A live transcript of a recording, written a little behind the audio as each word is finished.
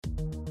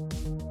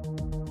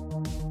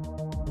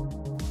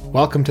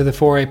Welcome to the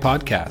 4A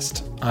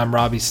podcast. I'm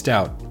Robbie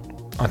Stout.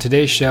 On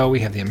today's show, we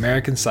have the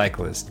American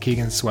cyclist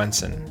Keegan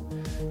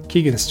Swenson.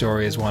 Keegan's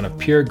story is one of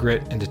pure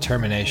grit and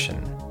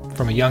determination.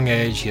 From a young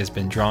age, he has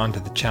been drawn to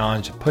the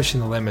challenge of pushing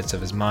the limits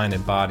of his mind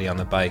and body on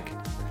the bike.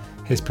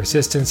 His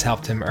persistence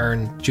helped him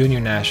earn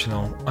junior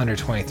national, under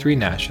 23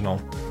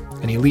 national,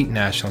 and elite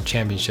national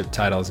championship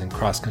titles in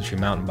cross-country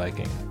mountain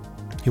biking.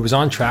 He was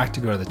on track to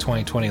go to the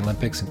 2020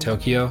 Olympics in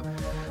Tokyo,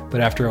 but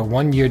after a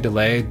one-year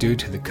delay due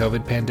to the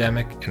COVID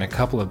pandemic and a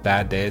couple of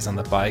bad days on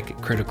the bike at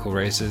critical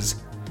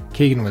races,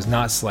 Keegan was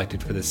not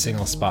selected for the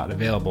single spot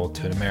available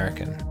to an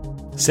American.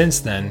 Since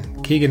then,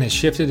 Keegan has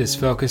shifted his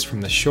focus from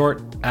the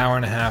short,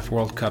 hour-and-a-half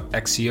World Cup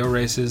XCO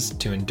races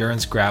to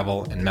endurance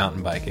gravel and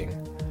mountain biking.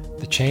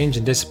 The change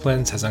in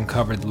disciplines has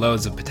uncovered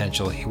loads of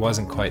potential he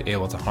wasn't quite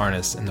able to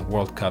harness in the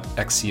World Cup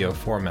XCO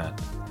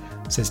format.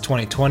 Since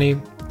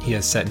 2020, he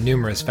has set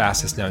numerous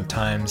fastest-known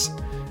times,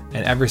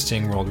 an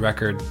Everesting World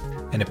Record,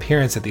 an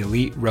appearance at the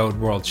Elite Road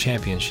World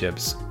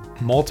Championships,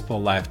 multiple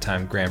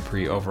lifetime Grand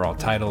Prix overall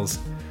titles,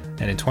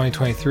 and in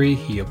 2023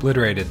 he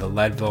obliterated the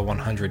Leadville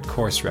 100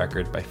 course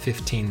record by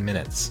 15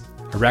 minutes,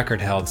 a record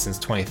held since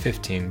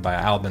 2015 by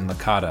Alban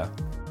Lakata.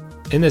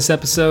 In this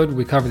episode,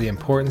 we cover the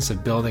importance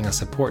of building a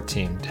support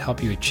team to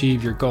help you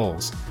achieve your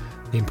goals,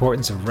 the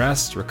importance of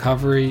rest,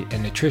 recovery,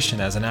 and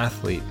nutrition as an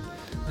athlete,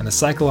 and the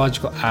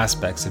psychological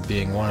aspects of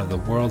being one of the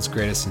world's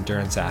greatest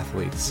endurance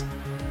athletes.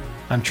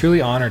 I'm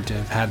truly honored to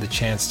have had the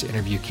chance to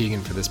interview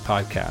Keegan for this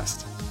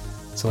podcast.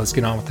 So let's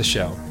get on with the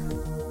show.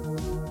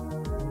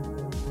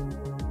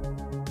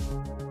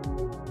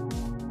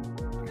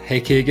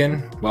 Hey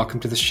Keegan, welcome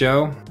to the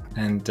show,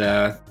 and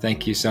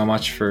thank you so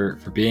much for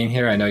being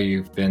here. I know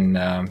you've been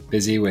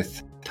busy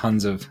with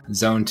tons of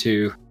Zone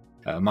 2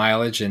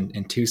 mileage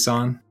in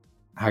Tucson.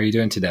 How are you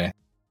doing today?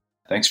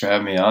 Thanks for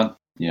having me on.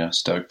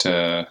 Stoked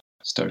to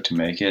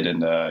make it,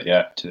 and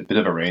it's a bit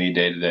of a rainy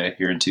day today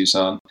here in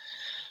Tucson.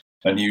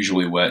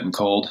 Unusually wet and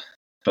cold,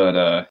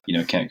 but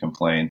can't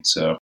complain.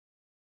 So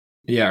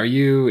yeah, are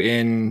you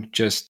in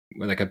just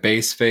like a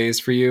base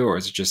phase for you, or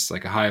is it just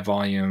like a high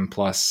volume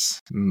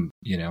plus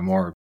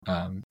more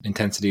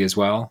intensity as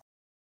well?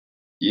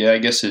 Yeah, I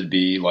guess it'd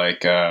be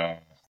like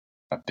a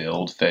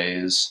build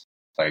phase,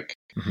 like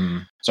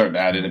starting to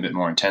add in a bit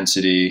more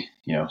intensity,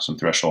 some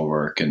threshold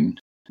work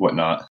and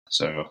whatnot.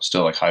 So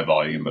still like high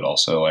volume, but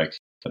also like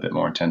a bit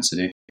more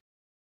intensity.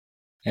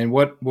 And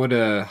what would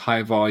a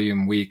high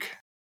volume week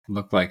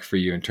look like for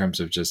you in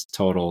terms of just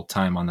total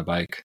time on the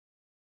bike?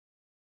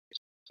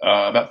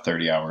 About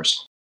 30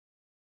 hours.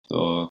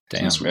 So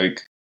this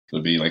week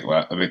would be like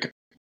it's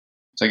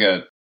like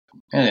it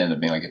ended up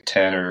being like a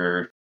 10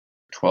 or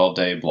 12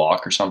 day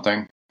block or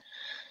something.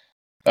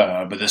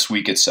 But this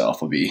week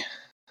itself will be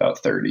about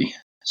 30.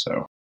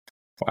 So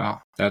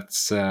wow,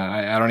 that's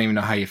I don't even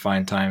know how you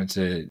find time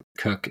to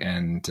cook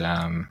and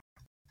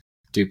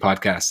do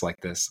podcasts like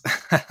this.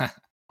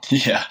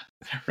 Yeah,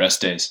 rest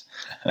days.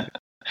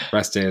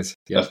 Rest days.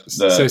 Yeah.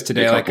 So is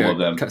today like a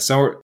couple of them?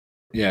 So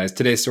yeah, is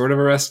today sort of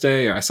a rest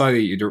day? I saw that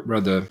you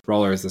rode the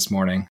rollers this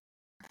morning.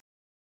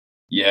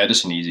 Yeah,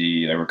 just an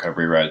easy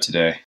recovery ride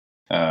today.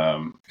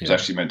 It was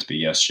actually meant to be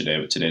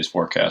yesterday, but today's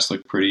forecast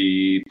looked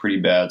pretty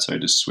bad, so I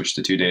just switched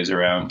the 2 days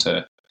around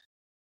to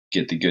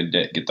get the good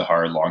day, get the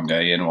hard long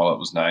day in while it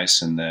was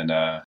nice, and then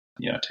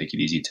take it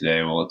easy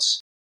today while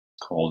it's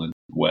cold and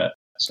wet.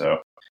 So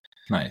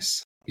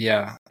nice.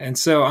 Yeah, and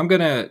so I'm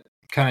gonna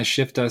kind of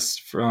shift us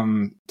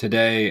from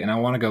today, and I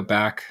want to go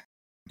back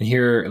and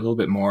hear a little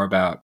bit more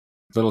about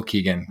little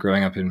Keegan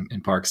growing up in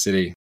Park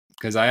City,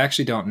 because I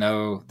actually don't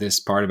know this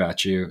part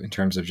about you in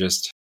terms of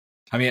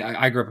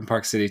I grew up in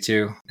Park City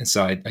too, and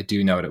so I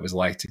do know what it was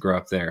like to grow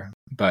up there,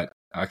 but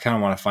I kind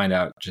of want to find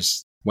out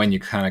just when you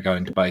kind of got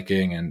into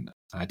biking, and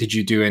did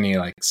you do any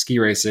like ski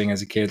racing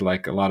as a kid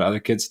like a lot of other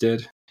kids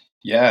did?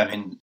 Yeah,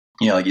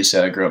 like you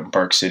said, I grew up in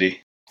Park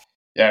City.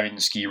 Yeah,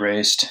 ski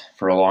raced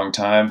for a long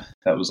time.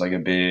 That was like a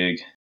big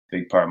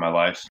part of my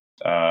life.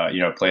 I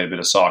played a bit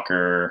of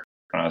soccer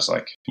when I was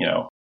like,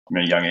 from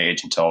a young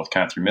age until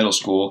kind of through middle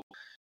school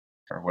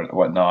or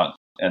whatnot.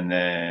 And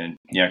then,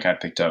 kind of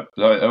picked up,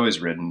 I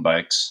always ridden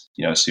bikes,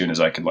 as soon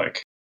as I could I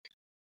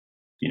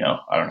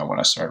don't know when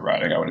I started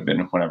riding. I would have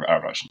been whenever,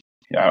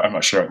 I'm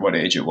not sure at what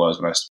age it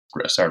was when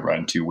I started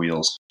riding two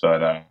wheels,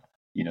 but,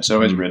 so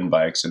always ridden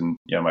bikes, and,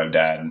 my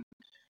dad and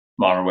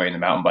mom were way into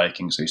mountain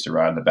biking, so I used to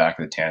ride in the back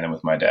of the tandem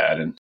with my dad,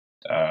 and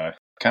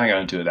kind of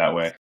got into it that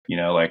way.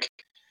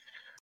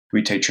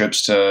 We'd take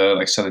trips to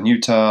like southern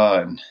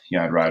Utah, and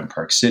I'd ride in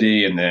Park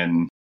City, and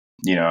then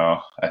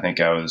I think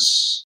I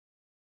was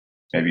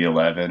maybe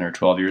 11 or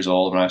 12 years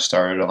old when I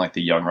started on like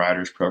the Young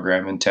Riders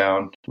program in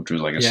town, which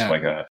was like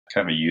a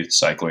kind of a youth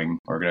cycling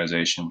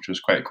organization, which was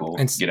quite cool.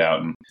 And get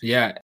out and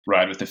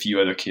ride with a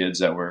few other kids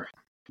that were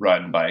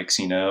riding bikes,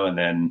 and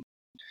then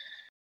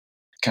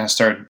kind of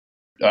started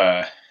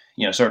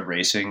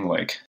racing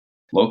like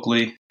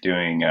locally,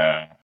 doing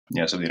some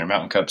of the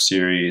Intermountain Cup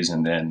series,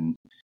 and then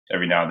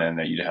every now and then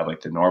that you'd have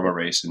like the Norba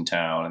race in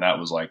town, and that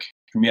was like,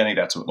 for me, I think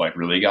that's what like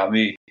really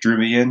drew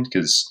me in,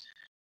 because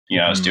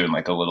I was doing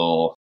like a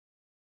little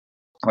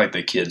like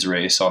the kids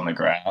race on the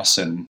grass,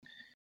 and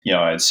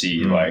I'd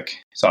see Mhm.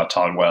 saw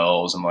Todd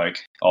Wells and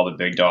like all the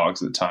big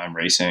dogs at the time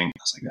racing.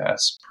 I was like,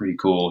 that's pretty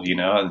cool,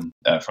 and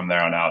from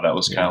there on out, that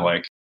was kind of Yeah.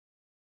 like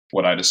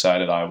what I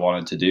decided I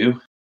wanted to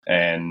do,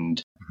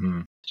 and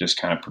Mhm. just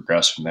kind of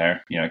progressed from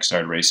there. I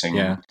started racing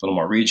Yeah. a little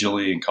more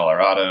regionally in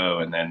Colorado,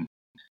 and then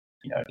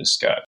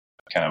just got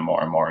kind of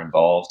more and more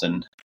involved,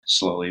 and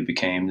slowly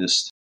became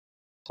just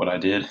what I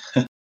did.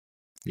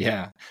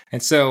 Yeah.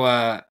 And so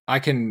I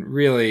can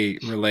really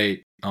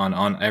relate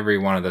on every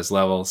one of those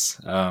levels.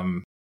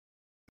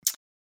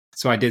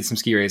 So I did some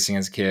ski racing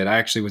as a kid. I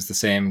actually was the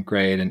same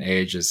grade and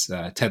age as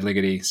Ted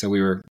Ligety, so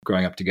we were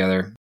growing up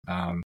together.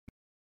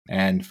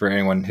 And for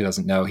anyone who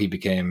doesn't know, he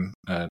became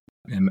an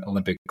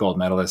Olympic gold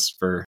medalist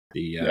for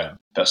the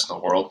Best in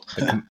the world.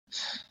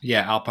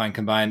 Alpine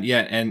combined.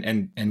 Yeah,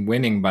 and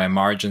winning by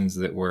margins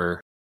that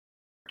were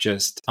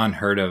just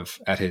unheard of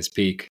at his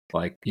peak,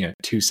 like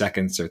 2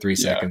 seconds or 3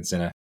 seconds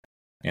in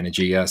a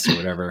GS or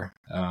whatever.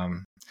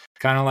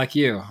 Kind of like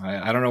you.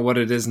 I don't know what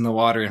it is in the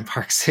water in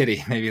Park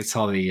City. Maybe it's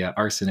all the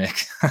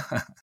arsenic.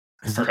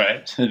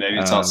 Right. Maybe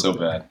it's not so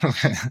bad.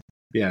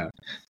 Yeah.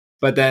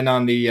 But then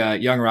on the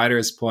young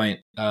riders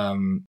point,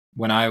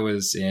 when I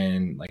was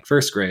in like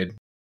first grade,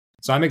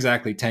 so I'm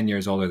exactly 10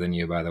 years older than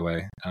you, by the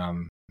way. I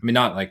mean,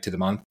 not like to the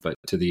month, but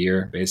to the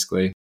year,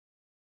 basically.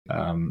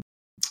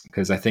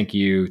 Because I think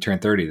you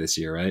turned 30 this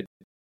year, right?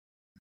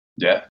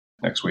 Yeah,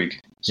 next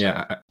week.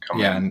 So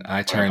and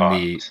I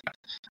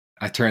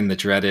turned the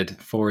dreaded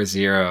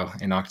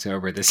 4-0 in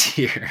October this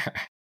year.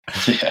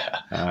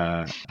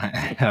 Yeah.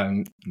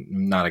 I'm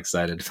not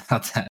excited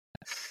about that.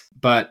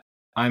 But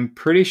I'm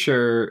pretty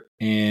sure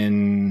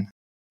in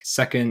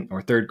second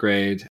or third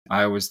grade,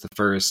 I was the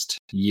first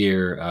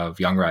year of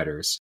Young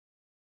Riders.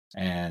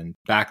 And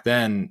back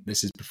then,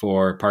 this is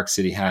before Park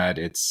City had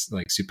its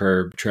like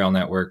superb trail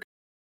network.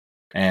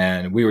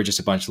 And we were just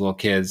a bunch of little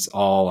kids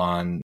all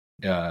on,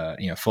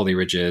 fully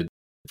rigid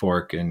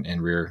fork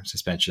and rear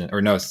suspension,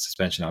 or no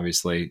suspension,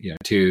 obviously,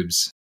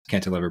 tubes,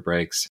 cantilever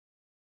brakes.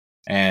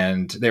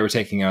 And they were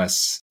taking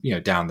us,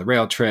 down the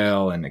rail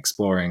trail and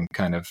exploring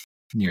kind of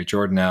near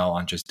Jordanelle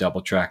on just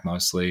double track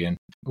mostly. And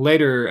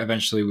later,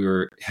 eventually, we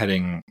were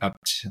heading up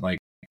to like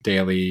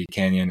Daly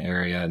Canyon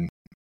area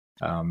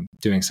and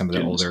doing some of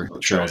the older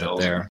trails up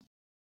there.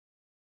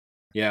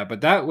 Yeah,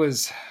 but that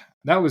was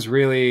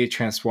really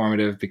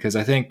transformative, because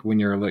I think when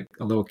you're like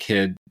a little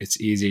kid, it's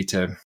easy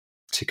to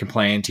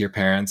complain to your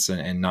parents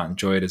and not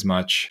enjoy it as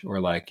much. Or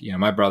like,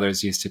 my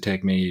brothers used to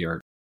take me, or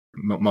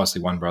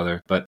mostly one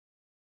brother, but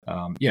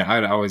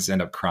I'd always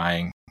end up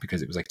crying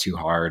because it was like too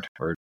hard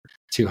or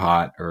too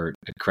hot, or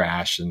it'd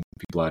crash and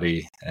be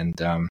bloody. And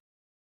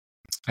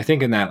I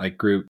think in that like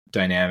group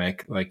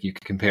dynamic, like you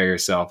could compare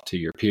yourself to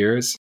your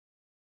peers.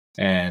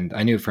 And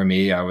I knew for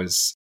me, I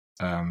was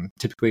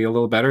typically a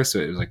little better. So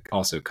it was like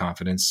also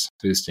confidence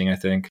boosting, I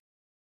think.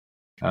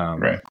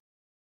 Right.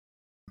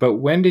 But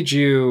when did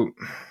you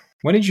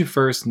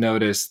first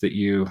notice that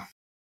you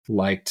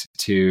liked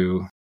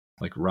to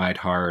like ride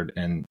hard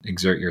and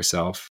exert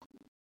yourself?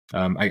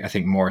 I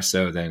think more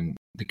so than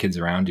the kids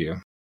around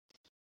you.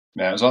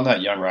 Yeah, I was on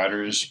that Young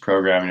Riders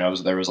program.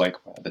 There was like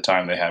at the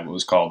time they had what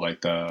was called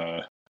like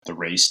the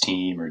race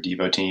team or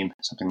Devo team,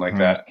 something like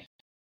that.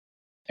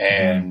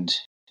 And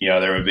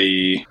there would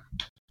be,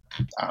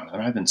 I don't know,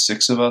 there might have been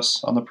 6 of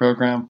us on the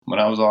program when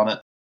I was on it.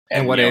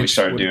 And what age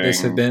would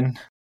this have been?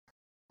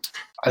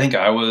 I think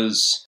there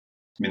was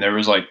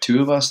like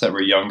 2 of us that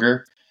were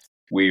younger.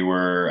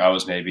 I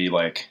was maybe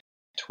like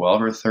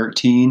 12 or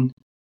 13.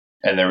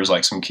 And there was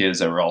like some kids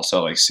that were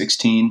also like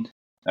 16.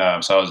 So I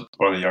was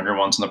one of the younger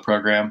ones in the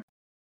program.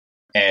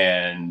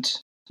 And,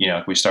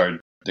 we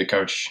started, the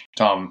coach,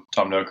 Tom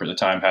Noker at the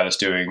time, had us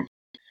doing,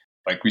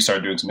 like, we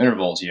started doing some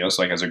intervals,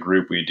 so like as a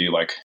group, we do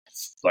like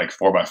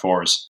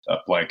 4x4s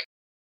up like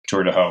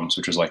Tour de Homes,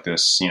 which was like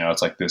this,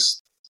 it's like this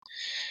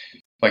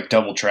like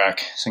single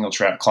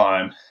track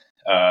climb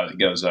that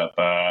goes up,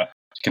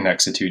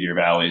 connects the 2 Deer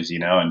Valleys,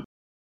 and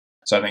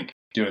so I think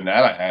doing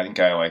that,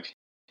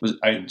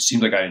 it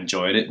seemed like I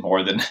enjoyed it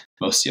more than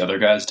most of the other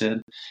guys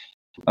did.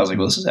 I was like,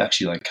 well, this is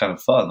actually like kind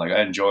of fun. Like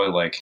I enjoy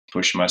like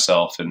pushing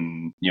myself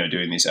and,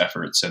 doing these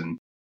efforts. And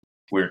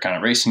we were kind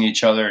of racing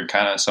each other, and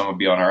kind of some would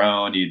be on our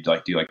own. You'd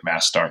like do like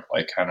mass start,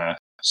 like kind of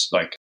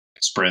like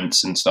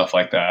sprints and stuff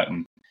like that.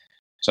 And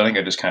so I think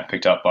I just kind of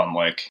picked up on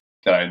like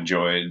that I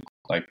enjoyed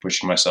like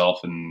pushing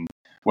myself, and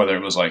whether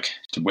it was like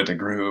with a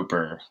group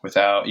or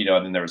without,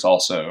 and then there was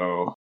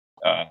also,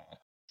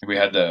 we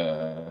had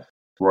the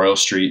Royal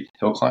Street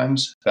hill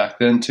climbs back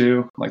then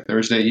too, like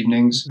Thursday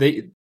evenings.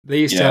 They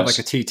used to have like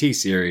a TT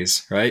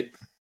series, right?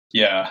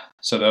 Yeah.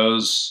 So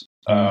those,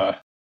 kind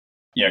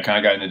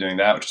of got into doing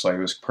that, which was like,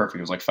 it was perfect.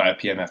 It was like 5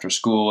 p.m. after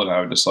school, and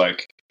I would just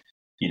like,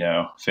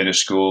 finish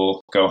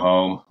school, go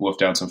home, wolf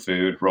down some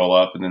food, roll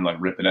up, and then like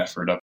rip an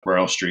effort up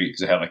Royal Street,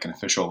 because it had like an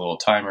official little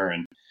timer.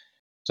 And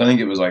so I think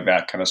it was like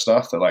that kind of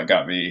stuff that like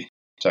got me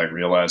to like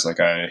realize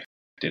like I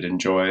did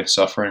enjoy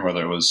suffering,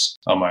 whether it was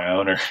on my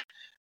own or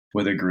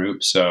with a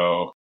group.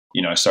 So,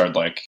 I started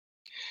like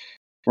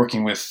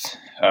working with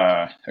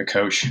a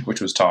coach,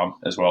 which was Tom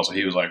as well. So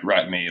he was like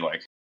writing me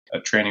like a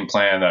training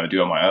plan that I would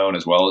do on my own,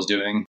 as well as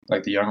doing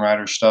like the young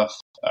rider stuff.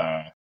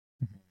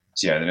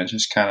 So yeah, then it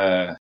just kind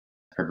of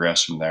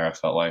progressed from there. I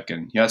felt like,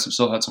 and yeah,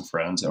 still had some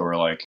friends that were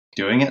like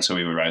doing it, so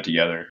we would ride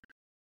together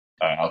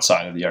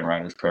outside of the young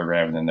riders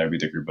program, and then there'd be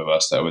the group of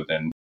us that would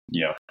then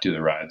do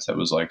the rides. That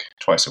was like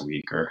twice a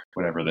week or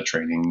whatever the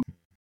training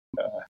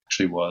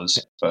actually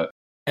was. But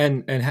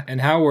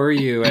and how were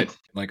you at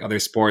like other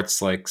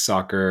sports like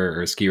soccer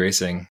or ski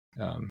racing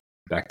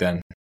back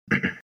then?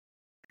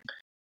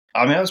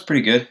 I mean, I was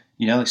pretty good.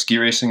 Like ski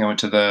racing, I went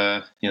to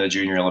the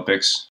Junior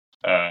Olympics.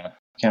 I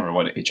can't remember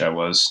what age I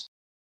was.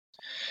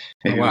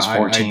 Maybe it was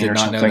 14 I did or not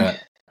something. know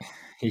that.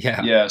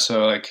 Yeah. Yeah.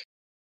 So like,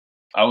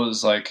 I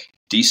was like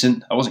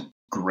decent. I wasn't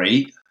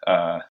great.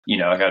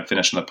 Like I'd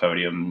finish on the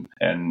podium,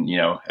 and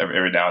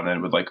every now and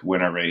then would like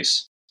win a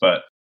race.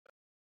 But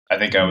I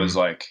think I was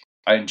like,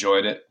 I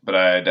enjoyed it, but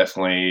I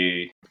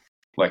definitely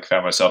like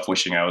found myself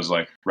wishing I was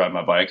like riding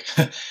my bike,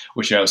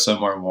 wishing I was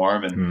somewhere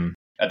warm. And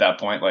at that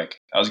point, like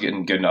I was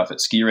getting good enough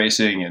at ski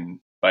racing and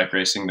bike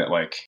racing that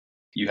like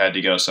you had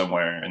to go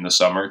somewhere in the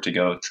summer to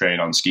go train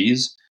on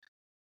skis.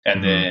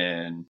 And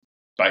then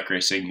bike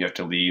racing, you have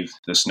to leave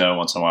the snow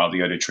once in a while to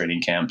go to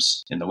training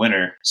camps in the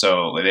winter.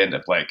 So it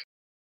ended up like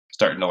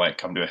starting to like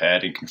come to a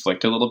head and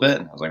conflict a little bit.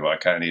 And I was like, well, I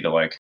kind of need to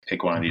like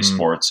pick one of these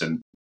sports. And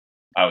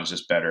I was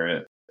just better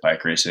at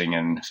bike racing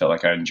and felt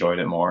like I enjoyed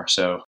it more.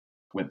 So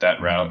went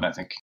that route. And I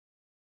think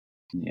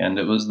in the end,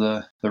 it was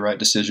the right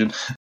decision.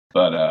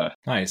 But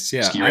nice.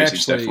 Yeah. Ski racing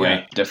is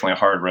definitely a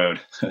hard road.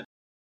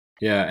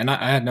 Yeah. And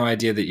I had no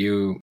idea that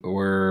you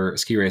were a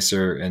ski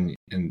racer and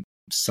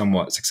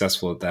somewhat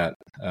successful at that.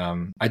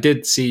 I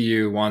did see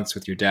you once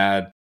with your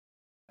dad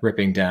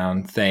ripping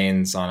down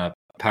Thanes on a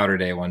powder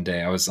day one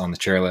day. I was on the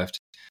chairlift,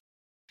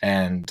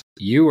 and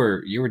you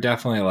were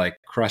definitely like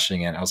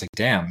crushing it. I was like,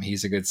 damn,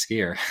 he's a good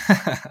skier.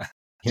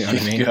 You know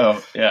what I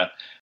mean? Yeah.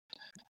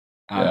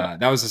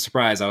 That was a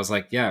surprise. I was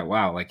like, yeah,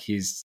 wow. Like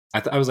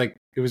I was like,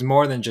 it was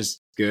more than just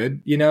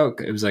good,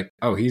 it was like,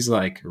 oh, he's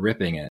like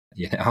ripping it,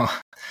 Yeah.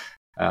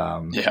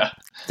 I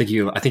think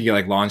you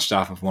like launched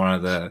off of one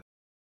of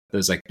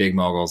those like big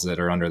moguls that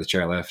are under the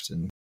chairlift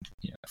and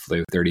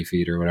flew 30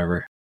 feet or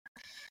whatever.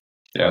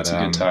 Yeah, it's a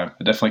good time.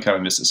 I definitely kind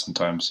of miss it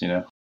sometimes,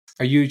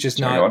 Are you just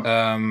not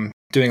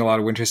doing a lot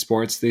of winter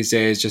sports these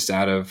days, just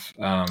out of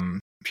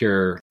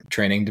pure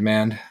training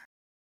demand?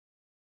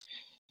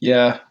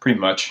 Yeah, pretty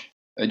much.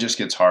 It just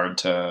gets hard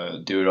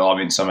to do it all. I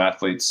mean, some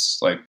athletes,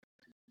 like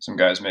some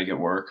guys make it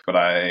work, but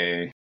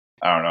I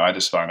don't know. I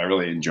just find I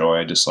really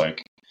enjoy just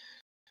like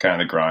kind of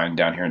the grind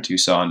down here in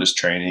Tucson, just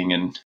training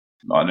and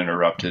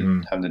uninterrupted,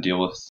 having to deal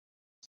with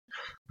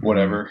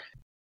whatever.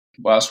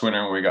 Last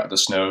winter when we got the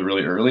snow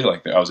really early,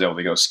 like I was able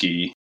to go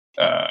ski,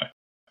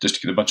 just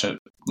to get a bunch of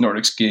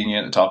Nordic skiing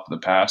at the top of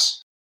the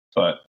pass,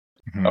 but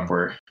up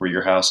where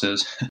your house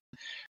is.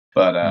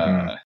 But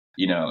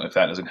if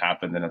that doesn't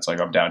happen, then it's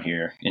like I'm down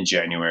here in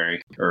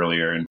January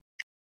earlier and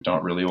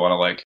don't really want to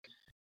like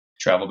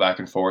travel back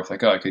and forth.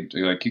 Like, oh,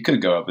 you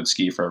could go up and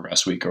ski for a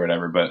rest week or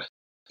whatever, but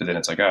then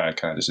it's like, I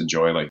kind of just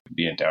enjoy like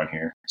being down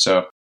here.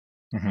 So,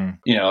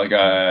 like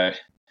I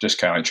just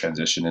kind of like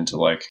transitioned into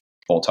like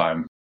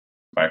full-time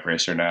bike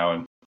racer now,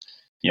 and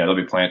there'll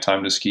be plenty of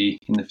time to ski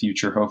in the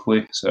future,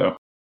 hopefully. So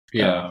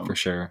for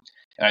sure.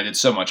 And I did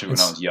so much of it when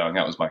I was young.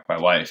 That was like my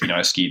life.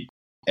 I skied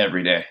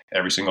every day,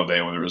 every single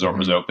day when the resort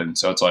was open.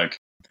 So it's like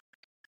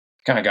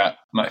kind of got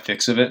my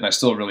fix of it, and I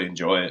still really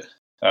enjoy it.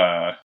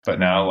 But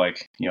now,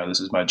 like this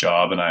is my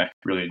job, and I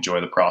really enjoy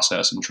the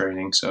process and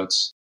training. So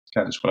it's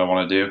kind of just what I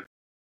want to do.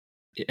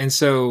 And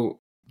so,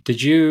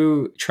 did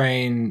you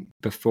train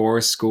before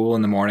school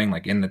in the morning,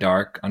 like in the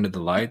dark under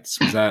the lights?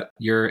 Was that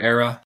your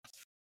era?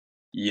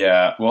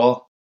 Yeah,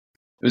 well,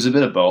 it was a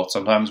bit of both.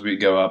 Sometimes we'd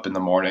go up in the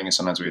morning, and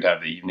sometimes we'd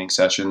have the evening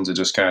sessions. It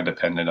just kind of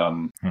depended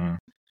on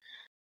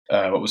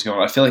what was going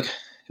on. I feel like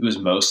it was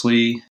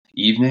mostly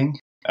evening.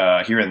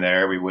 Here and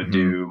there, we would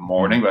do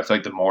morning, but I feel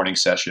like the morning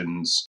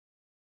sessions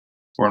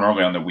were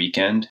normally on the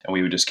weekend, and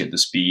we would just get the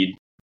speed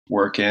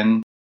work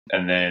in,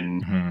 and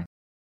then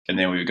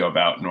we would go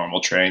about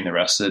normal train the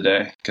rest of the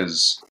day,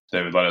 because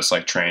they would let us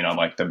like train on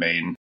like the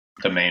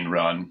main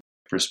run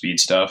for speed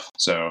stuff.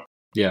 So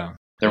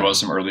there was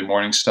some early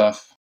morning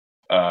stuff,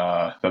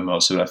 but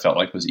most of it I felt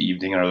like was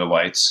evening under the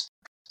lights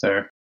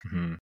there.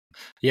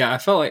 Yeah,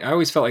 I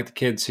always felt like the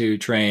kids who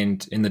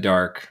trained in the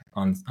dark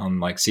on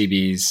like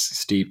CB's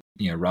steep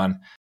run,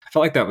 I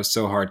felt like that was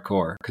so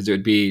hardcore because it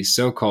would be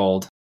so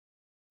cold.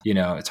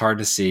 It's hard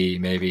to see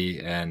maybe,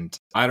 and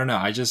I don't know.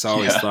 I just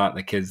always thought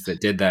the kids that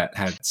did that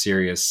had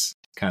serious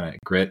kind of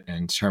grit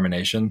and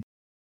determination.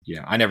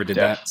 Yeah, I never did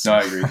that. So. No,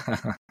 I agree.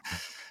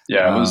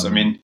 Yeah, it was. I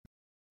mean,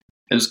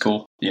 it was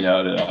cool. It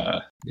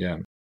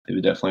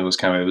definitely was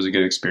it was a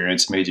good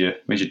experience. Made you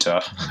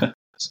tough.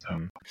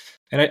 So.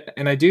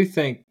 And I do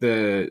think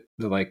the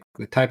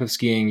type of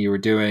skiing you were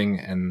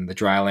doing and the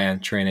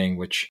dryland training,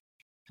 which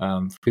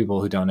for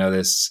people who don't know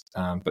this,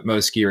 but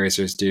most ski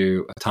racers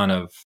do a ton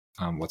of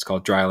what's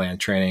called dryland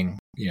training,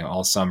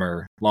 all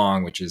summer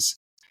long, which is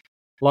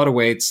a lot of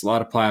weights, a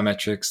lot of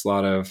plyometrics, a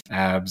lot of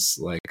abs.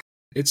 Like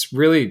it's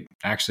really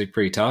actually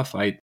pretty tough.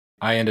 I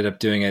ended up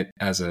doing it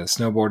as a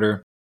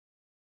snowboarder,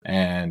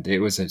 and it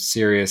was a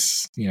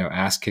serious,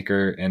 ass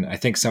kicker. And I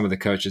think some of the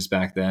coaches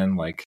back then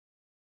like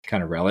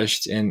kind of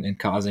relished in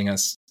causing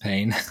us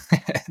pain.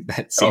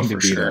 That seemed to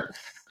be sure.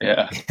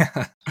 Yeah.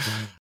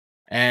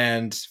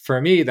 And for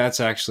me, that's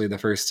actually the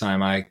first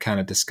time I kind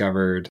of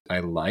discovered I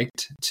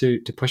liked to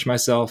push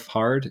myself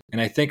hard.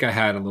 And I think I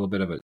had a little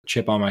bit of a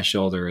chip on my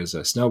shoulder as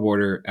a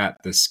snowboarder at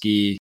the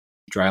ski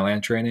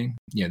dryland training.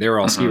 They were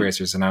all ski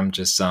racers, and I'm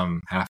just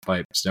some half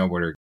pipe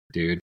snowboarder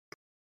dude.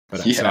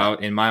 But so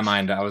in my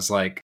mind, I was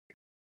like,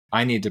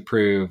 I need to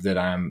prove that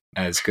I'm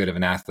as good of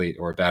an athlete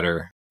or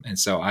better. And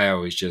so I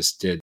always just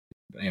did,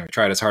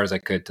 tried as hard as I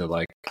could to,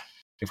 like,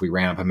 if we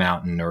ran up a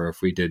mountain or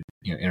if we did,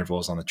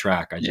 intervals on the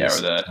track, or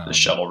the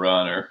shuttle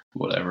run or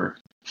whatever.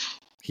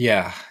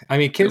 Yeah. I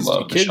mean, kids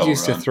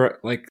used to throw,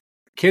 like,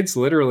 kids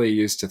literally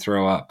used to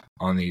throw up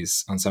on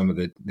some of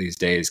these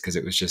days because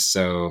it was just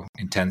so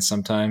intense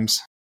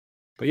sometimes.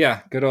 But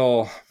yeah, good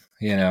old,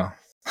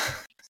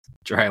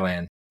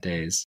 dryland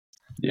days.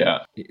 Yeah.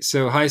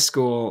 So high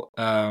school,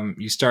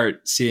 you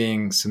start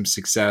seeing some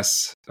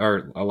success,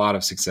 or a lot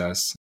of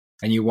success,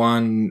 and you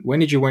won. When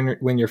did you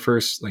win your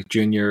first, like,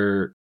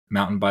 junior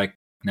mountain bike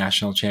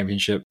national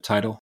championship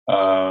title?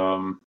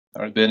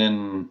 I've been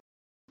in,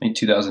 I think,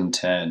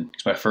 2010.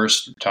 My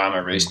first time I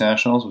raced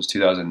nationals was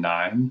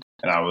 2009,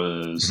 and I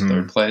was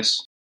third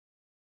place.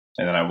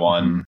 And then I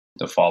won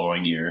the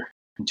following year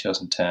in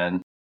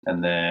 2010,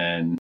 and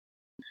then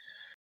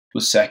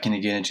was second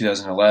again in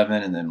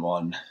 2011, and then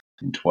won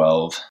in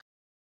 12.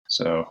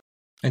 So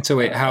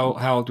wait, how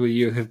old would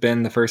you have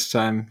been the first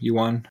time you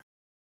won?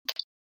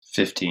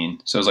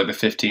 15. So it was like the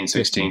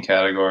 15-16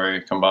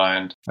 category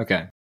combined.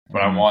 Okay.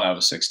 When I won, I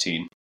was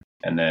 16,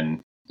 and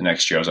then the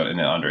next year I was in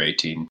the under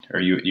 18 or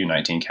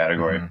U19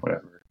 category,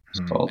 whatever it's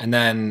called. And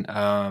then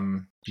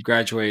you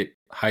graduate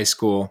high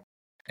school,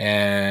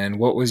 and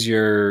what was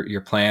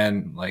your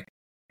plan, like,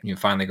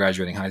 finally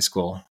graduating high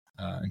school,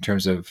 in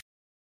terms of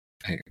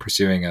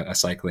pursuing a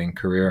cycling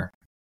career?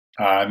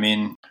 I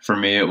mean, for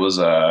me, it was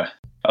I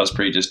was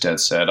pretty just dead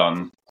set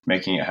on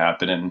making it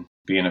happen and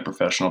being a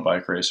professional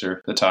bike racer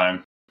at the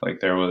time. Like,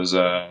 there was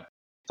thought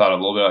a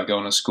little bit about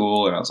going to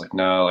school, and I was like,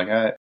 no, like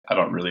I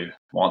don't really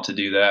want to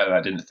do that. And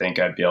I didn't think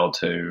I'd be able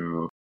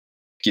to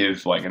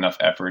give, like, enough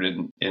effort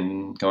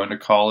in going to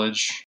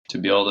college to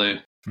be able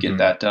to get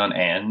that done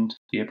and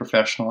be a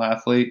professional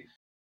athlete.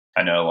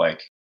 I know,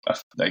 like,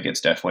 that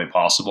gets definitely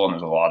possible, and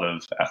there's a lot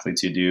of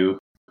athletes who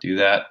do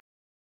that.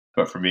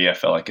 But for me, I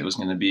felt like it was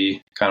going to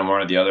be kind of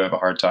one or the other. I have a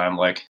hard time,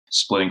 like,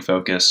 splitting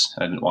focus.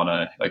 I didn't want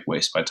to, like,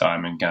 waste my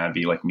time and kind of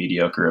be, like,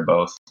 mediocre at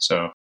both.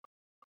 So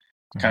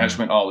kind of just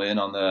went all in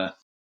on the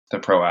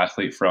pro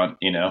athlete front,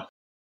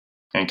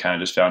 and kind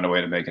of just found a way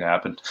to make it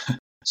happen.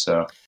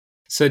 So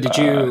did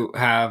you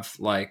have,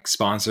 like,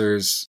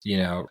 sponsors,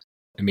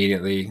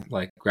 immediately,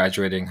 like,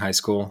 graduating high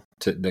school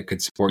that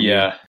could support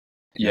you?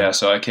 Yeah.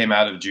 So I came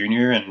out of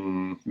junior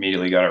and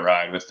immediately got a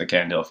ride with the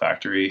Cannondale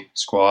Factory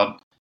squad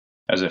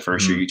as a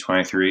first year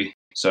U23.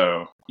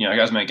 So,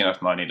 I was making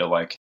enough money to,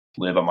 like,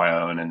 live on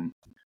my own and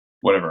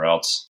whatever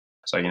else.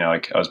 So,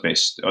 like, I was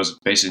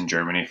based in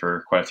Germany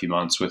for quite a few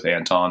months with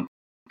Anton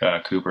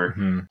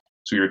Cooper.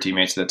 So we were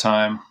teammates at the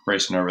time,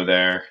 racing over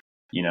there,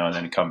 and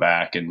then come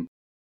back, and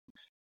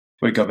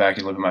we'd go back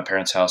and live at my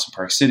parents' house in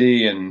Park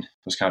City, and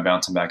was kind of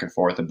bouncing back and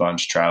forth a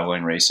bunch,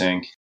 traveling,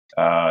 racing.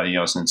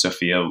 Since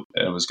Sophia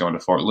was going to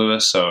Fort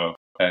Lewis, so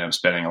I ended up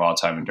spending a lot of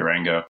time in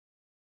Durango.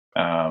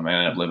 I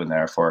ended up living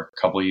there for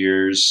a couple of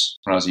years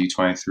when I was a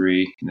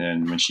U23, and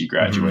then when she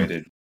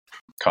graduated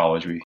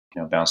college, we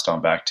bounced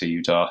on back to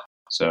Utah.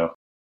 So,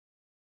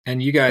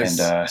 and you guys,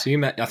 so you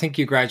met. I think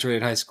you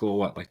graduated high school,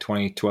 what, like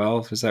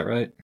 2012? Is that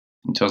right?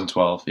 In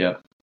 2012, yeah.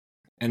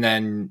 And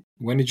then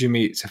when did you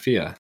meet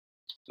Sophia?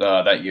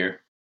 That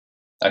year,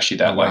 actually.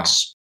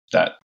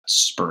 That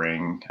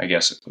spring, I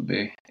guess it would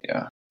be.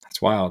 Yeah,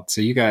 that's wild. So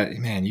you've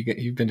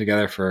been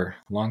together for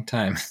a long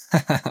time.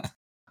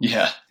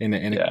 Yeah, in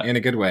a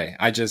good way.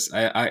 I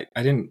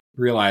didn't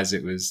realize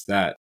it was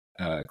that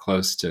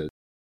close to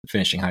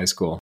finishing high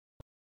school.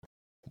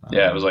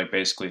 Yeah, it was like,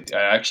 basically,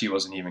 I actually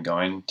wasn't even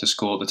going to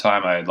school at the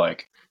time. I had,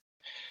 like,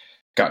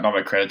 gotten all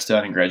my credits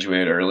done and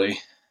graduated early.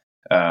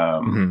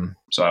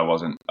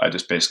 So I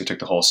just basically took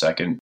the whole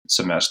second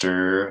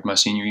semester of my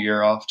senior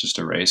year off just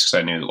to race,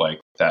 because I knew that, like,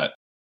 that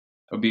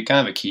would be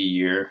kind of a key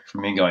year for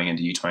me going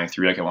into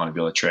U23. Like, I want to be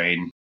able to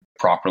train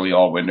properly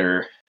all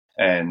winter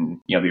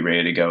and, be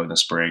ready to go in the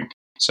spring.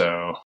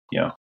 So,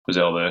 was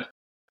able to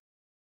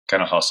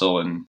kind of hustle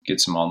and get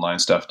some online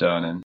stuff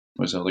done, and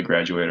was able to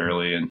graduate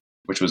early, and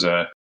which was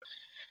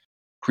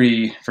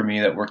for me,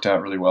 that worked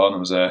out really well, and it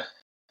was a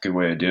good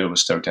way to do it. I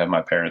was stoked to have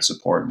my parents'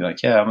 support and be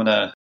like, yeah, I'm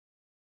gonna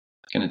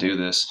do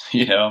this.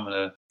 I'm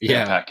gonna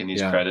pack in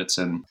these credits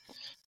and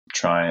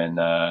try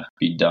and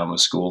be done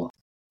with school.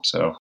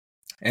 So,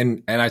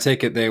 and I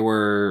take it they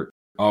were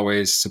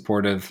always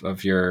supportive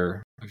of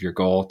your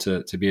goal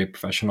to be a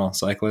professional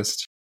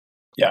cyclist.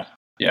 Yeah,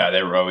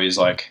 they were always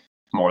like,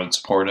 more than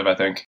supportive, I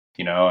think,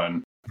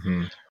 and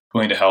Mm-hmm.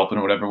 willing to help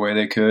in whatever way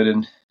they could.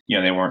 And,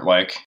 they weren't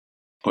like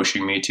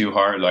pushing me too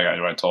hard. Like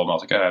I told them, I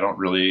was like, I don't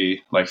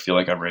really like feel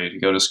like I'm ready to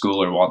go to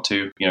school or want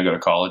to, go to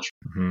college.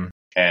 Mm-hmm.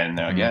 And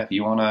they're like, yeah, if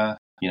you want to,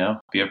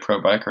 be a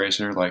pro bike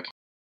racer, like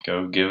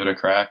go give it a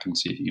crack and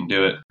see if you can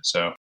do it.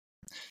 So,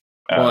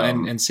 well,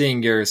 and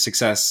seeing your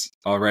success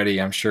already,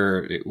 I'm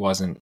sure it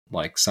wasn't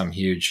like some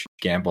huge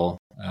gamble.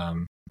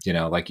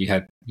 Like you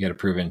had a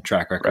proven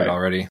track record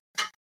already.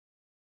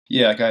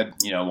 Yeah, like I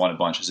won a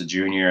bunch as a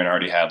junior and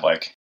already had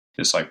like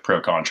this like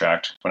pro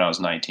contract when I was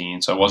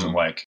 19. So it wasn't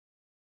like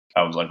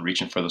I was like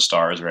reaching for the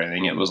stars or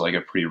anything. It was like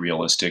a pretty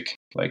realistic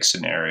like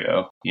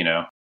scenario,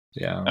 Yeah.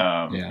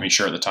 I mean,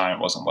 sure, at the time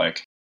it wasn't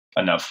like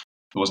enough.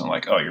 It wasn't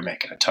like, oh, you're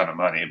making a ton of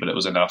money, but it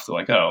was enough to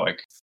like, oh,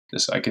 like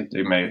this, hopefully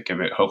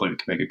we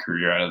can make a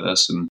career out of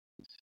this. And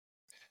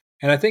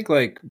I think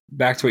like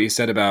back to what you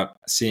said about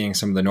seeing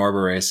some of the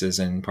Norba races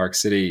in Park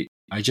City,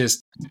 I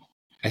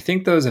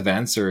think those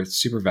events are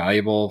super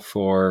valuable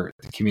for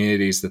the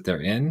communities that they're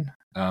in,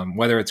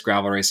 whether it's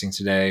gravel racing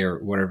today or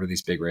whatever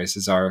these big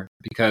races are,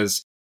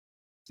 because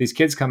these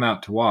kids come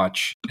out to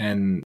watch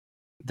and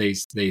they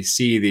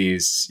see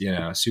these,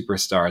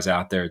 superstars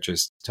out there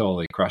just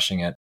totally crushing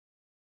it.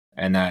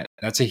 And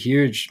that's a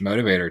huge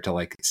motivator to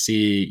like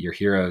see your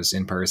heroes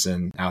in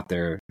person out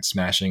there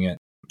smashing it.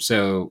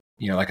 So,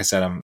 like I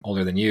said, I'm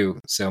older than you.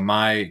 So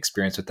my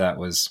experience with that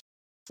was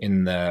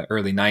in the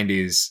early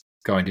 90s,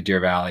 going to Deer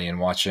Valley and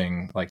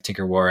watching like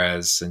Tinker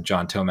Juarez and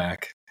John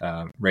Tomac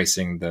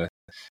racing the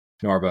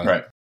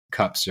Norba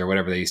Cups or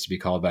whatever they used to be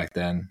called back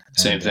then.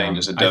 Same thing,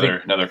 just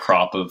another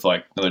crop of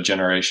like another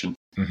generation.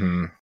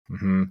 Mm-hmm,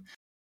 mm-hmm.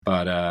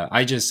 But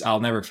I'll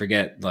never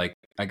forget, like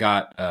I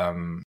got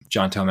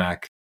John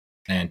Tomac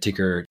and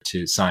Tinker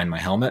to sign my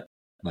helmet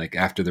like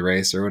after the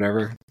race or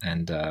whatever.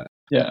 And that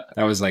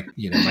was like,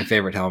 my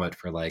favorite helmet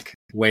for like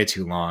way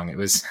too long. It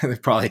was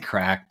probably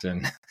cracked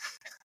and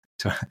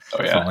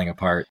falling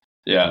apart.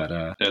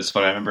 Yeah. But, it's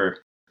funny. I remember,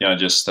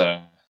 just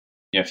a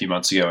few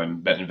months ago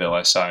in Bentonville,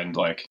 I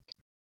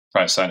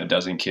probably signed a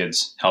dozen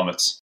kids'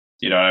 helmets.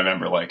 I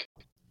remember like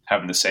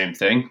having the same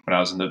thing when I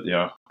was in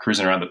the,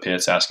 cruising around the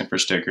pits, asking for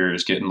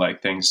stickers, getting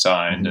like things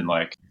signed. And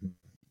like,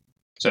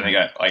 so I think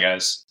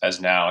as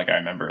now, like I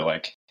remember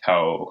like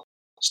how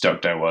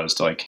stoked I was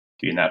to like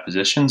be in that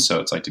position.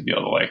 So it's like to be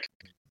able to like,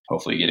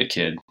 hopefully get a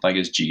kid like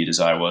as G'd as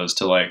I was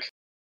to like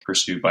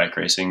pursue bike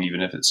racing,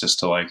 even if it's just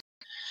to like,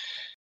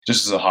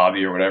 just as a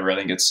hobby or whatever. I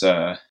think it's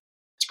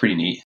pretty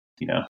neat,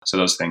 so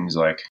those things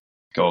like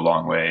go a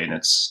long way, and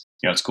it's,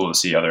 it's cool to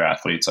see other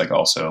athletes like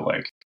also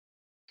like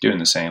doing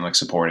the same, like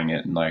supporting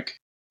it and like,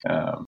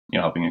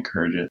 helping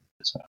encourage it.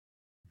 So.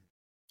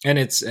 And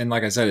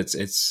like I said,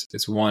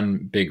 it's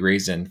one big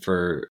reason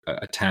for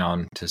a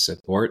town to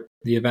support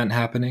the event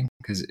happening,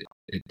 because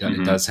it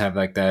does have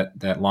like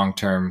that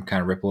long-term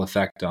kind of ripple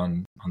effect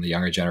on the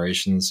younger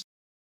generations.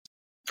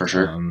 For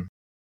sure.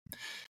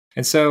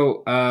 And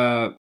so,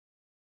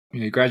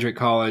 you graduate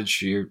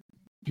college, you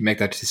make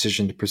that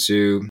decision to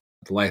pursue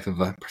the life of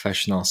a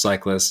professional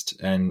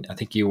cyclist, and I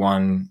think you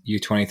won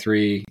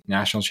U23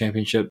 national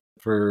championship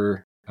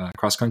for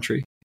cross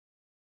country.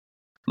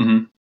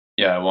 Mm-hmm.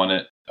 Yeah, I won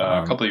it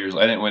a couple of years. I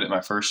didn't win it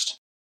my first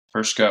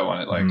go. I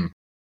won it like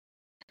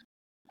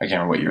I can't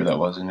remember what year that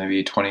was. In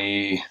maybe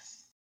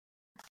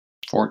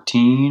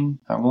 2014,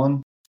 I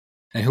won.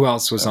 And who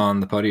else was on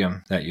the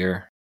podium that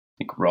year? I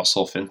think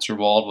Russell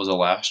Finsterwald was a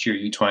last year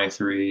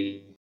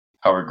U23.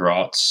 Howard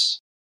Grotz,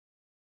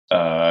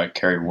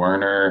 Kerry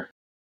Werner.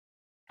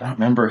 I don't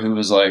remember who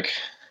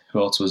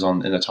else was in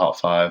the top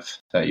 5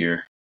 that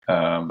year. But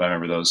I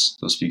remember those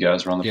few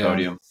guys were on the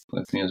podium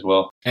with me as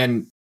well.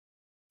 And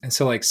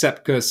so like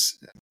Sepkus,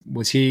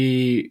 was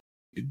he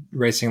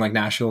racing like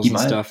nationals and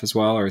stuff as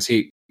well, or is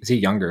he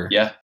younger?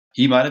 Yeah,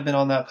 he might have been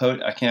on that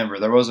podium. I can't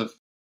remember.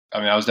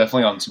 I was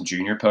definitely on some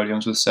junior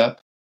podiums with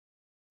Sep.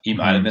 He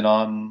might have been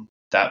on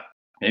that.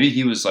 Maybe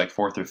he was like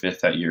 4th or 5th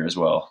that year as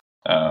well.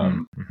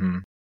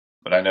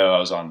 But I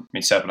know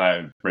Sep and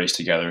I raced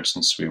together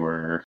since we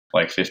were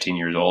like 15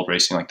 years old,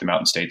 racing like the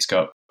Mountain States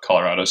Cup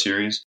Colorado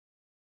series.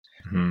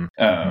 So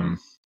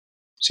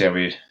yeah,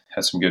 we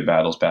had some good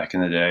battles back in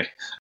the day.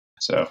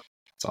 So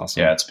it's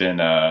awesome. Yeah, it's been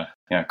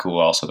cool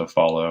also to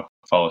follow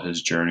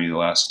his journey the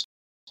last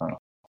 4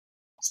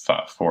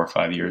 or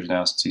 5 years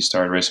now since he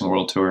started racing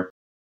World Tour.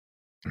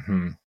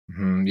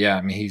 Yeah,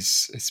 I mean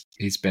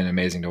he's been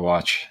amazing to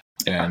watch,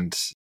 and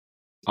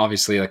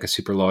obviously like a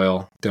super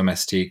loyal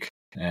domestique,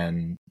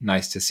 and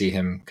nice to see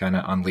him kind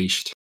of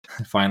unleashed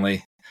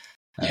finally.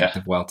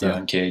 The Vuelta. Yeah,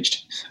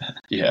 uncaged.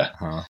 Yeah.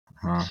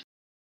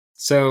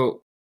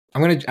 So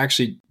I'm going to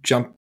actually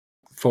jump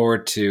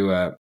forward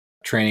to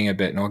training a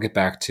bit, and we'll get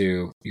back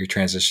to your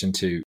transition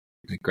to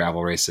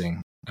gravel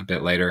racing a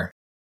bit later.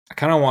 I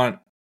kind of want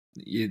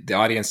the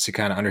audience to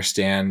kind of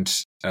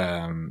understand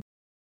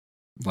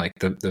like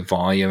the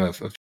volume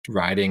of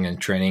riding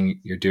and training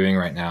you're doing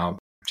right now,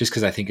 just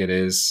because I think it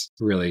is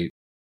really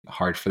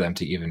hard for them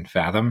to even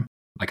fathom.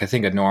 Like I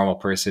think a normal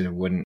person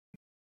wouldn't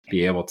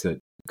be able to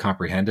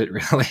comprehend it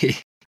really.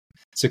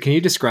 So can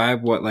you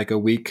describe what like a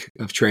week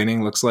of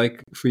training looks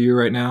like for you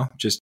right now?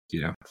 Just,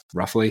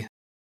 roughly.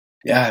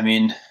 Yeah,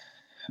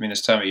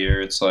 this time of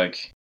year, it's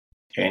like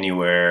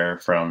anywhere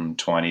from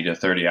 20 to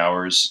 30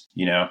 hours,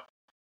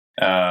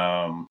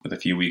 with a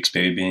few weeks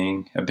maybe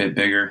being a bit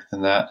bigger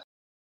than that.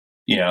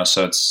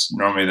 So it's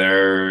normally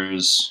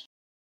there's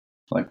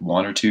like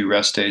 1 or 2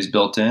 rest days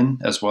built in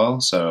as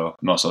well. So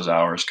most of those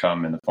hours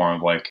come in the form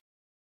of like,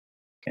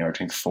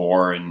 between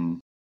 4 and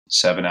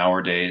 7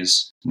 hour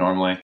days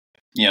normally.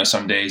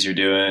 Some days you're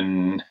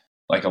doing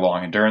like a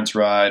long endurance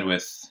ride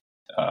with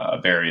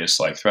various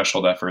like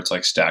threshold efforts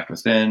like stacked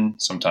within.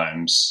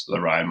 Sometimes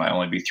the ride might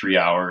only be 3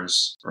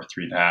 hours or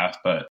 3.5,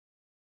 but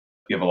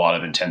you have a lot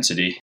of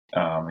intensity,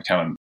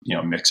 kind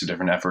of mix of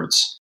different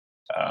efforts.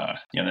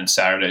 Then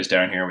Saturdays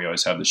down here, we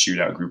always have the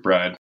shootout group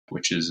ride,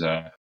 which is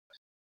a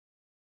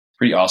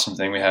pretty awesome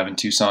thing we have in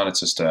Tucson.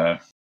 It's just, it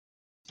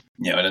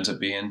ends up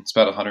being, it's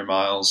about 100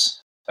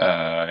 miles.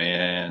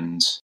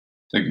 And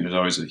there's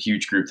always a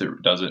huge group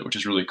that does it, which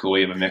is really cool.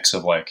 We have a mix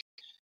of like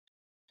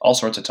all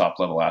sorts of top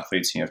level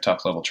athletes. You have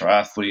top level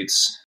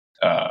triathletes,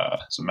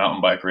 some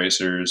mountain bike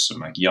racers, some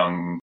like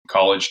young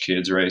college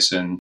kids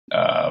racing,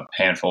 a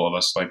handful of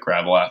us like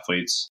gravel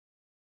athletes.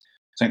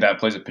 I think that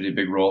plays a pretty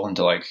big role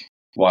into like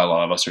why a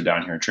lot of us are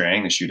down here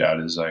training. The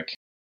shootout is like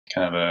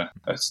kind of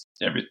that's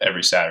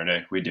every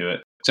Saturday we do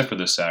it, except for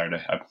this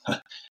Saturday.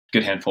 A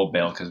good handful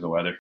bail because of the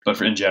weather,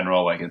 but in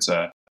general, like it's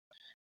a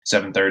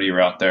 7:30. We're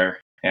out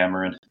there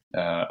hammering.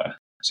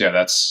 So yeah,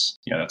 that's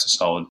a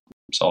solid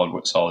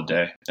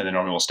day. And then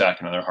normally we'll stack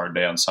another hard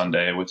day on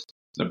Sunday with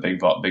the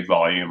big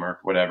volume or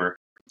whatever.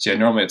 So yeah,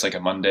 normally it's like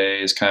a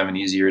Monday is kind of an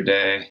easier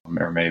day,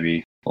 or maybe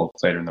a little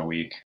later in the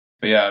week.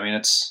 But yeah,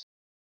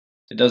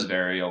 it does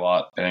vary a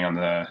lot depending on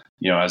the,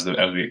 as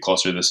we get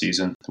closer to the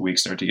season, the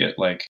weeks start to get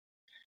like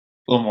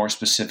a little more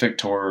specific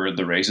toward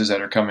the races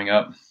that are coming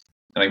up.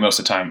 I think most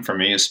of the time for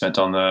me is spent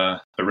on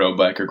the road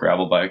bike or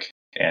gravel bike,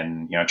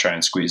 and try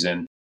and squeeze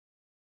in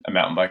a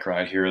mountain bike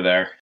ride here or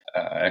there.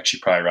 I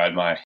actually probably ride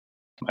my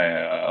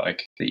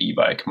like the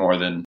e-bike more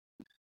than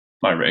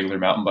my regular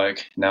mountain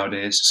bike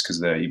nowadays, just because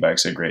the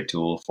e-bike's a great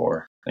tool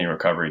for any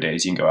recovery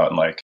days. You can go out and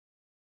like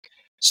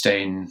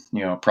stay in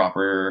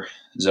proper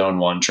zone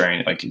 1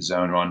 training, like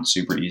zone 1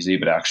 super easy,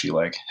 but actually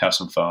like have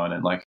some fun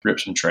and like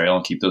rip some trail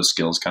and keep those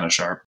skills kind of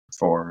sharp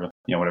for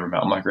whatever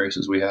mountain bike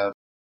races we have.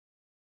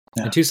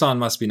 Yeah. And Tucson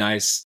must be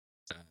nice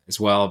as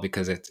well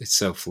because it's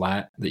so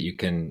flat that you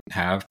can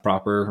have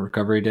proper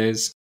recovery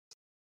days,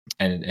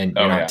 and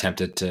you're not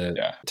tempted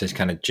to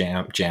kind of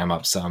jam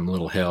up some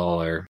little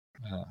hill or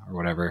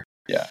whatever.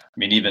 Yeah,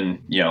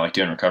 even like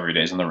doing recovery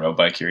days on the road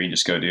bike here, you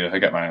just go do. I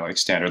got my like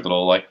standard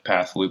little like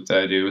path loop that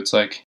I do. It's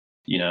like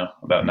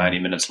about 90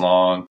 minutes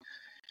long. You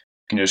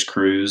can just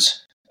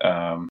cruise.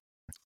 No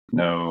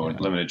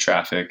limited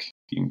traffic.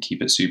 You can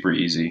keep it super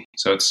easy.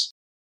 So it's.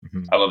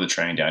 I love the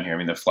terrain down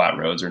here. The flat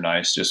roads are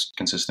nice, just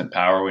consistent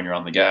power when you're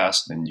on the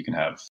gas. Then you can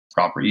have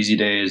proper easy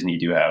days, and you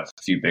do have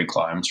a few big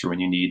climbs for when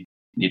you need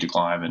to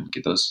climb and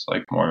get those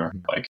like more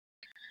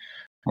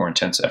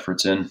intense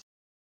efforts in.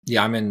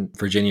 Yeah, I'm in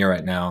Virginia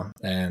right now,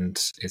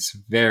 and it's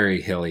very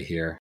hilly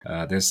here.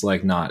 There's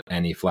like not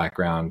any flat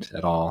ground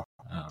at all.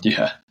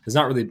 There's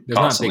not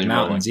big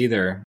mountains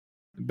either.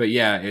 But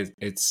yeah,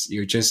 it's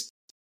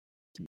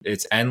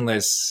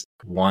endless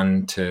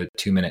 1 to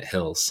 2 minute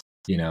hills,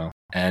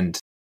 and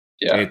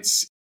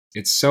it's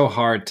so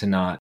hard to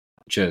not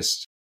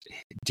just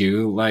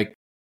do like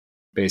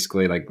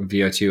basically like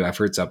VO2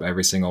 efforts up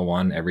every single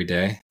one every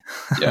day.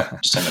 Yeah,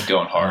 just end up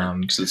going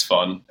hard because it's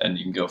fun and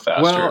you can go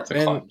faster if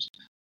it climbs.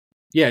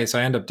 Yeah, so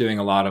I end up doing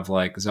a lot of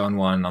like zone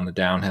 1 on the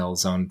downhill,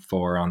 zone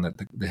 4 on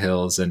the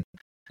hills, and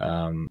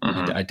I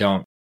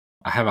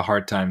have a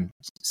hard time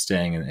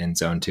staying in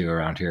zone 2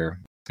 around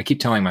here. I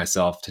keep telling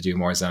myself to do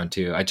more zone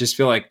 2. I just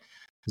feel like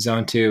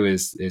zone 2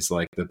 is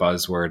like the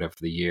buzzword of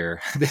the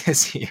year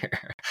this year.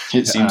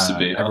 It seems to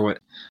be.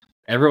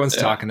 Everyone's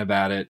talking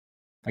about it.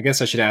 I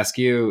guess I should ask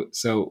you,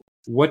 so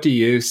what do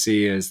you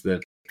see as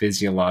the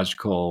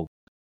physiological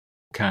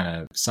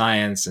kind of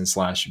science and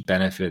 /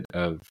 benefit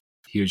of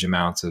huge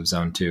amounts of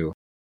zone 2?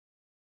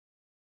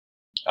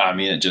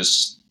 It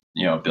just,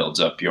 builds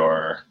up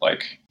your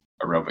like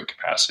aerobic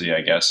capacity,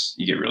 I guess.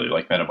 You get really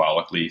like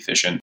metabolically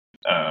efficient.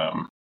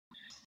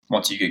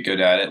 Once you get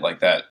good at it, like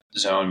that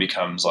zone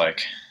becomes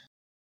like,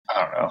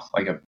 I don't know,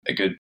 like a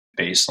good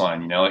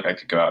baseline, like I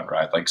could go out and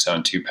ride like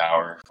zone 2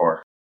 power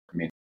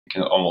you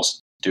can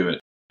almost do it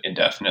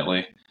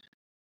indefinitely,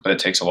 but it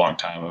takes a long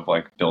time of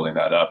like building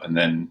that up. And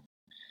then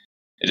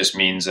it just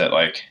means that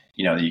like,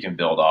 that you can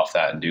build off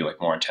that and do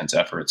like more intense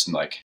efforts and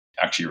like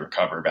actually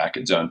recover back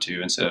at zone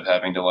 2 instead of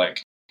having to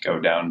like go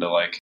down to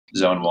like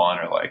zone 1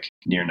 or like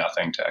near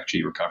nothing to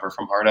actually recover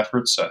from hard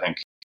efforts. So I think,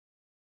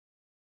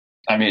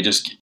 it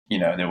just,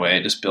 in a way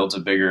it just builds a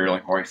bigger,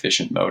 like more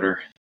efficient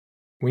motor.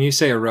 When you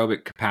say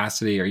aerobic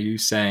capacity, are you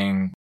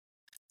saying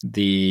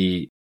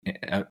the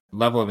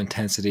level of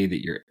intensity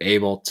that you're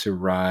able to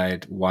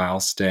ride while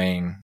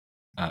staying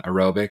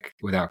aerobic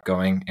without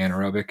going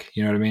anaerobic?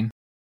 You know what I mean?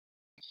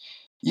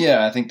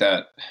 Yeah, I think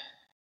that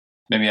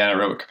maybe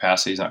anaerobic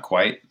capacity is not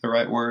quite the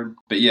right word,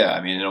 but yeah,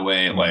 I mean, in a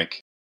way,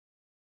 like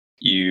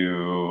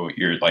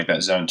you're like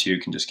that zone 2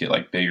 can just get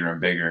like bigger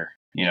and bigger,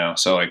 you know?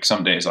 So like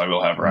some days I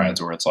will have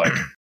rides where it's like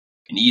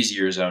an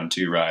easier zone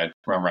 2 ride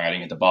where I'm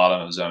riding at the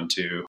bottom of zone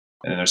 2.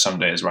 And then there's some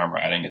days where I'm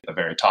riding at the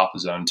very top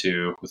of zone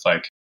 2 with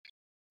like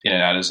in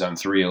and out of zone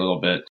 3 a little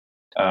bit.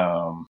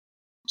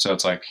 So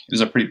it's like,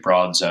 it's a pretty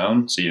broad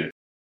zone. So you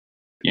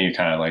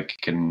kind of like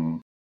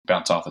can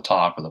bounce off the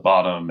top or the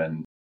bottom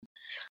and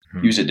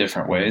use it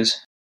different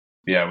ways.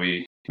 But yeah,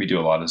 we do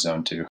a lot of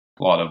zone 2,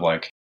 a lot of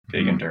like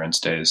big endurance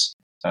days.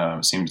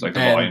 It seems like the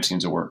volume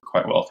seems to work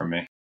quite well for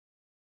me.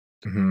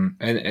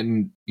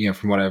 And you know,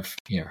 from what I've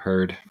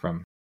heard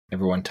from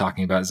everyone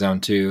talking about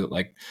zone 2,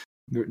 like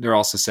they're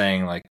also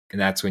saying like, and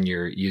that's when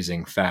you're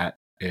using fat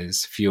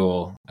as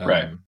fuel,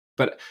 right?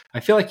 But I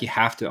feel like you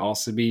have to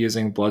also be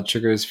using blood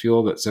sugar as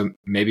fuel. But so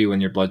maybe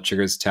when your blood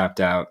sugar is tapped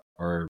out,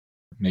 or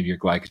maybe your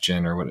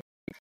glycogen or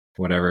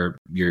whatever,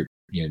 you're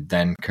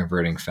then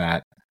converting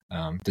fat.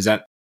 Do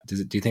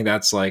you think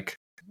that's like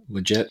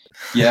legit?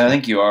 Yeah, I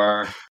think you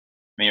are. I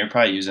mean, you're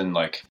probably using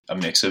like a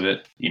mix of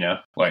it, you know,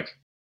 like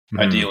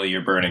ideally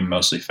you're burning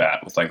mostly fat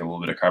with like a little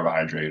bit of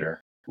carbohydrate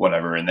or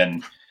whatever. And then,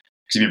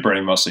 because if you're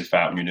burning mostly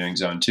fat when you're doing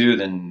zone 2,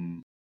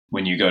 then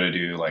when you go to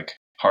do like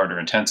harder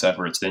intense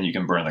efforts, then you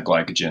can burn the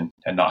glycogen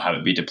and not have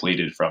it be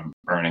depleted from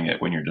burning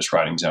it when you're just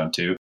riding zone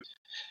 2.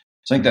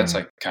 So I think that's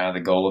like kind of the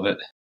goal of it.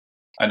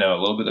 I know a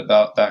little bit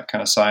about that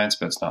kind of science,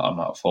 but I'm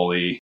not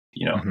fully,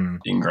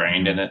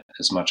 ingrained in it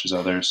as much as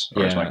others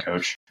or as my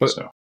coach.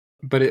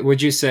 But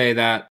would you say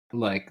that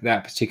like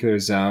that particular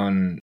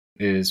zone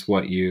is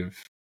what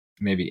you've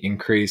maybe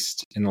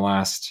increased in the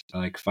last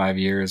like 5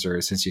 years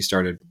or since you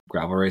started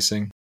gravel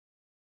racing?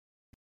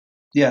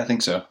 Yeah, I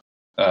think so.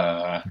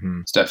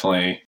 It's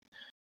definitely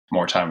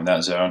more time in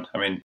that zone. I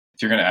mean,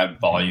 if you're going to add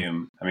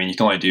volume, I mean, you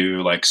can only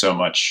do like so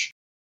much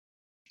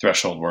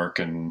threshold work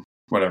and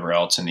whatever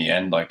else in the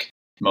end. Like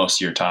most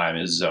of your time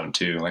is zone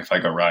 2. Like if I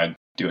go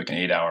do like an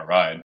 8-hour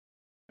ride,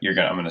 I'm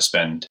going to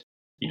spend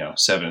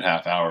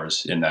 7.5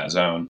 hours in that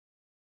zone.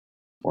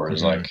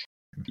 Whereas like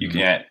you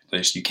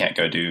can't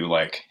go do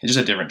like, it's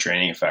just a different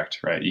training effect,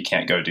 right? You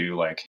can't go do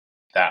like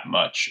that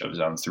much of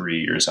zone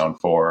 3 or zone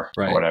 4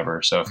 or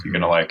whatever. So if you're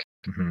going to like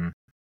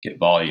get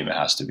volume, it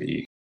has to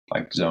be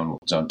like zone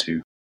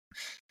 2.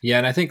 Yeah.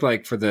 And I think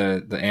like for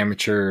the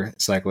amateur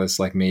cyclists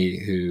like me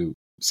who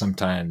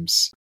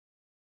sometimes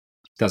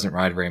doesn't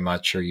ride very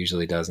much or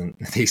usually doesn't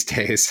these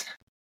days,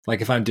 like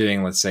if I'm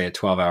doing, let's say, a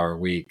 12-hour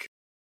week,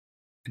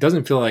 it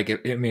doesn't feel like it.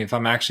 I mean, if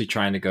I'm actually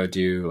trying to go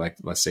do like,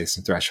 let's say,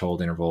 some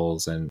threshold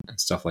intervals and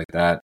stuff like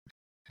that,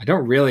 I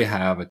don't really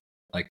have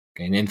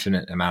an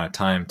infinite amount of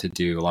time to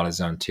do a lot of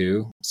zone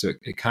 2. So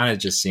it kind of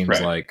just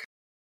seems like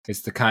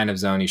it's the kind of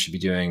zone you should be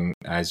doing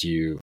as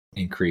you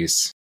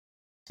increase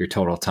your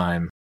total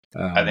time.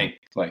 I think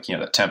like,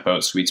 the tempo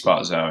sweet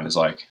spot zone is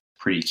like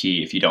pretty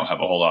key if you don't have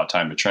a whole lot of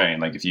time to train.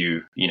 Like if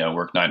you,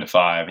 work 9 to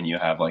 5 and you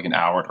have like an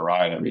hour to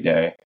ride every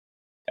day,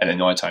 and then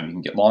the only time you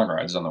can get long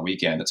rides is on the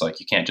weekend, it's like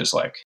you can't just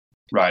like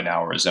ride an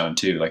hour of zone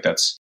 2. Like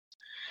it's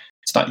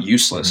not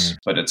useless,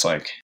 but it's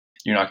like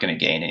you're not going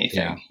to gain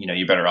anything. Yeah.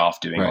 You're better off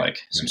doing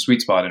some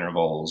sweet spot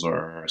intervals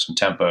or some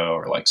tempo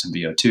or like some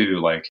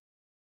VO2. Like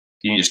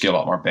you can just get a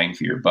lot more bang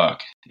for your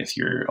buck if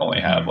you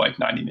only have like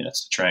 90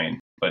 minutes to train.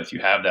 But if you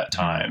have that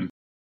time,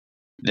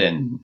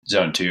 then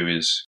zone 2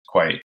 is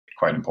quite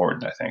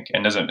important, I think.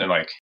 And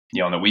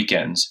on the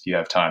weekends, if you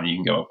have time, you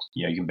can go,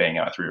 you can bang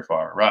out a 3 or 4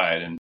 hour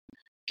ride and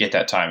get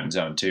that time in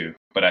zone 2.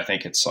 But I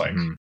think it's like,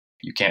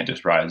 you can't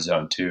just ride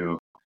zone 2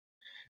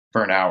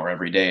 for an hour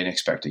every day and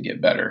expect to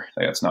get better.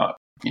 Like that's not,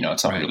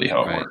 it's not really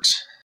how it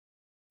works.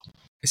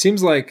 It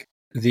seems like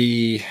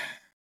the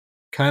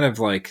kind of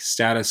like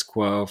status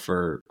quo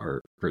for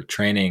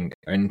training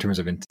in terms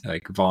of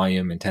like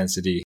volume,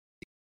 intensity,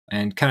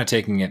 and kind of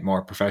taking it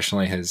more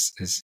professionally has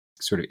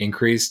sort of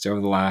increased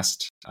over the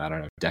last, I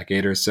don't know,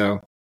 decade or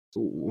so.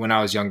 When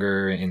I was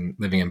younger and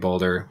living in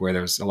Boulder, where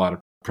there was a lot of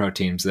pro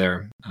teams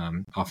there,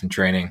 often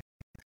training,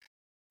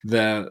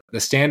 the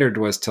standard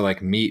was to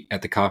like meet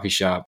at the coffee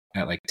shop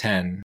at like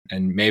 10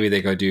 and maybe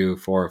they go do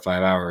 4 or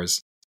 5 hours.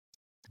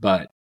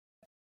 But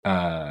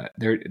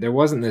there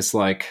wasn't this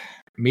like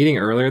meeting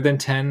earlier than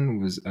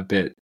 10 was a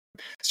bit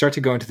start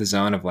to go into the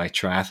zone of like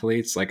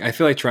triathletes. Like I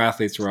feel like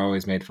triathletes were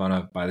always made fun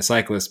of by the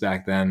cyclists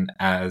back then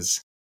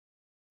as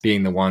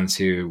being the ones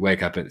who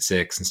wake up at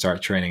 6 and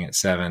start training at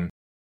 7.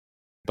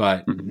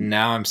 But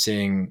now I'm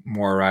seeing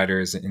more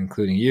riders,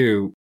 including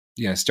you,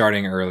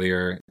 starting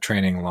earlier,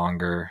 training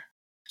longer.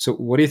 So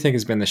what do you think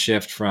has been the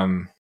shift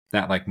from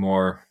that like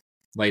more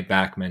laid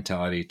back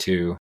mentality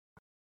to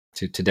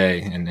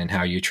today and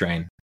how you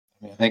train?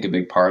 I think a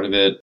big part of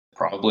it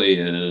probably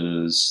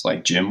is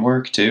like gym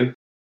work too.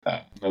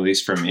 At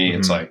least for me,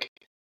 it's like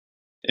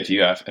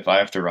if I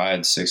have to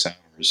ride 6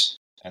 hours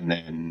and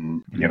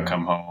then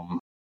come home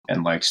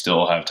and like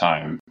still have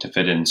time to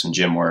fit in some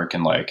gym work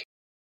and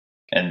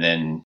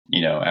then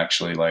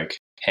actually like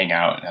hang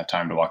out and have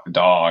time to walk the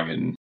dog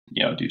and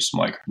do some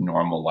like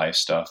normal life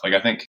stuff. Like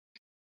I think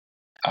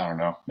I don't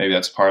know. Maybe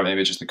that's part of it.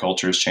 Maybe it's just the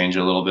culture has changed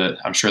a little bit.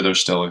 I'm sure there's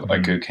still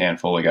like a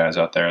handful of guys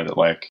out there that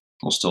like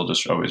will still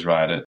just always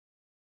ride it.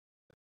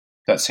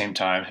 That same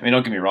time, I mean,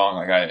 don't get me wrong.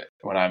 Like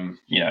when I'm,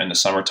 in the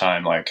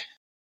summertime, like,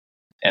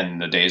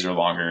 and the days are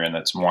longer and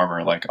it's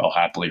warmer, like I'll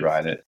happily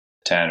ride it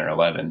 10 or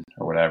 11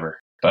 or whatever.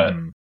 But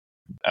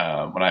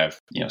when I have,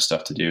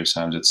 stuff to do,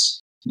 sometimes it's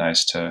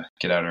nice to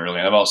get out early.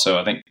 And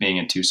I think being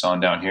in Tucson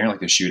down here, like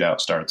the shootout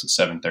starts at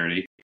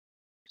 7:30.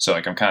 So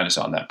like I'm kind of just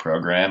on that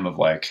program of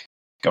like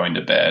going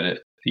to bed at,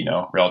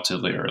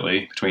 relatively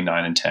early, between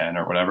 9 and 10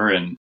 or whatever.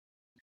 And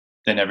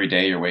then every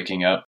day you're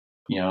waking up,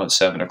 at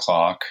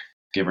 7:00,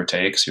 give or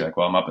take. So you're like,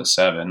 well, I'm up at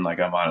 7. Like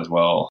I might as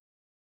well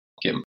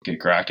get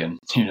cracking,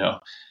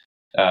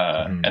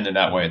 and then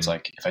that way it's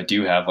like, if I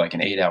do have like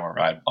an 8-hour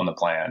ride on the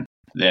plan,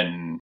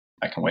 then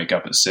I can wake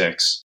up at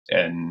 6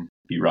 and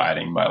be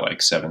riding by like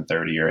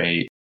 7:30 or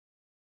 8.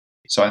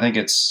 So I think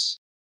it's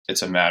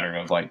a matter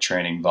of like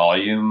training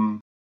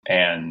volume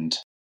and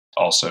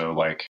also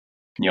like,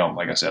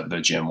 like I said,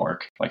 the gym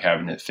work, like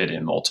having it fit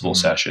in multiple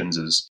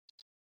sessions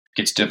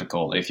gets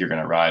difficult if you're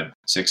going to ride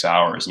 6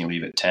 hours and you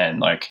leave at 10,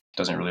 like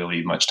doesn't really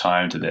leave much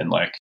time to then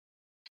like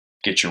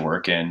get your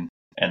work in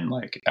and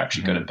like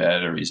actually go to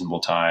bed at a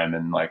reasonable time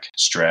and like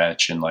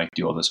stretch and like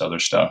do all this other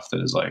stuff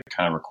that is like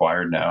kind of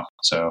required now.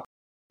 So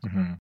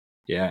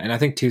yeah. And I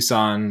think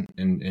Tucson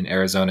and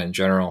Arizona in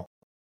general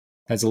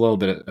has a little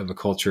bit of a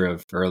culture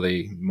of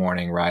early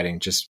morning riding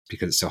just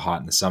because it's so hot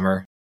in the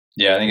summer.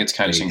 Yeah, I think it's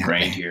kind of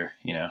ingrained here,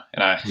 and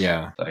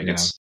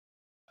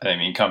I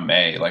mean, come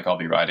May, like I'll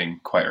be riding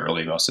quite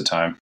early most of the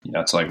time.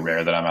 It's like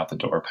rare that I'm out the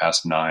door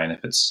past 9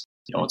 if it's,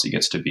 once it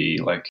gets to be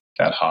like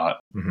that hot.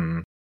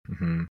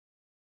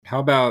 How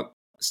about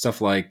stuff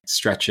like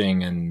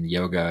stretching and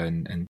yoga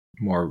and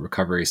more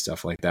recovery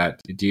stuff like that?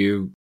 Do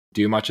you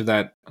do much of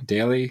that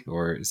daily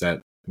or is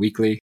that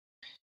weekly?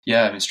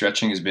 Yeah, I mean,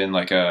 stretching has been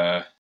like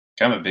a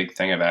kind of a big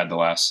thing I've had the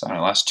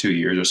last 2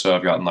 years or so.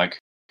 I've gotten like,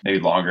 maybe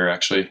longer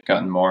actually,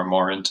 gotten more and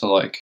more into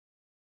like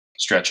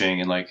stretching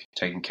and like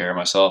taking care of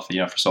myself,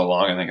 for so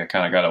long. I think I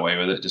kind of got away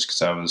with it just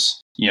because I was,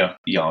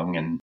 young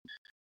and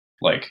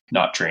like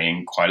not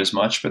training quite as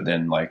much. But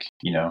then like,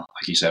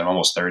 like you said, I'm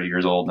almost 30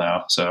 years old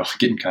now. So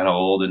getting kind of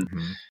old and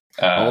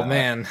old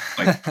man.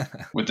 Like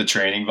with the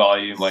training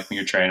volume, like when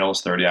you're training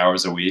almost 30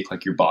 hours a week,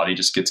 like your body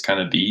just gets kind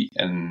of beat.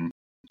 And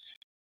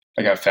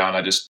like I found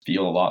I just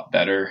feel a lot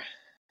better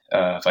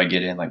if I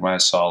get in like my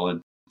solid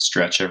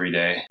stretch every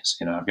day.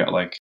 So, I've got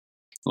like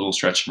a little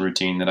stretching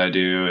routine that I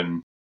do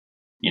and,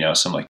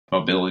 some like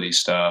mobility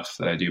stuff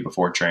that I do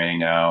before training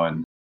now,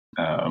 and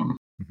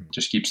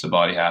just keeps the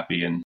body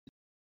happy. And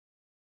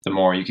the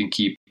more you can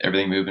keep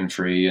everything moving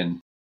free and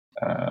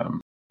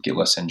get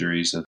less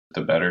injuries,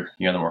 the better,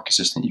 the more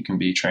consistent you can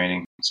be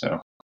training.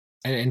 So,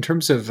 and in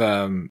terms of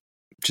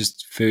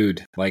just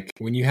food, like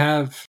when you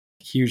have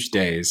huge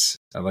days,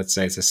 let's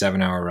say it's a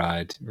 7-hour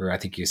ride, or I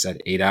think you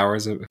said 8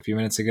 hours a few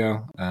minutes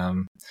ago.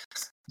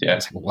 Yeah.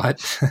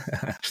 What?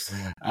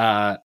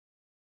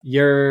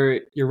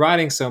 You're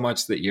riding so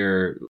much that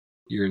you're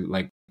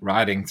like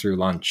riding through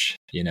lunch.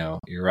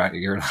 You're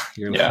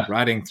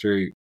riding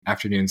through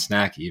afternoon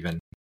snack even.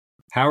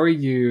 How are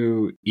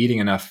you eating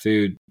enough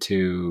food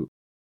to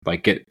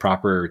like get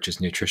proper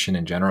just nutrition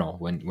in general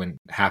when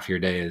half your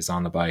day is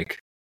on the bike?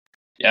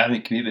 Yeah, I mean,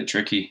 it can be a bit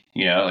tricky.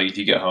 Like if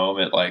you get home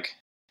at like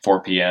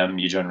 4 p.m.,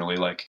 you generally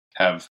like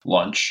have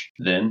lunch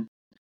then.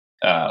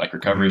 Like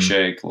recovery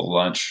shake, a little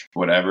lunch,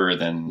 whatever.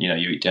 Then, you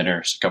eat dinner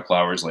a couple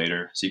hours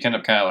later. So you kind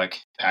of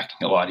like packing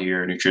a lot of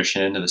your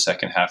nutrition into the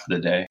second half of the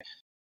day.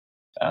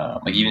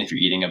 Like even if you're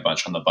eating a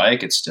bunch on the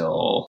bike, it's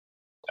still,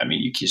 I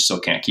mean, you still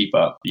can't keep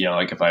up.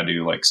 Like if I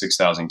do like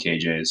 6,000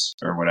 kJs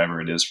or whatever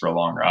it is for a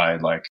long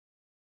ride, like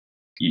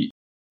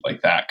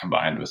like that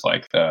combined with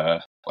like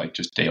the, like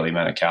just daily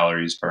amount of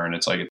calories burned,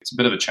 it's like, it's a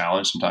bit of a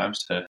challenge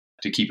sometimes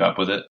to keep up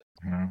with it.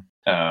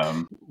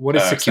 What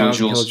is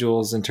 6,000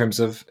 kilojoules in terms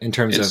of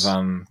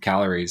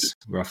calories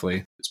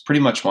roughly? It's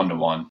pretty much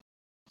 1-to-1.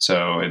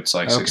 So it's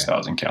like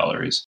 6,000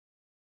 calories.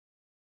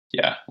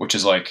 Yeah. Which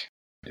is like,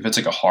 if it's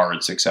like a hard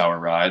 6-hour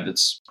ride,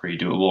 that's pretty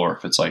doable. Or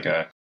if it's like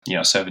a,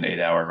 7 to 8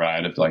 hour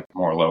ride of like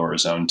more lower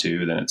zone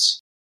 2, then it's,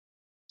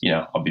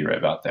 I'll be right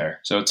about there.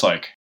 So it's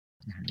like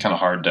kind of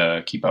hard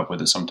to keep up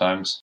with it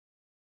sometimes.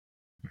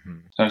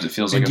 Sometimes it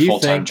feels like a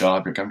full-time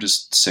job. Like I'm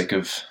just sick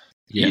of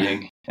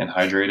eating and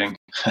hydrating.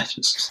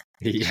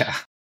 Yeah.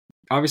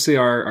 Obviously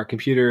our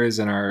computers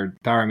and our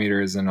power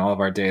meters and all of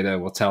our data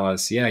will tell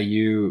us,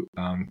 you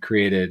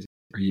created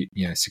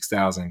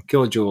 6,000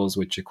 kilojoules,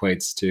 which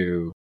equates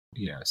to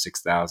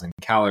 6,000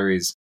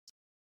 calories.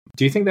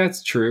 Do you think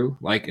that's true,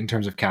 like in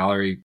terms of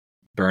calorie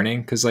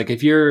burning? Because like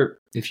if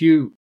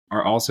you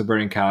are also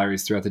burning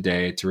calories throughout the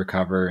day to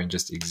recover and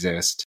just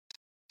exist,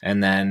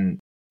 and then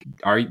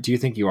do you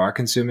think you are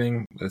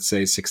consuming, let's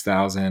say,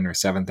 6,000 or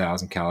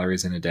 7,000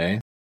 calories in a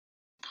day?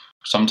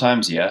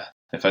 Sometimes, yeah.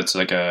 If it's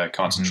like a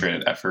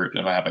concentrated effort,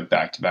 if I have like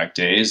back-to-back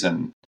days,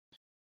 and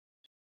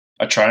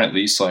I try to at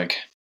least like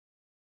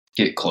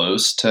get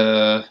close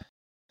to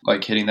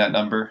like hitting that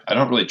number. I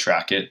don't really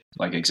track it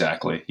like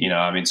exactly.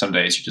 I mean, some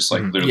days you just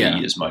like literally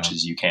eat as much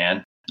as you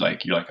can.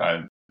 Like you're like,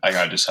 I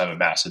gotta just have a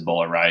massive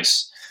bowl of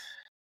rice,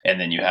 and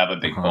then you have a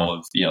big bowl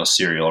of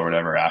cereal or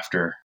whatever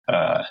after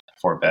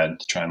before bed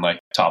to try and like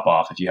top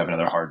off if you have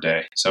another hard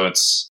day. So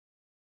it's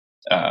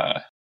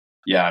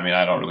yeah. I mean,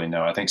 I don't really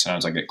know. I think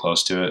sometimes I get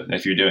close to it.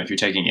 If you're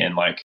taking in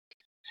like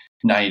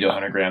 90 to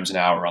 100 grams an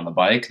hour on the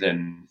bike,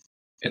 then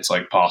it's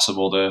like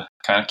possible to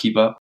kind of keep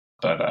up.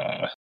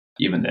 But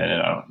even then,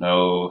 I don't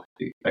know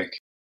like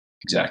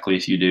exactly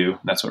if you do.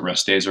 That's what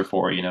rest days are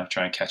for,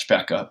 try and catch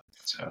back up.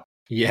 So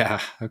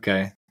yeah,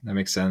 okay, that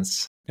makes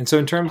sense. And so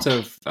in terms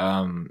of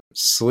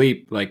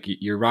sleep, like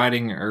you're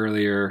riding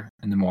earlier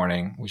in the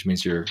morning, which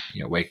means you're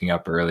waking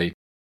up early.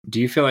 Do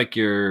you feel like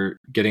you're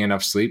getting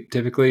enough sleep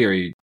typically,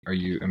 or are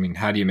you? I mean,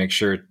 how do you make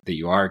sure that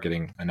you are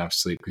getting enough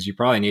sleep? Because you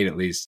probably need at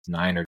least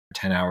 9 or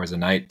 10 hours a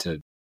night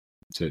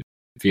to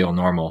feel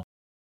normal.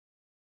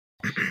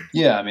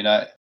 Yeah, I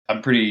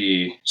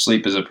mean,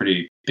 sleep is a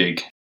pretty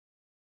big,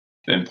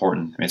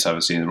 important. I mean, it's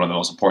obviously one of the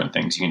most important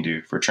things you can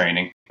do for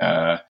training.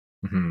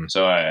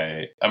 So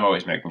I'm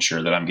always making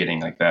sure that I'm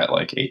getting like that,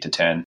 like 8 to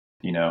 10.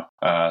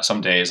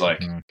 Some days like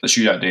the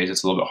shootout days,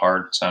 it's a little bit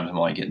hard. Sometimes I'm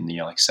only getting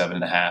like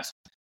 7.5.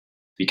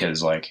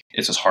 Because like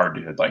it's just hard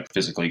to like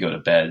physically go to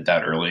bed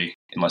that early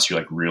unless you're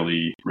like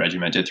really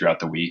regimented throughout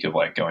the week of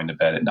like going to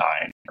bed at 9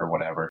 or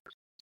whatever.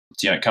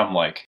 So come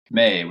like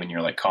May when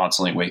you're like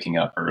constantly waking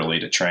up early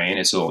to train,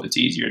 it's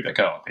easier to be like,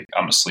 oh,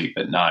 I'm asleep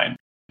at 9.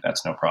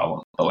 That's no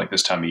problem. But like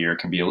this time of year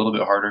can be a little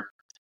bit harder.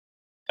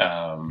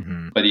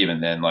 But even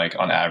then, like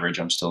on average,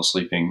 I'm still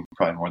sleeping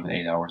probably more than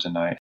 8 hours a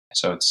night.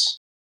 So it's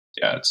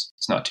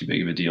not too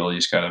big of a deal. You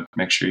just got to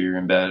make sure you're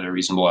in bed at a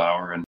reasonable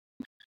hour.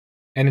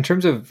 And in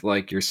terms of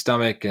like your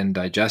stomach and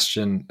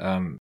digestion,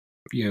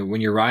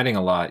 when you're riding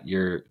a lot,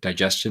 your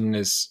digestion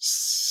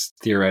is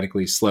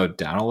theoretically slowed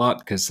down a lot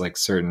because like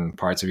certain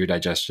parts of your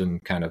digestion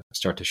kind of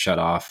start to shut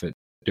off at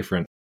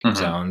different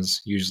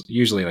zones,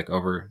 usually like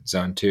over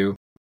zone 2.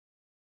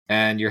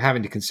 And you're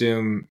having to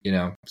consume,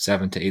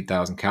 7,000 to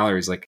 8,000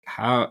 calories. Like,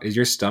 how is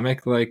your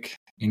stomach like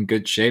in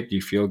good shape? Do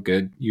you feel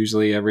good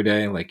usually every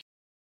day? Like,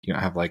 you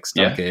don't have like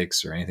stomach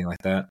aches or anything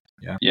like that?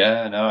 Yeah.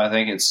 Yeah, no, I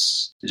think it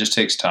just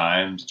takes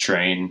time to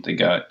train the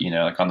gut,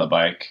 like on the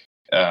bike.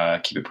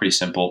 Keep it pretty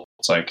simple.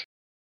 It's like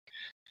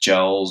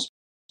gels,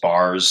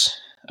 bars,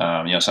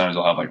 sometimes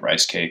I'll have like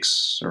rice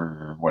cakes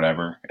or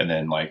whatever, and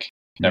then like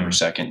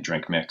Everesting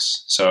drink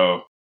mix.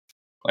 So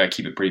like I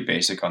keep it pretty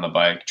basic on the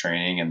bike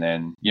training, and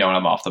then when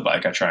I'm off the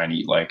bike, I try and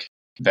eat like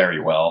very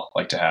well,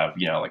 like to have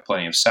like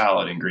plenty of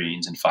salad and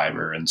greens and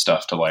fiber and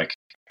stuff to like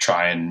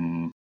try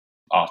and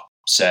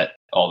offset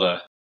all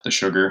the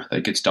sugar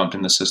that gets dumped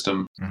in the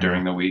system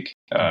during the week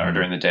or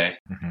during the day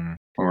when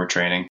we're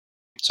training.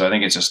 So I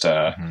think it's just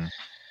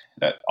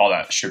that all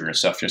that sugar and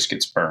stuff just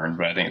gets burned,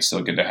 but I think it's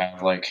still good to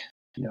have like,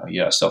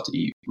 you got stuff to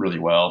eat really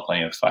well,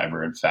 plenty of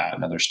fiber and fat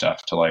and other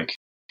stuff to like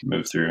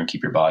move through and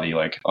keep your body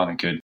like on a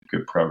good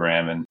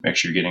program and make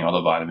sure you're getting all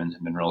the vitamins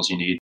and minerals you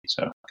need.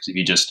 So, because if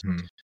you just,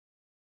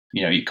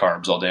 eat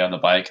carbs all day on the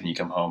bike and you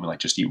come home and like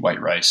just eat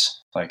white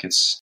rice, like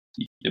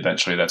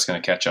eventually that's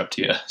going to catch up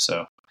to you.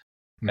 So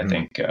I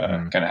think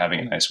kind of having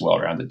a nice,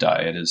 well-rounded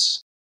diet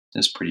is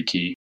pretty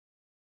key.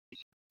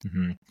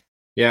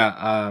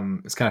 Yeah,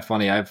 it's kind of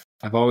funny. I've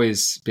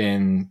always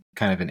been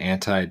kind of an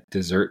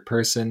anti-dessert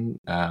person,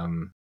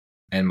 and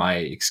my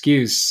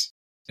excuse,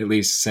 at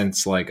least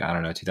since like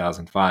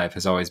 2005,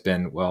 has always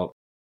been, well,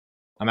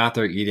 I'm out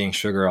there eating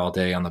sugar all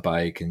day on the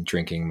bike and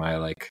drinking my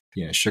like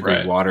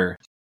sugary water.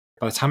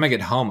 By the time I get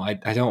home, I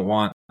don't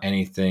want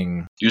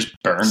anything. You just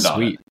burned sweet.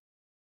 on it.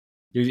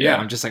 Yeah,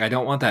 I'm just like, I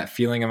don't want that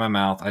feeling in my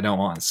mouth. I don't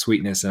want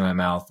sweetness in my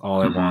mouth.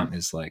 All I want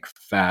is like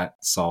fat,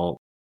 salt,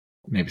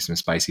 maybe some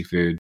spicy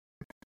food.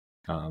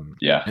 And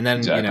then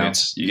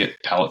exactly. You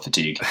get palate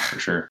fatigue for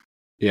sure.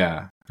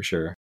 Yeah, for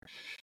sure.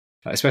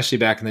 Especially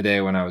back in the day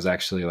when I was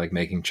actually like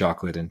making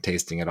chocolate and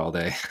tasting it all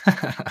day.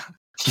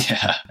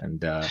 Yeah.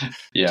 And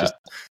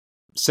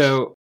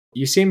so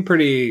you seem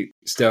pretty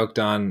stoked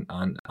on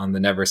the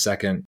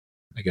Everesting.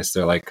 I guess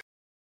they're like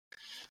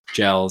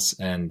gels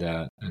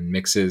and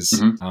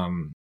mixes.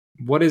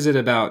 What is it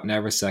about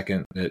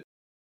Everesting that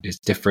is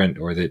different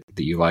or that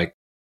you like?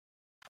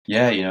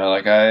 Yeah,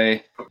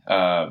 like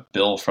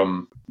Bill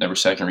from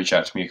Everesting reached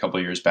out to me a couple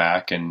of years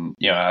back, and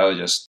I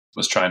just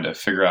was trying to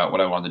figure out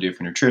what I wanted to do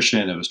for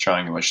nutrition. I was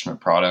trying a bunch of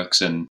different products,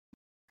 and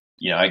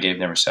I gave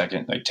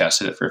Everesting, like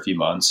tested it for a few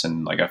months,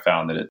 and like I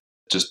found that it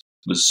just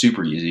was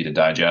super easy to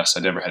digest.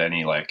 I never had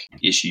any like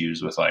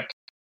issues with like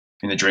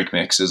in the drink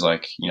mix is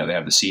like they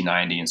have the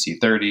C90 and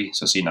C30.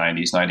 So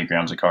C90 is 90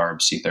 grams of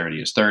carbs,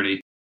 C30 is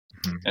 30.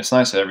 It's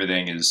nice that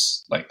everything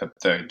is like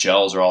the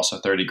gels are also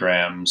 30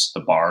 grams, the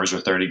bars are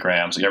 30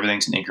 grams, like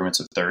everything's in increments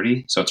of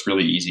 30. So it's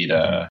really easy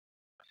to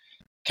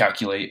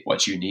calculate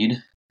what you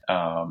need.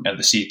 And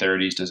the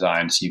C30 is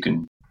designed so you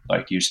can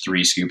like use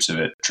 3 scoops of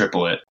it,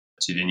 triple it.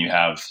 So then you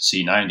have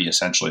C90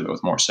 essentially, but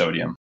with more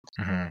sodium.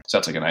 So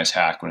that's like a nice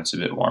hack when it's a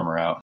bit warmer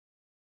out.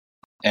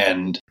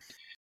 And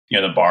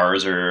the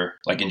bars are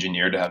like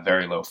engineered to have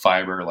very low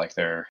fiber, like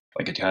they're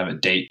like a kind of a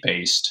date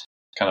based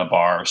kind of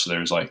bar. So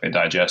there's like, they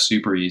digest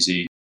super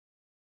easy.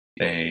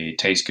 They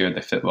taste good.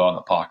 They fit well in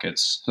the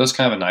pockets. So it's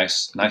kind of a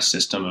nice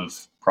system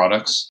of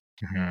products.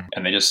 Mm-hmm.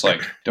 And they just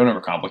like don't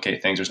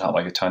overcomplicate things. There's not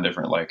like a ton of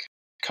different like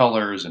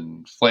colors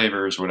and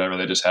flavors or whatever.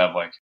 They just have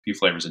like a few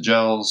flavors of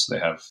gels. They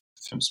have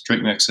some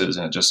drink mixes,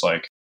 and it's just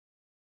like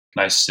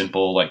nice,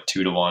 simple, like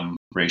 2-to-1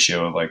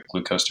 ratio of like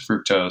glucose to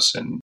fructose.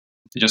 And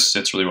it just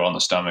sits really well in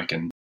the stomach.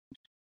 And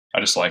I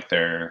just like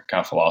their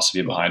kind of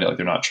philosophy behind it. Like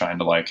they're not trying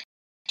to like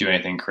do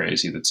anything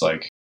crazy that's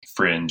like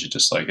fringe. It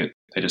just like it,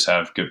 they just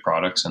have good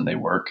products and they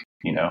work,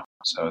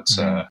 so it's,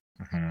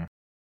 mm-hmm.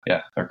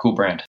 Yeah, they're a cool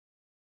brand.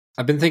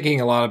 I've been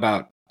thinking a lot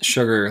about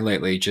sugar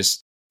lately,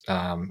 just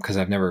because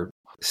I've never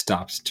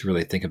stopped to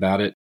really think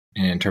about it.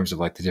 And in terms of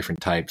like the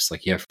different types,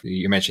 like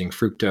you're mentioning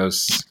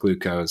fructose,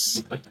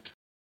 glucose,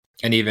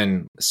 and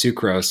even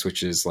sucrose,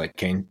 which is like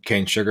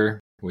cane sugar,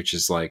 which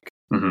is like,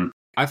 mm-hmm.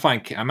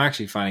 I'm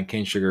actually finding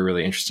cane sugar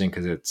really interesting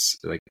because it's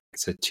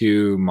a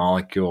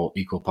 2-molecule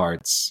equal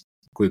parts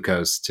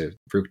glucose to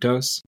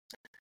fructose.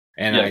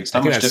 And I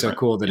think that's so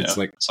cool that it's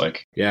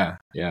like, yeah.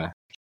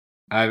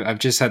 I've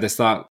just had this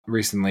thought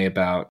recently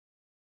about,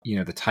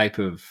 the type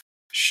of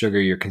sugar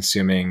you're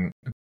consuming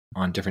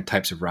on different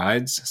types of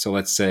rides. So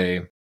let's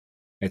say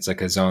it's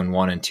like a zone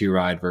 1 and 2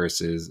 ride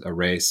versus a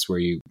race where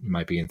you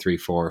might be in 3,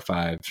 4,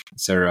 5,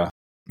 etc.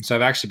 So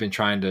I've actually been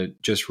trying to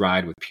just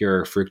ride with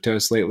pure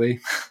fructose lately,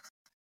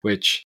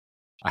 which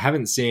I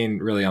haven't seen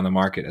really on the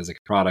market as a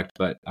product,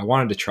 but I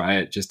wanted to try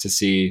it just to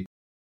see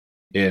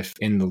if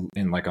in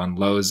like on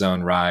low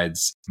zone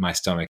rides, my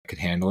stomach could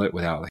handle it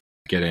without like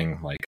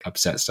getting like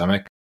upset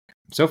stomach.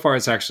 So far,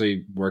 it's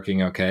actually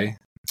working okay.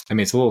 I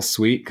mean, it's a little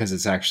sweet because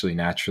it's actually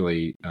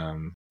naturally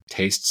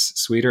tastes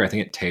sweeter. I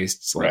think it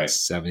tastes like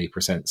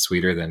 70%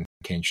 sweeter than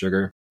cane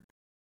sugar.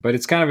 But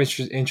it's kind of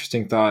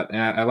interesting thought. And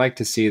I like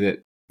to see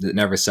that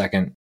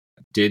Everesting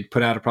did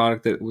put out a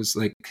product that was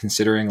like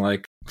considering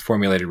like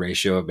formulated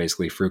ratio of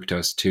basically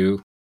fructose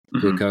to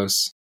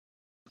glucose.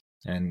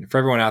 And for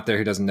everyone out there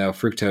who doesn't know,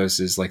 fructose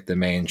is like the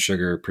main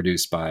sugar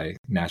produced by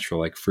natural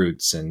like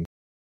fruits and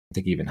I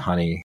think even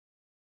honey,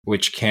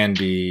 which can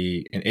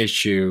be an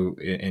issue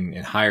in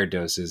higher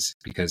doses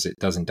because it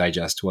doesn't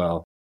digest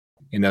well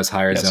in those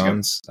higher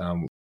zones.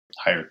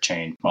 Higher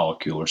chain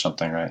molecule or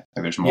something, right?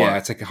 Like there's more. Yeah,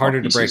 it's like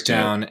harder to break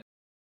down.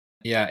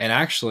 Yeah, and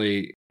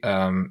actually,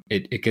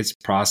 it gets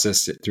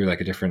processed through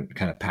like a different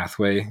kind of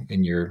pathway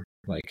in your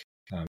like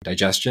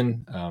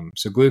digestion.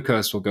 So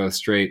glucose will go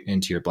straight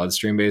into your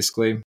bloodstream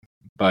basically,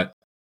 but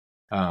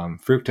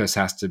fructose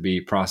has to be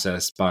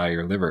processed by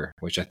your liver,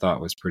 which I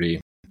thought was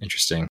pretty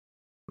interesting.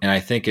 And I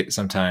think it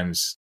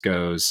sometimes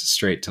goes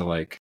straight to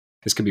like,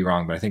 this could be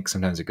wrong, but I think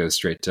sometimes it goes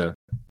straight to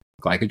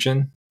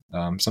glycogen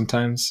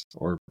sometimes,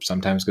 or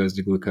sometimes goes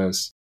to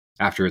glucose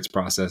after it's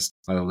processed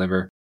by the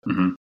liver.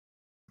 Mm-hmm.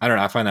 I don't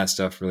know. I find that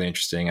stuff really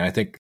interesting. And I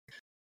think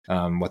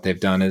what they've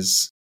done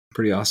is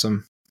pretty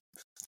awesome.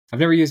 I've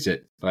never used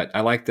it, but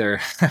I like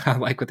I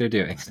like what they're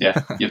doing.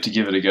 Yeah, you have to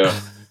give it a go.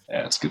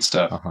 Yeah, it's good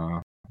stuff.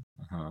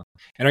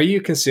 And are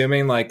you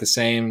consuming like the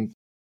same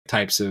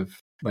types of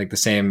like the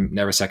same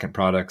Everesting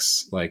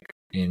products like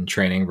in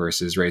training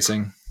versus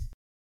racing?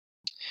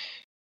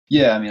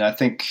 Yeah, I mean, I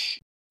think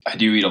I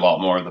do eat a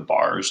lot more of the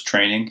bars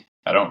training.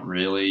 I don't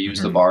really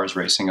use the bars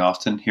racing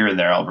often. Here and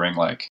there, I'll bring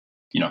like,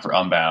 for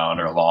Unbound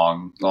or a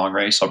long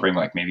race, I'll bring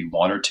like maybe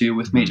 1 or 2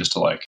 with me just to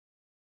like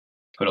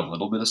put a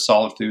little bit of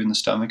solid food in the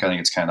stomach. I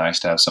think it's kind of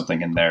nice to have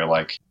something in there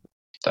like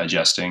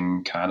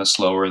digesting kind of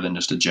slower than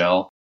just a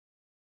gel.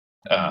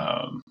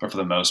 But for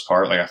the most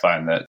part, like I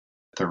find that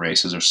the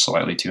races are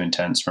slightly too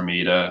intense for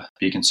me to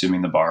be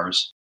consuming the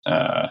bars.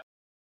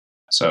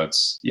 So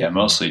it's,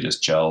 mostly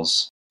just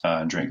gels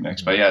and drink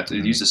mix. But yeah, to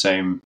use the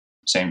same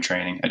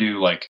training. I do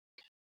like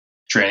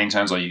training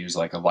times I'll use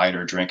like a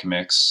lighter drink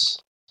mix.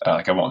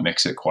 Like I won't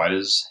mix it quite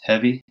as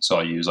heavy. So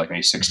I'll use like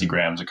maybe 60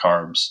 grams of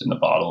carbs in the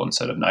bottle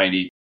instead of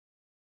 90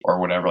 or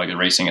whatever. Like in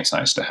racing, it's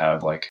nice to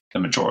have like the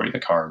majority of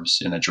the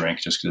carbs in the drink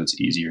just because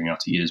it's easier. You don't have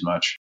to eat as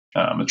much.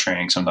 With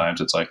training,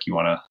 sometimes it's like you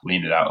want to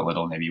lean it out a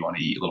little. Maybe you want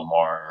to eat a little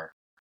more or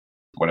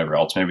whatever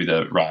else. Maybe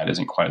the ride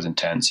isn't quite as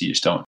intense. You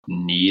just don't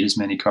need as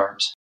many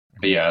carbs.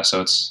 But yeah,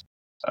 so it's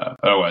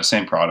otherwise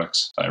same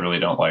products. I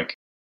don't like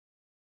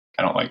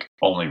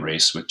only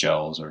race with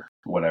gels or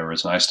whatever.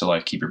 It's nice to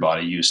like keep your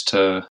body used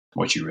to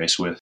what you race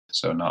with.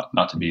 So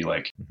not to be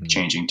like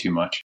changing too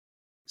much.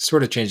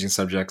 Sort of changing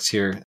subjects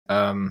here.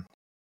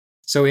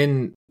 So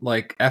in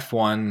like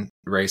F1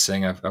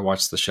 racing, I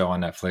watched the show on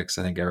Netflix.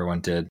 I think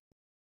everyone did.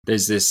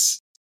 There's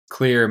this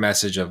clear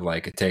message of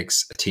like it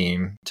takes a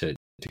team to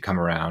come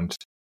around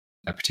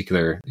a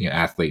particular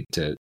athlete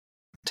to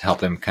help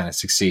them kind of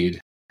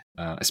succeed,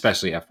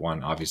 especially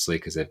F1, obviously,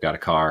 because they've got a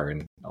car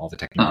and all the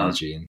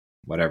technology and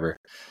whatever.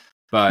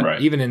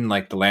 But even in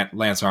like the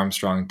Lance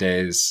Armstrong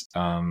days,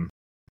 I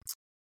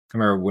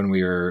remember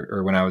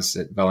when I was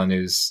at Vela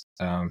News,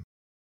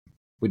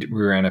 we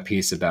ran a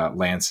piece about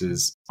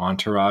Lance's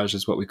entourage,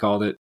 is what we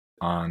called it,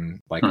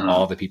 on like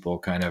all the people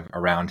kind of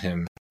around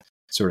him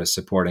sort of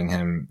supporting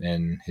him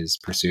in his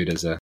pursuit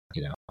as a,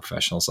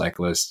 professional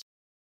cyclist.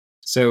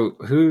 So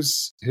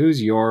who's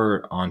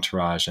your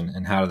entourage,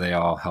 and how do they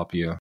all help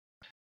you?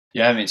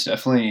 Yeah, I mean, it's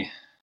definitely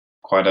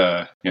quite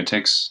a,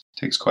 takes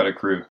quite a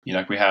crew.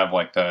 Like we have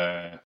like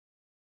the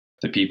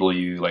people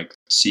you like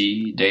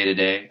see day to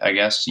day, I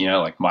guess.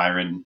 Like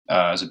Myron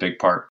is a big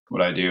part of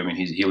what I do. I mean,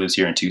 he lives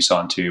here in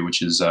Tucson too,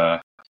 which is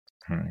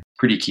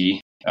pretty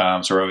key.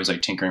 So we're always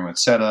like tinkering with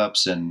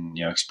setups and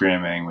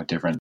experimenting with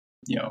different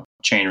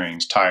chain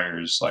rings,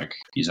 tires. Like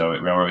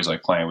we're always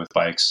like playing with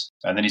bikes.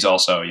 And then he's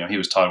also he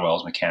was Todd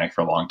Wells' mechanic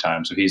for a long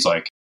time, so he's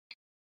like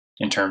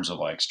in terms of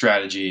like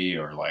strategy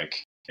or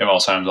like. At all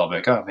times, I'll be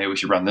like, oh, maybe we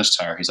should run this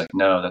tire. He's like,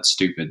 no, that's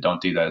stupid.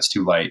 Don't do that. It's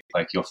too light.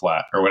 Like, you'll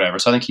flat or whatever.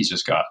 So I think he's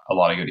just got a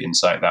lot of good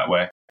insight that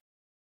way.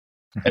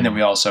 Mm-hmm. And then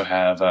we also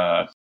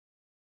have,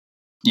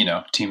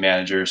 team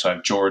managers. So I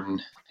have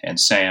Jordan and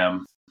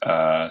Sam.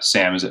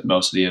 Sam is at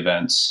most of the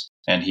events,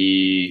 and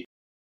he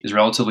is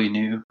relatively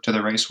new to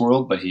the race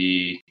world, but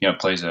he,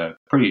 plays a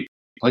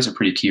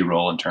pretty key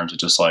role in terms of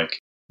just like,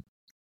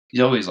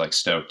 he's always like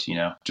stoked,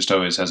 just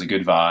always has a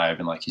good vibe,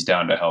 and like he's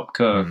down to help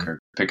cook or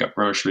pick up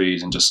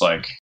groceries, and just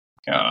like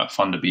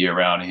fun to be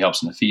around. He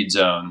helps in the feed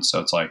zone, so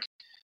it's like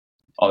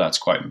all that's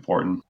quite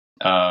important.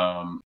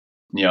 Then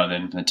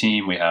in the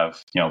team we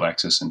have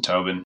Alexis and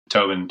Tobin.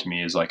 Tobin to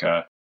me is like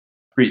a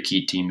pretty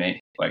key teammate,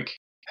 like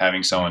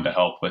having someone to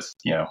help with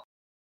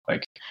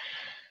like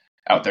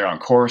out there on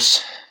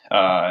course,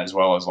 as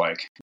well as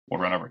like we'll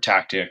run over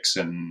tactics,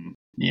 and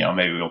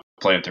maybe we'll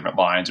play with different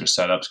lines or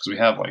setups because we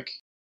have like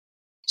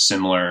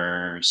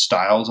similar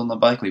styles on the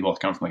bike. We both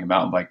come from like a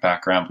mountain bike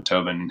background, but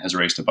Tobin has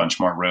raced a bunch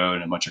more road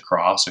and a bunch of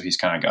cross, so he's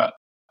kind of got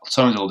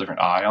sometimes a little different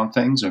eye on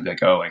things, and be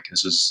like, oh, like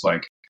this is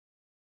like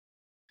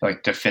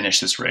to finish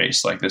this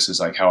race, like this is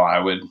like how I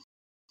would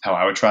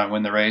try and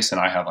win the race,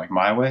 and I have like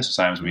my way. So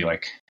sometimes we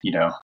like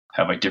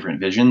have like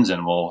different visions,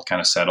 and we'll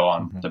kind of settle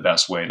on the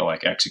best way to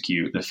like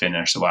execute the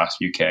finish, the last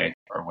few K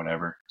or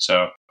whatever.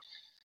 So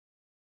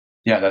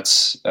yeah,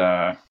 that's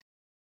the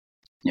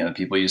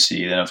people you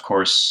see. Then of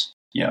course,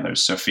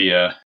 there's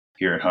Sophia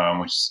here at home,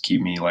 which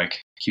keeps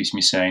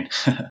me sane.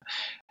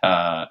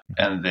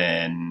 And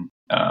then,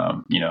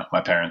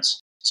 my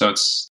parents.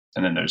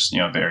 And then there's,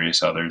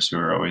 various others who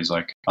are always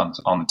like on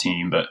the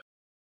team, but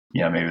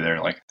maybe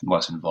they're like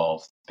less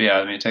involved. But yeah,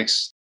 I mean,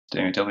 it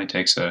definitely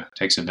takes a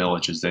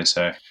village, as they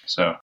say.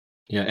 So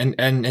yeah.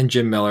 And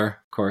Jim Miller,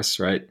 of course,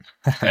 right?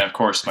 And of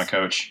course, my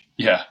coach.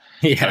 Yeah.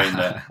 Yeah. I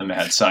mean, the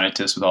mad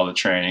scientist with all the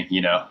training,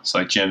 it's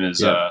like Jim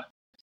is,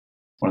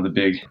 one of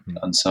the big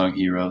unsung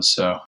heroes.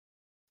 So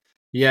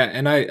yeah,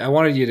 and I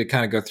wanted you to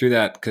kind of go through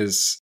that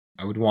because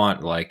I would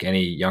want like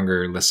any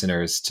younger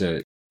listeners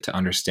to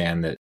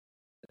understand that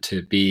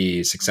to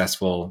be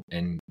successful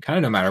in kind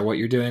of no matter what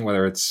you're doing,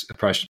 whether it's a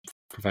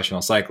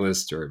professional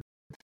cyclist or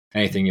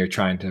anything you're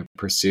trying to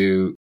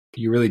pursue,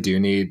 you really do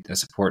need a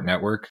support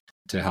network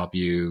to help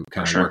you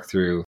kind of work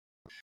through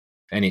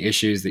any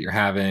issues that you're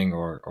having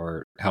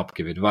or help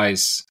give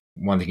advice.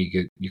 One thing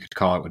you could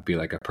call it would be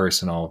like a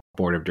personal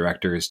board of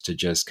directors to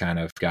just kind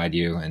of guide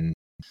you and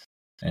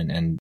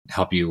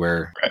help you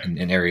where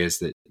in areas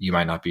that you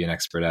might not be an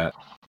expert at.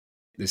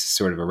 This is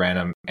sort of a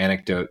random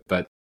anecdote,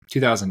 but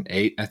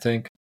 2008, I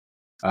think,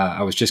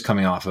 I was just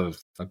coming off of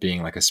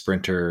being like a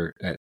sprinter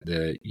at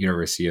the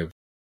University of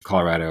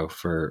Colorado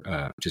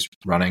for just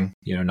running,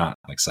 not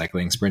like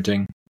cycling,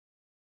 sprinting.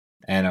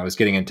 And I was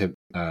getting into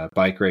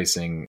bike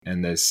racing,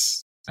 and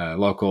this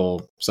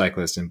local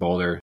cyclist in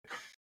Boulder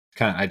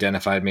kind of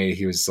identified me.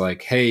 He was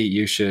like, hey,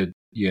 you should,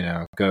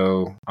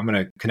 go, I'm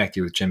going to connect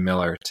you with Jim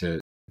Miller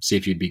to see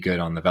if you'd be good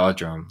on the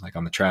velodrome, like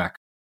on the track.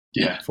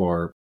 Yeah.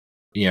 For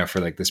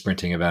like the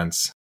sprinting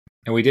events.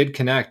 And we did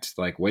connect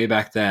like way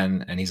back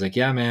then. And he's like,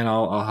 yeah, man,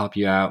 I'll help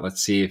you out.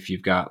 Let's see if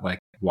you've got like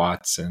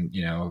watts and,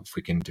 if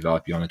we can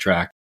develop you on the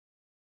track.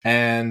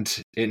 And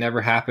it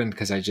never happened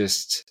because I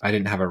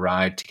didn't have a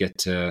ride to get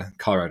to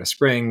Colorado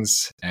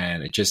Springs,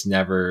 and it just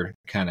never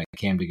kind of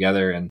came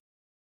together. And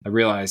I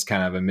realized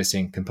kind of a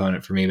missing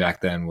component for me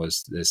back then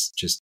was this,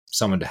 just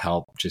someone to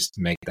help just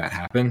make that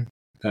happen.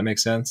 If that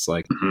makes sense.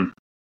 Like,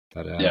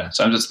 but yeah,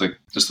 sometimes it's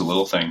just the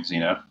little things,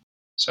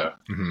 So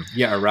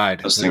yeah, a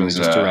ride. Those things,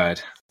 just a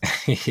ride.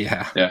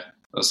 Yeah. Yeah,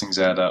 those things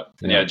add up.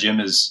 And yeah, Jim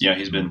is,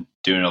 he's been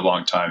doing it a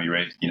long time. He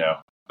raised,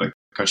 like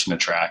coaching the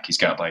track. He's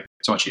got like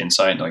so much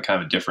insight into like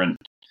kind of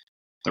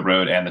the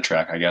road and the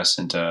track, I guess,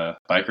 into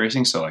bike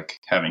racing. So like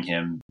having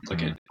him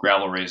look at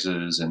gravel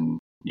races and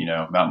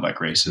mountain bike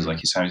races, like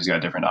he's got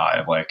a different eye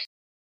of like,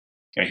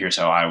 here's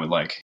how I would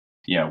like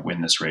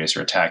win this race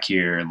or attack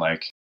here, and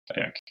like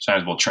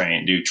sometimes we'll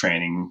do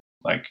training,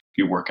 like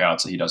do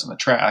workouts that he does on the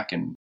track,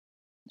 and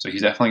so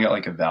he's definitely got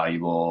like a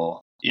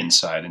valuable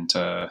insight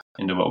into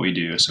what we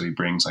do. So he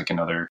brings like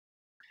another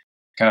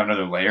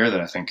layer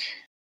that I think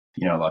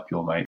a lot of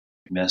people might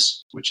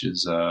miss, which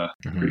is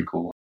pretty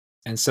cool.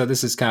 And so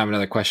this is kind of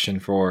another question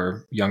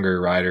for younger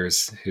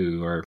riders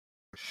who are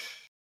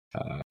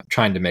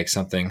trying to make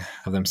something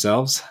of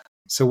themselves.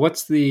 So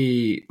what's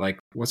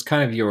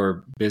kind of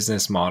your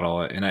business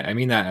model? And I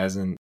mean that as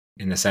in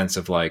the sense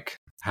of like,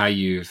 how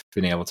you've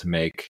been able to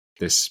make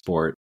this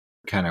sport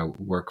kind of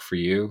work for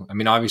you. I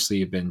mean, obviously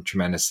you've been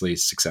tremendously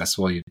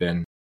successful. You've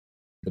been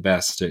the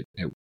best at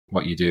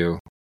what you do.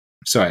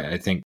 So I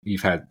think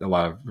you've had a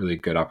lot of really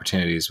good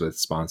opportunities with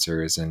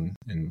sponsors and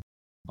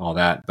all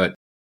that. But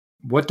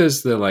what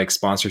does the like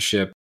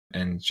sponsorship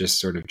and just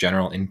sort of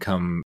general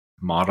income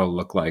model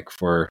look like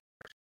for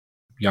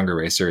younger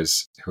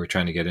racers who are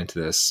trying to get into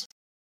this?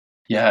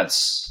 Yeah,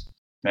 it's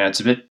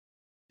a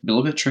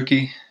little bit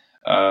tricky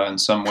in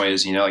some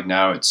ways. Like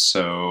now it's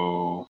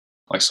so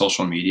like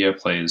social media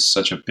plays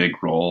such a big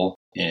role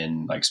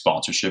in like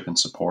sponsorship and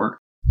support.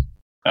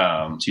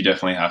 So you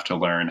definitely have to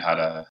learn how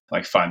to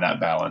like find that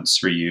balance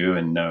for you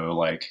and know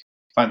like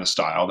find the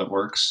style that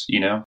works.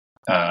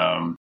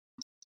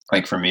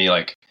 Like for me,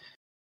 like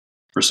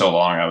for so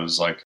long I was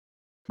like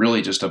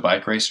really just a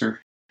bike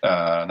racer.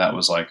 And that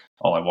was like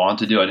all I wanted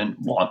to do. I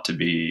didn't want to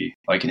be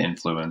like an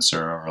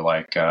influencer or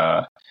like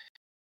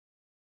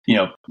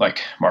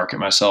like market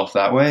myself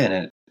that way. And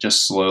it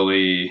just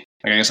slowly,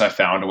 like, I guess I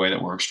found a way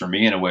that works for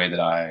me in a way that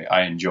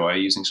I enjoy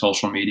using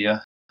social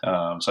media.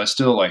 So I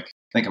still like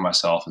think of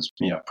myself as,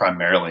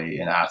 primarily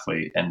an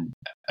athlete and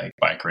a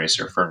bike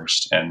racer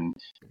first. And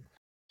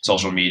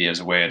social media is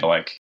a way to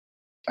like,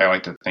 I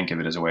like to think of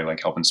it as a way to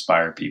like help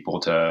inspire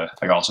people to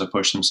like also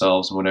push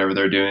themselves in whatever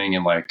they're doing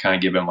and like kind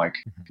of give them like,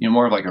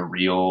 more of like a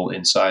real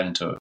insight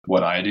into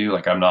what I do.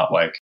 Like I'm not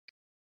like,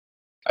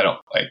 I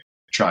don't like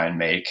try and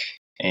make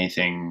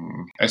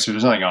anything. So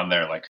there's nothing on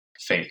there like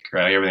fake,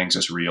 right? Everything's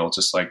just real. It's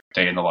just like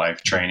day in the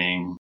life,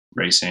 training,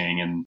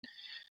 racing, and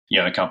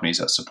the companies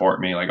that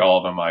support me, like all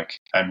of them, like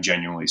I'm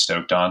genuinely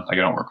stoked on. Like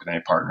I don't work with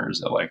any partners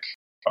that like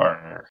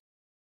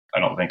I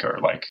don't think are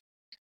like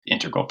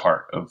integral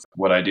part of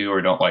what I do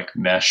or don't like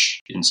mesh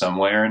in some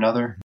way or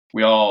another.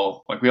 We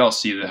all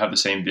see that have the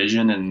same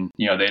vision, and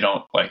they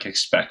don't like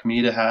expect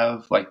me to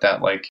have like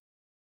that like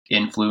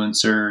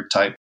influencer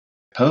type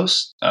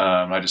post.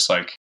 I just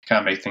like kind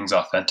of make things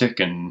authentic,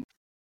 and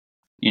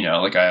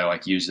like I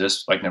like use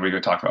this, like never go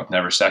talk about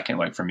Never Second.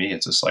 Like for me,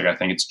 it's just like I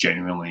think it's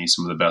genuinely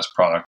some of the best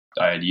product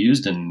I had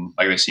used, and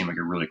like they seem like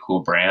a really cool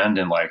brand,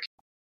 and like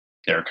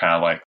they're kind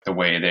of like the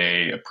way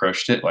they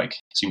approached it like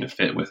seemed to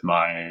fit with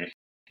my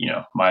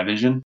my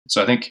vision.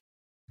 So I think,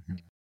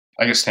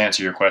 I guess to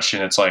answer your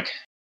question, it's like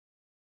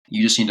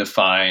you just need to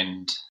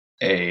find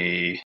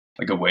a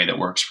way that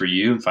works for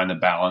you and find the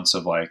balance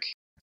of like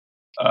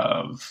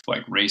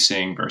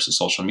racing versus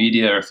social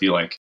media. Or if you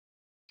like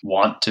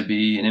want to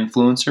be an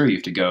influencer, you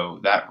have to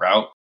go that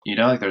route.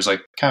 Like there's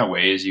like kind of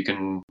ways you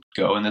can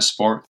go in this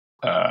sport.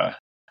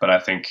 But I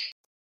think,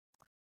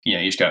 you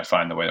just got to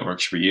find the way that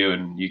works for you,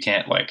 and you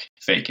can't like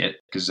fake it,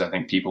 because I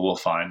think people will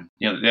find,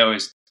 they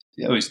always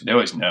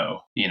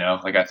know,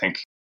 like I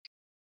think,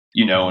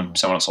 when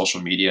someone on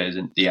social media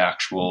isn't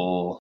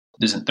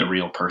the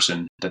real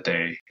person that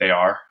they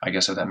are, I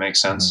guess, if that makes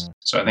sense.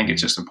 So I think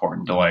it's just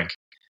important to like,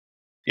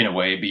 in a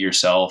way, be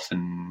yourself.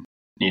 And,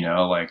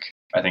 like,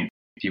 I think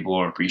people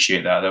will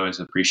appreciate that. They always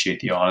appreciate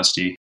the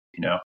honesty,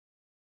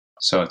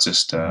 so it's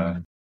just,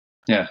 a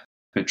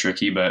bit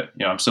tricky, but,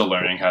 I'm still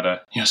learning how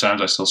to,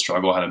 sometimes I still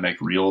struggle how to make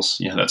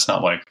reels. That's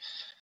not like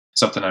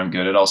something I'm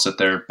good at. I'll sit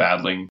there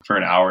battling for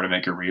an hour to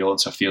make a reel.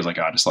 And so it feels like,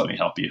 just let me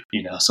help you,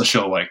 So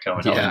she'll like come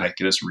and help me make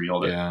this reel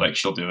that like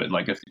she'll do it in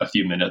like a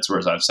few minutes,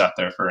 whereas I've sat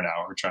there for an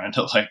hour trying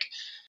to like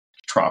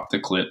crop the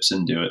clips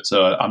and do it.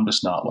 So I'm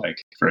just not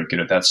like very good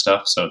at that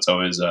stuff. So it's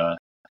always a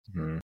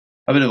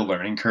bit of a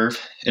learning curve.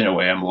 In a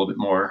way, I'm a little bit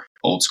more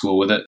old school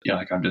with it.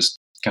 Like I'm just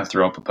kind of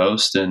throw up a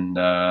post and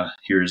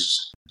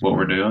here's what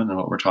we're doing and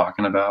what we're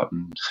talking about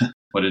and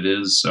what it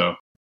is. So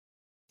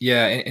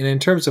yeah. And in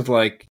terms of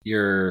like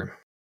your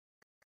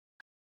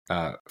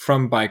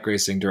from bike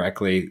racing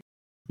directly,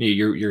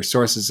 your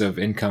sources of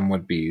income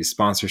would be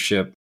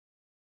sponsorship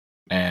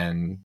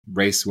and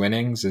race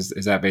winnings.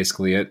 Is that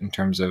basically it in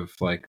terms of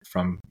like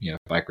from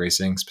bike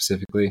racing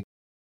specifically?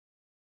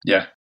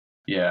 Yeah.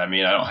 I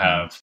mean, I don't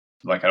have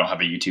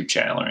a YouTube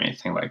channel or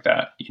anything like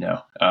that.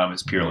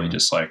 It's purely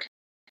just like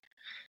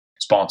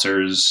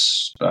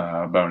sponsors,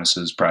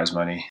 bonuses, prize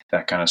money,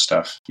 that kind of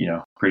stuff.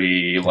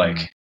 Pretty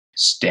like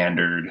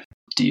standard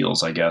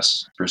deals, I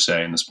guess, per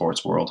se, in the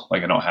sports world.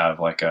 Like I don't have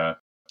like I'm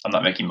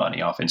not making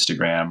money off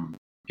Instagram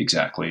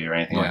exactly or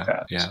anything like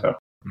that. Yeah. So,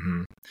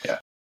 yeah.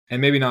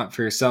 And maybe not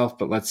for yourself,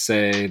 but let's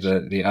say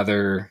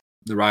the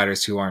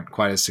riders who aren't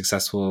quite as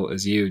successful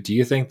as you, do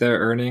you think they're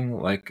earning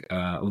like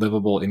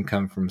livable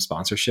income from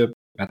sponsorship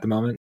at the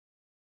moment?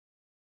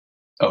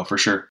 Oh, for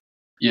sure.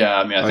 Yeah.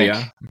 I mean, I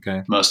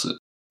think most of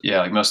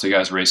the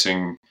guys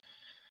racing,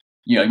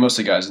 like most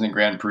of the guys in the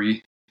Grand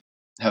Prix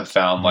have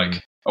found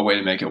like a way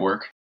to make it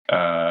work.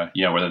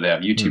 Whether they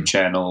have YouTube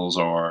channels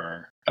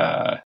or,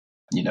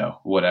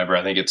 whatever.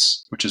 I think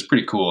which is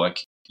pretty cool.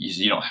 Like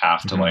you don't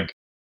have to like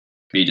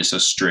be just a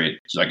straight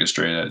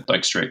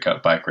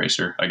cut bike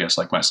racer, I guess,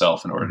 like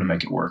myself, in order to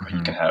make it work.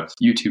 You can have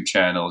YouTube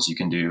channels. You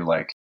can do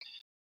like,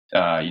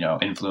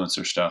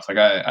 influencer stuff. Like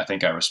I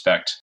think I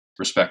respect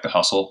the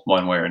hustle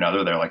one way or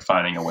another. They're like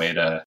finding a way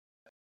to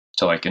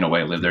like, in a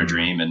way, live their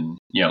dream and,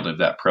 live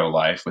that pro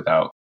life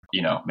without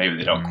maybe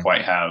they don't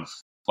quite have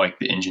like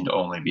the engine to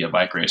only be a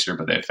bike racer,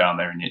 but they found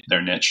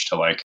their niche to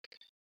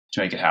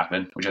make it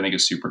happen, which I think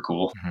is super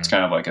cool. It's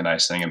kind of like a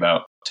nice thing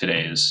about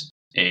today's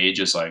age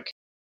is like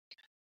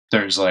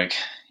there's like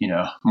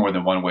more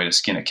than one way to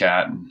skin a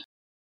cat, and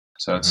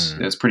so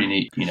it's pretty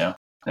neat,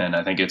 and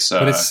I think it's a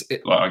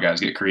lot of guys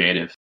get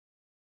creative.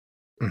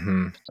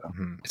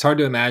 It's hard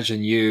to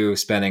imagine you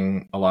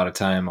spending a lot of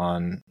time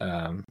on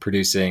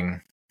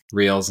producing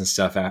reels and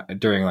stuff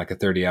during like a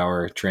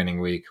 30-hour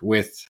training week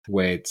with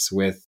weights,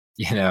 with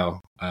yoga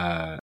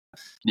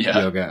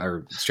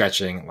or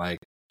stretching. Like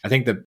I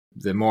think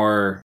the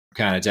more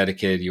kind of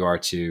dedicated you are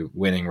to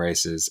winning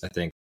races, I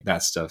think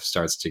that stuff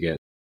starts to get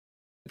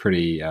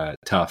pretty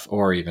tough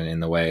or even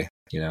in the way.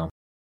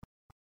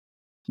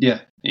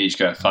 Yeah, you just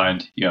gotta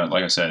find,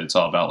 like I said, it's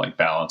all about like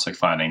balance, like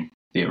finding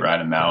the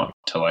right amount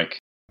to like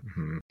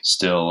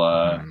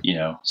still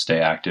stay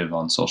active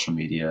on social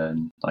media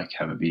and like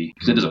have it be,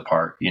 because it is a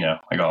part,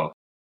 like all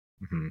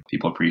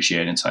people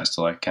appreciate it. It's nice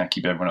to like kind of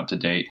keep everyone up to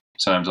date.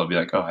 Sometimes I'll be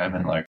like, oh, I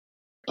haven't like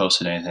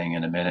posted anything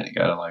in a minute. You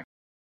gotta like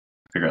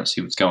figure out,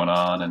 see what's going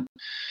on. And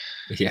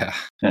yeah.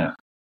 All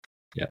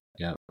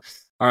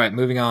right,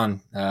 moving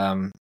on.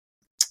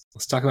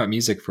 Let's talk about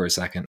music for a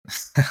second.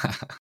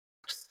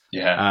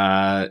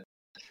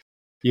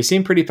 You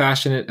seem pretty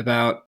passionate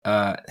about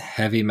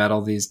heavy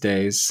metal these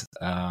days.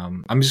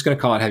 I'm just going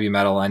to call it heavy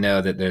metal. I know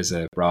that there's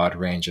a broad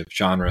range of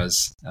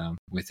genres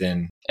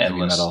within heavy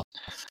metal.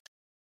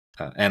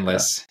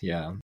 Endless,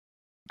 yeah.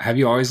 Have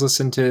you always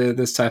listened to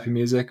this type of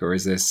music, or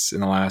is this in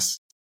the last,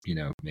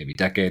 maybe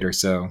decade or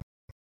so?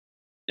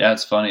 Yeah,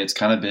 it's funny. It's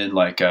kind of been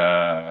like,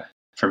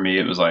 for me,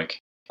 it was like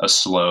a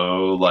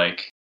slow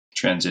like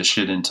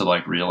transition into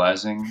like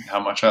realizing how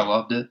much I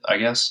loved it, I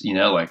guess,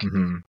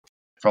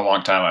 for a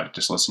long time, I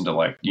just listened to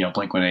like,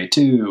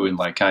 Blink-182 and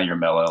like kind of your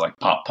mellow, like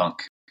pop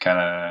punk kind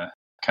of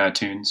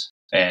tunes.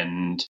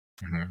 And,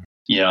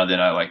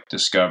 then I like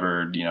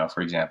discovered,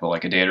 for example,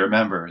 like A Day to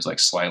Remember is like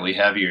slightly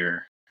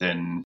heavier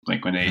than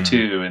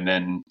Blink-182. And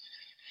then,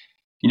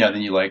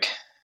 then you like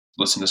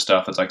listen to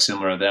stuff that's like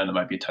similar to them that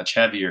might be a touch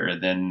heavier.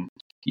 And then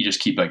you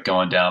just keep like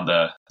going down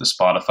the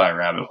Spotify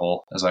rabbit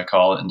hole, as I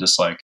call it. And just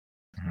like,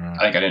 I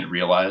think I didn't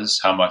realize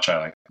how much I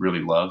like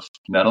really love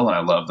metal, and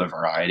I love the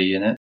variety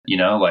in it.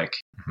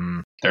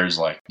 There's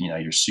like,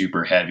 your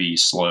super heavy,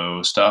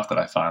 slow stuff that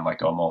I find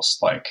like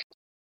almost like,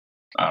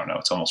 I don't know,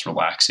 it's almost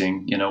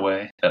relaxing in a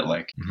way that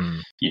like,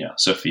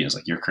 Sophia's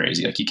like, you're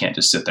crazy. Like you can't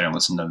just sit there and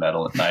listen to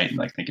metal at night and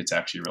like think it's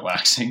actually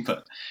relaxing.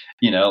 But,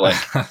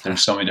 like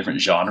there's so many different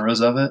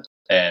genres of it.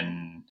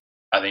 And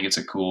I think it's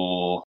a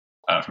cool,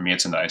 for me,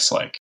 it's a nice,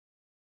 like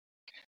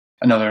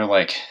another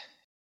like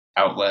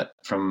outlet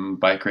from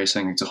bike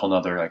racing. It's a whole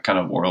nother like kind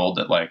of world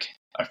that like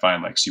I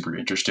find like super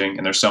interesting.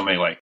 And there's so many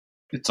like,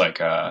 it's like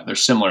they're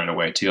similar in a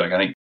way too. Like I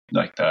think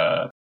like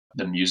the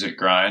music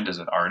grind as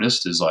an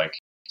artist is like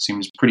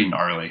seems pretty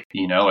gnarly,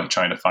 like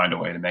trying to find a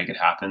way to make it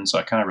happen. So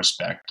I kind of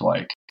respect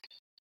like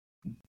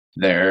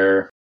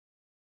their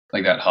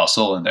like that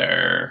hustle and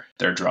their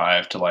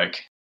drive to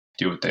like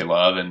do what they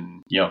love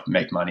and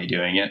make money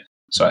doing it.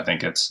 So I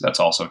think that's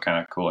also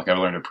kind of cool. Like I've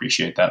learned to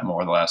appreciate that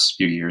more the last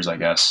few years, I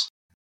guess.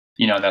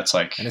 That's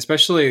like, and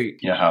especially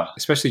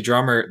especially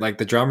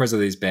the drummers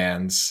of these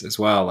bands as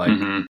well, like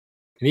and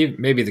even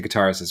maybe the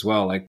guitarists as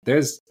well. Like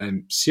there's a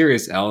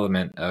serious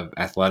element of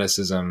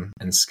athleticism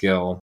and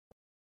skill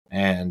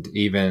and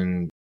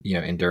even,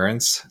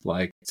 endurance,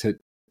 like to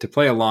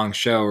play a long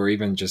show or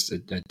even just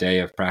a day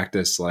of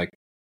practice. Like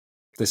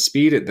the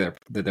speed that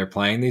they're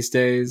playing these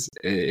days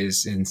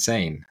is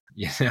insane,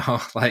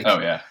 like, oh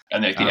yeah.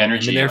 And like the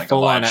energy in like a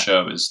live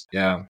show is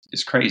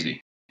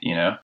crazy,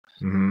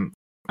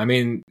 I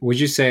mean, would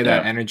you say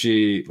that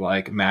energy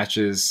like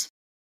matches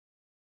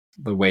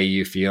the way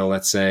you feel,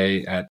 let's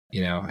say, at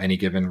any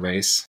given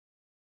race?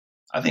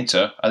 I think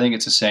so. I think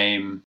it's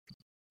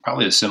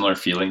probably a similar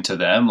feeling to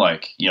them.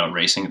 Like,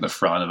 racing at the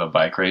front of a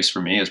bike race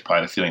for me is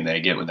probably the feeling they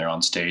get when they're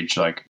on stage,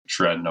 like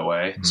shredding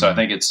away. So I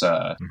think it's,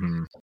 I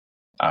don't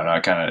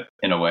know, kind of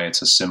in a way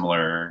it's a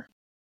similar,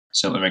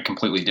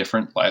 completely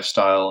different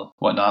lifestyle,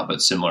 whatnot,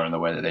 but similar in the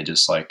way that they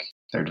just like,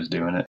 they're just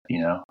doing it,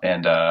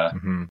 and,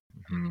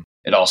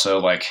 it also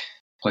like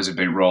plays a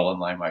big role in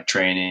like my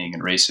training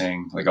and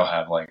racing. Like I'll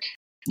have like,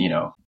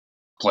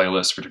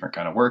 playlists for different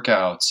kind of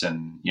workouts.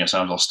 And,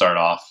 sometimes I'll start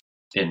off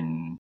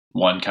in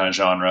one kind of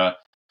genre.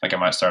 Like I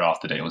might start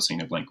off the day listening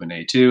to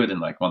Blink-182. And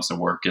then like, once the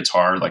work gets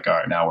hard, like, all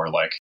right, now we're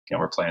like,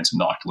 we're playing some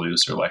Knocked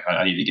Loose, or like,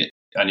 I need to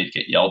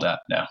get yelled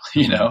at now,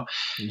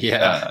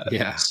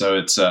 Yeah. So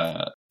it's,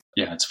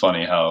 it's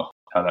funny how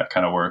that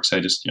kind of works. I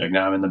just,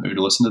 now I'm in the mood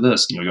to listen to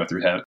this. Go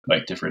through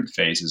like different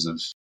phases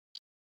of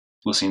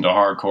listening to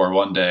hardcore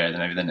one day, and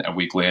then maybe then a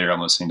week later I'm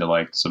listening to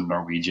like some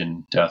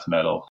Norwegian death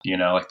metal.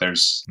 Like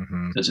there's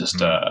it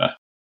just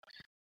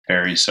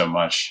varies so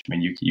much. I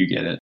mean, you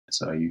get it,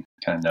 so you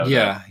kind of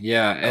know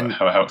and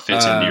how it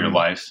fits into your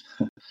life.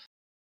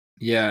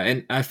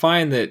 And I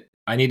find that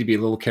I need to be a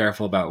little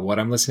careful about what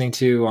I'm listening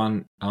to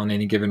on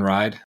any given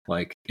ride.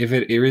 Like if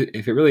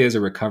it really is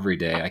a recovery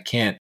day, I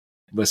can't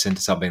listen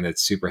to something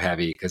that's super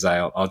heavy because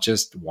I'll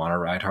just want to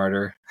ride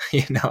harder,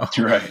 you know?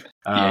 Right.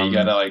 Yeah. You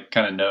got to like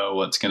kind of know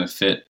what's going to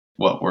fit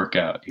what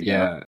workout, you know?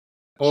 Yeah.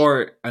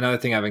 Or another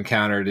thing I've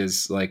encountered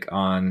is like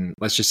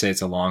let's just say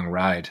it's a long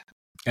ride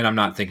and I'm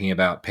not thinking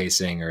about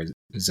pacing or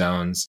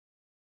zones.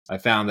 I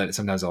found that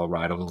sometimes I'll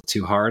ride a little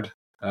too hard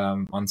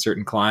on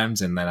certain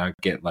climbs, and then I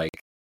get like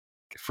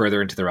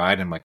further into the ride.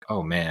 And I'm like,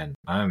 oh man,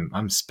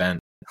 I'm spent.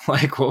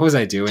 Like, what was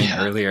I doing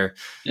earlier?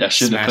 Yeah,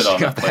 shouldn't have put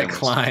on up that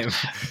climb.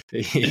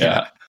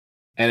 Yeah.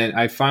 And then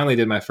I finally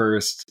did my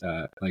first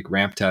like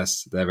ramp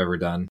test that I've ever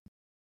done,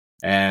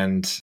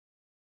 and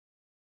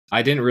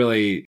I didn't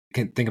really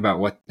think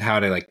about how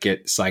to like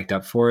get psyched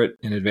up for it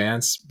in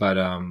advance. But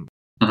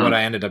what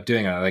I ended up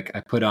doing, I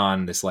put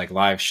on this like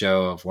live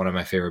show of one of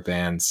my favorite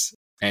bands.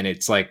 And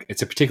it's a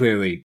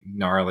particularly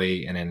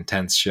gnarly and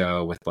intense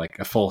show with like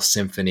a full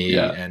symphony.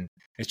 Yeah. And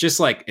it's just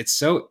like, it's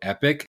so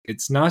epic.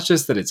 It's not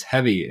just that it's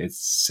heavy. It's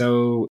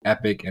so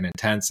epic and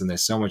intense. And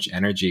there's so much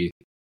energy.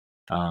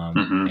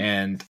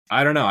 And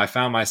I don't know, I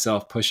found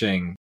myself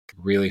pushing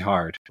really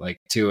hard, like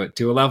to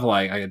a level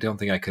I don't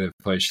think I could have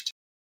pushed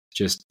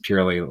just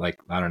purely like,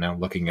 I don't know,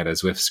 looking at a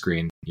Zwift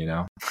screen, you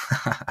know?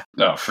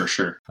 Oh, for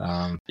sure.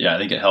 Yeah, I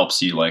think it helps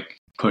you like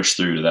push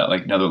through to that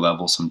like another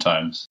level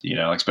sometimes, you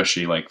know,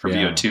 especially like for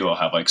VO2, I'll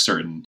have like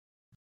certain,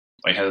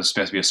 like has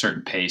supposed to be a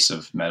certain pace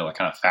of metal, like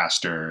kind of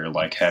faster,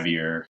 like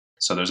heavier.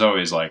 So there's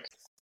always like,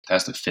 it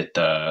has to fit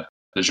the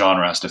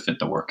genre has to fit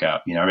the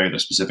workout, you know, maybe the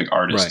specific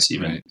artists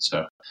even. Right.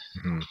 So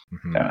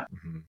yeah.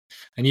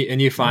 And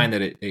you find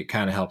that it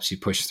kind of helps you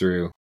push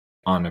through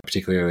on a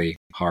particularly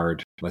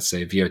hard, let's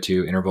say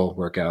VO2 interval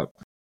workout.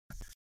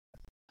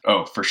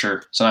 Oh, for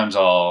sure. Sometimes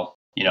I'll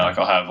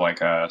have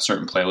like a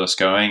certain playlist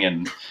going,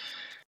 and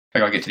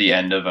like I'll get to the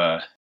end of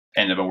a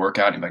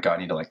workout and be like, God, I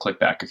need to like click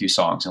back a few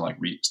songs and like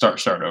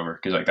start over,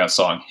 because like that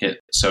song hit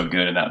so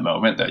good in that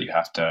moment that you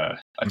have to.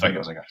 I feel like I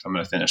was like, if I'm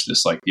going to finish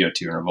this like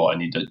VO2 interval, I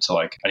need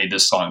I need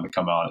this song to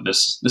come on at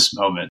this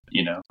moment,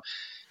 you know.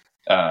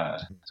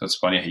 So it's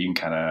funny how you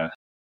can kind of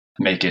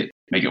make it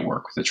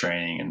work with the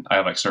training. And I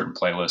have like certain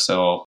playlists that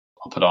I'll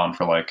put on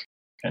for like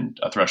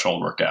a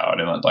threshold workout,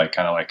 and like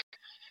kind of like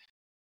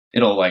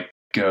it'll like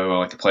go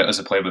like as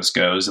the playlist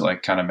goes, it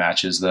like kind of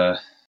matches the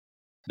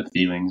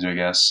feelings, I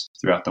guess,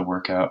 throughout the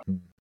workout.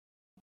 And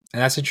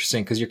that's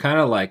interesting because you're kind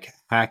of like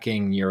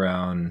hacking your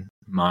own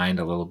mind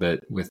a little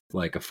bit with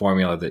like a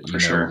formula that you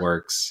know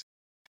works.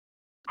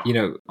 You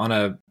know, on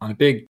a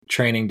big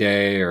training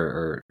day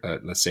or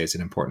let's say it's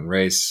an important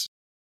race,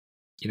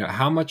 you know,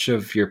 how much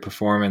of your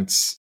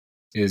performance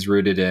is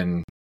rooted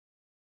in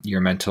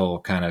your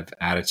mental kind of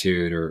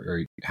attitude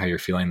or how you're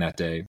feeling that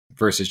day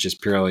versus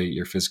just purely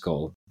your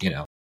physical, you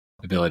know,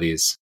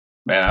 abilities?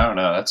 Man, I don't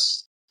know.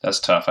 That's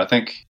tough. I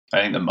think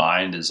the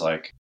mind is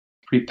like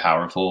a pretty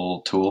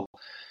powerful tool.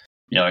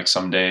 You know, like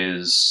some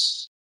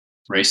days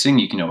racing,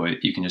 you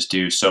can just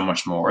do so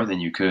much more than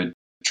you could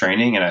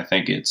training. And I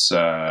think it's,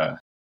 I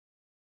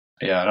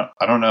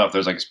don't know if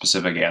there's like a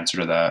specific answer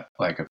to that,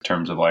 like in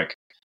terms of like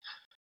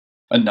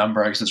a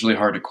number. I guess it's really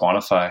hard to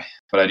quantify,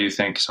 but I do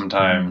think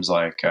sometimes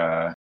like,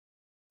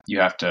 you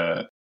have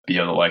to be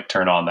able to like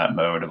turn on that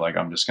mode of like,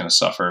 I'm just going to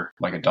suffer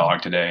like a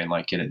dog today and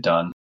like get it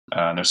done.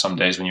 There's some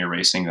days when you're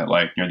racing that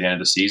like near the end of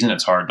the season,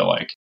 it's hard to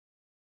like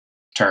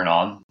turn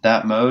on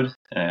that mode.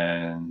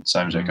 And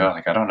sometimes like, oh,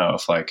 like, I don't know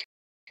if like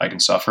I can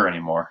suffer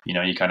anymore. You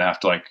know, you kind of have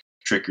to like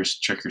trick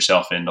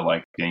yourself into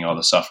like being able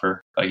to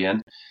suffer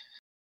again.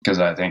 Cause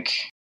I think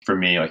for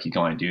me, like you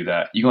can only do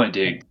that. You can only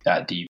dig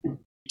that deep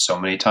so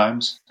many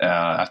times.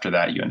 After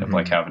that, you end up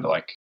like having to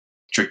like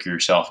trick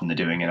yourself into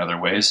doing it other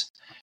ways.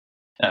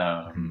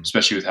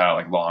 Especially with how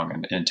like long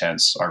and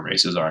intense our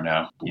races are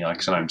now. You know,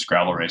 like sometimes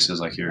gravel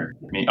races, like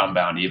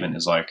Unbound even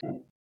is like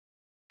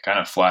kind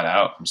of flat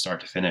out from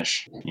start to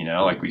finish. You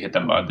know, like we hit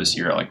the mud this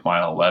year at like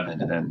mile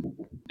 11, and then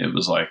it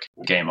was like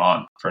game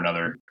on for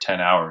another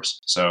 10 hours.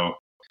 So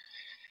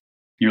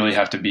you really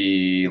have to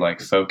be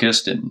like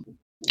focused and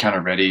kind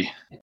of ready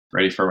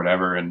for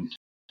whatever, and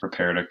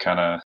prepare to kind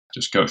of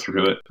just go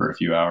through it for a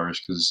few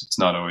hours, because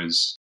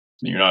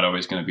you're not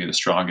always going to be the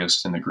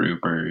strongest in the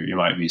group, or you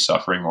might be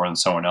suffering more than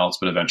someone else,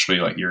 but eventually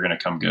like you're going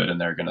to come good and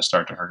they're going to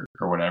start to hurt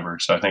or whatever.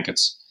 So I think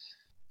it's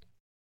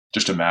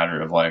just a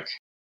matter of like,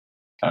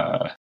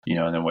 you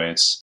know, in a way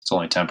it's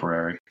only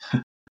temporary.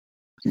 You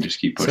can just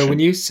keep pushing. So when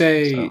you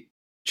say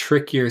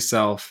trick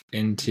yourself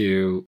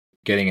into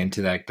getting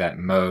into that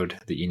mode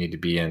that you need to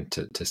be in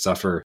to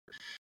suffer,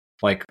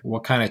 like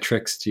what kind of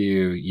tricks do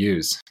you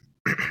use?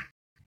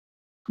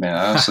 Man,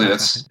 honestly,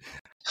 that's...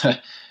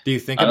 Do you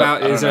think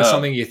about, is there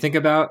something you think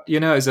about, you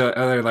know, is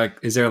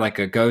there like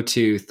a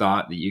go-to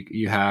thought that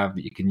you have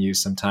that you can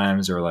use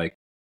sometimes, or like,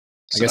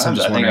 I guess I'm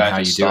just wondering how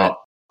you do it.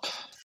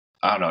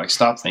 I don't know, like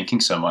stop thinking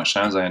so much.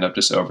 Sometimes I end up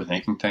just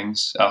overthinking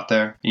things out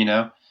there, you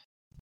know,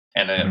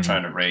 and I end up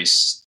trying to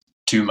race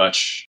too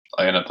much.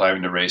 I end up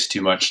having to race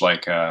too much,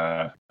 like,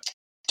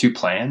 too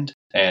planned,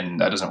 and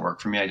that doesn't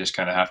work for me. I just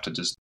kind of have to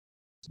just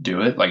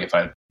do it. Like if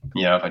I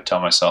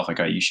tell myself like,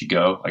 oh, you should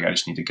go, like I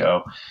just need to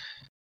go.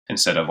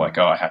 instead of like,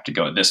 oh, I have to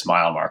go at this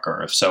mile marker,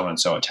 or if so and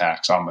so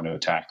attacks, I'm going to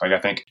attack. Like I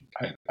think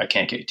I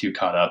can't get too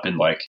caught up in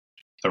like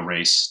the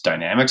race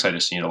dynamics. I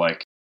just need to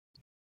like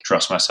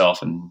trust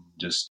myself and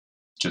just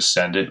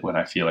send it when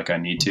I feel like I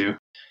need to.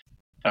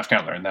 I've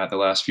kind of learned that the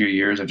last few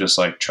years of just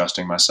like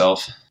trusting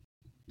myself.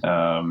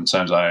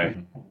 Sometimes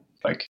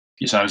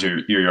sometimes you're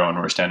your own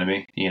worst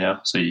enemy, you know,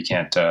 so you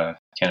can't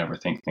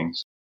overthink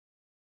things.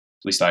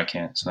 At least I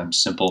can't.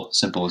 Sometimes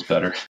simple is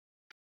better.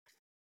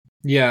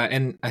 Yeah.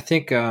 And I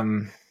think,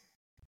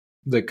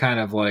 the kind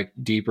of like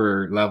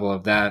deeper level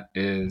of that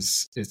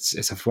is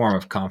it's a form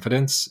of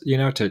confidence, you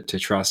know, to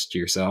trust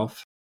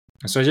yourself.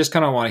 So I just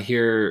kind of want to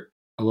hear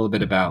a little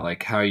bit about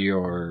like how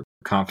your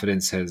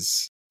confidence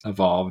has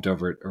evolved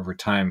over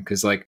time.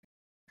 Because like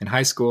in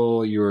high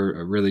school, you were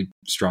a really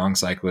strong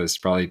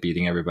cyclist, probably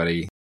beating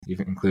everybody,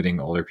 even including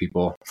older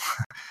people.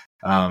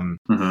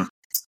 Mm-hmm.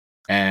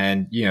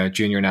 And you know,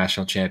 junior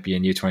national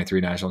champion,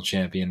 U23 national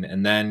champion,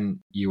 and then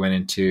you went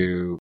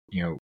into,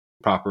 you know,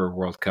 proper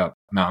World Cup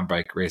mountain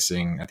bike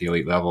racing at the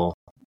elite level,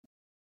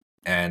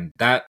 and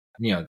that,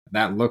 you know,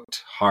 that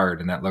looked hard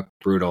and that looked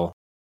brutal.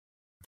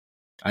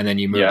 And then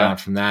you moved on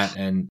from that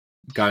and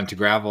got into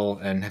gravel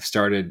and have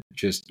started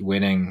just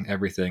winning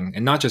everything,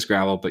 and not just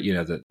gravel, but you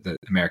know, the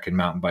American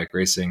mountain bike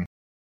racing.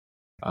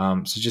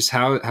 So just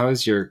how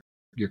is your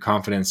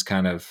confidence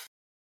kind of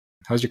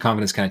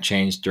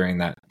changed during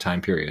that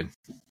time period?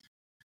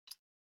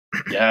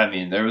 Yeah, I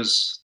mean, there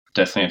was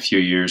definitely a few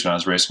years when I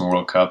was racing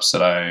World Cups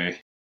that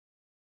I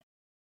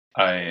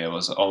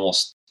was like,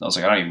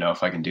 I don't even know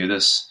if I can do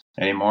this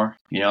anymore.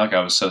 You know, like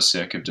I was so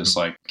sick of just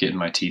like getting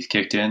my teeth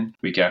kicked in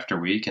week after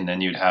week, and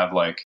then you'd have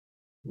like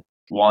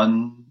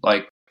one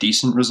like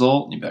decent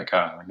result, and you'd be like,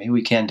 oh, maybe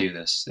we can do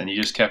this. And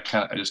you just kept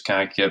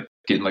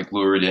getting like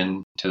lured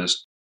into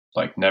this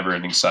like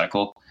never-ending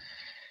cycle.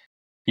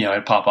 You know,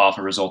 I'd pop off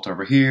a result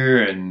over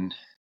here, and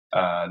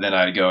then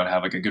I'd go and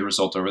have like a good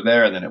result over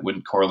there, and then it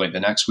wouldn't correlate the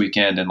next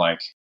weekend, and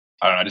like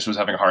I don't know, I just was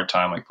having a hard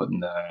time like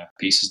putting the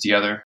pieces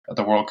together at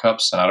the World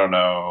Cups. And I don't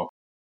know,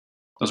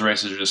 those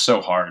races are just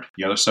so hard.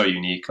 You know, they're so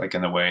unique, like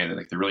in the way that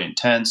like they're really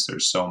intense.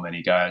 There's so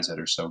many guys that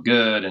are so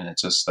good, and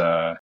it's just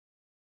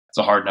it's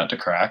a hard nut to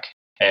crack.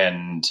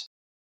 And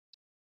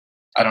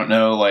I don't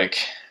know, like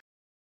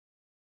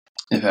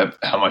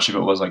how much of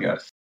it was like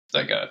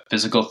a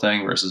physical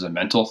thing versus a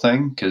mental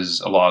thing, because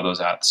a lot of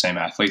those same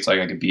athletes, like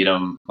I could beat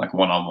them like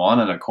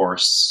one-on-one, and of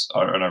course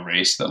in a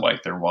race that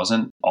like there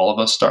wasn't all of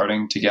us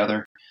starting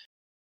together.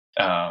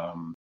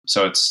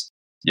 So it's,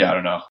 I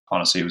don't know.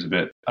 Honestly,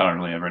 I don't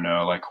really ever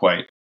know like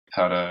quite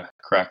how to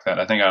crack that.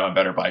 I think I'm a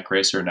better bike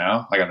racer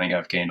now. Like I think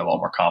I've gained a lot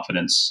more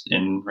confidence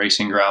in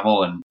racing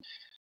gravel, and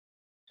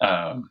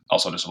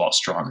also just a lot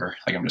stronger.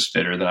 Like I'm just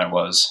fitter than I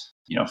was,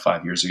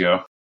 5 years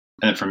ago.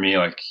 And then for me,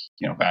 like,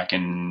 back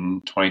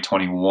in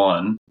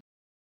 2021,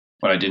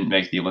 when I didn't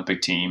make the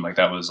Olympic team, like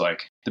that was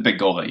like the big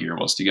goal that year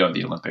was to go to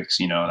the Olympics,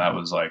 and that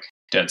was like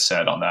dead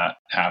set on that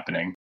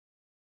happening.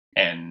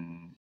 And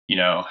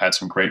had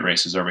some great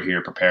races over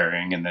here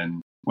preparing, and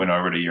then went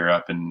over to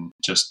Europe and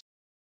just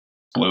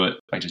blew it.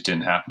 Like just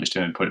didn't happen, just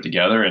didn't put it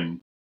together. And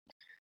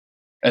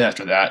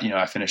after that,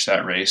 I finished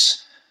that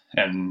race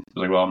and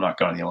was like, well, I'm not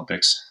going to the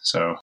Olympics,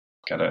 so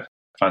got to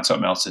find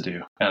something else to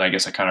do. And I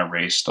guess I kind of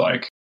raced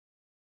like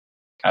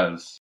out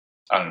of,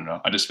 I don't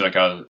know, I just feel like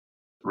I was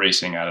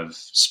racing out of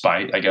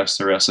spite, I guess,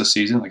 the rest of the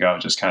season. Like I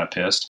was just kind of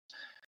pissed,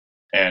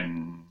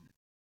 and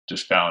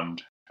just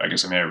found, I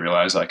guess I may have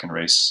realized I can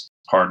race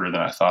harder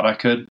than I thought I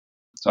could.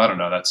 So I don't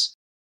know, that's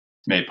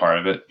maybe part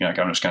of it. Like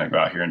I'm just going to go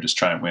out here and just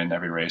try and win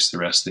every race the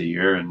rest of the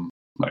year. And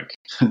like,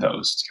 that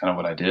was kind of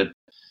what I did.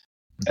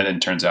 And then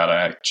it turns out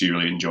I actually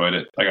really enjoyed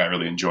it. Like I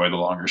really enjoy the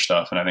longer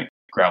stuff. And I think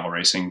gravel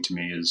racing to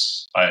me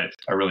is, I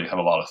really have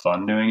a lot of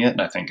fun doing it.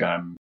 And I think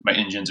my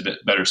engine's a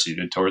bit better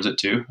suited towards it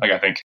too. Like I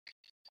think,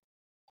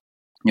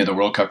 the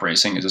World Cup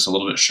racing is just a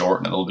little bit short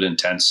and a little bit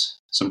intense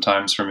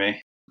sometimes for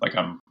me. Like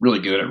I'm really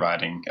good at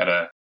riding at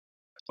a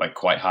like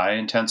quite high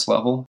intense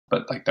level,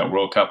 but like that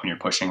World Cup when you're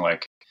pushing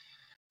like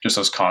just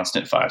those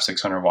constant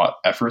 500-600 watt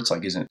efforts,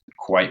 like isn't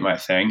quite my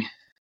thing.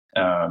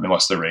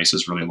 Unless the race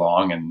is really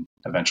long and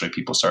eventually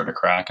people start to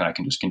crack and I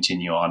can just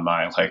continue on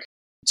my like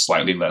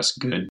slightly less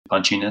good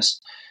punchiness.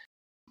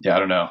 Yeah, I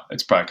don't know.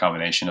 It's probably a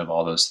combination of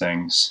all those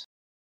things.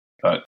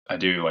 But I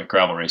do like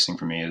gravel racing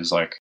for me is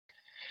like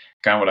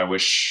kind of what I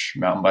wish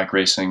mountain bike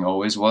racing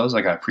always was.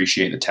 Like I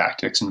appreciate the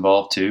tactics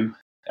involved too,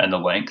 and the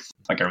length.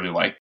 Like I really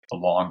like the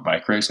long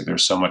bike race. Like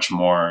there's so much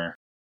more,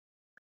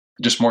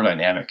 just more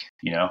dynamic,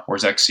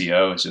 whereas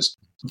XCO is just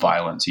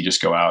violence. You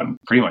just go out and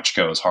pretty much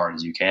go as hard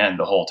as you can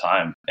the whole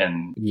time.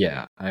 And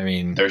yeah, I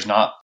mean, there's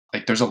not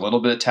like, there's a little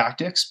bit of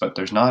tactics, but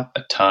there's not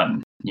a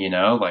ton,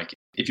 like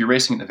if you're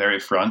racing at the very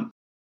front,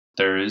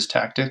 there is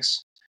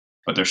tactics,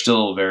 but they're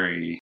still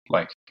very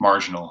like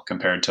marginal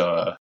compared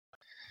to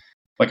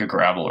like a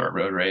gravel or a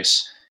road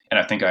race. And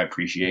I think I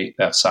appreciate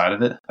that side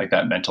of it, like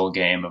that mental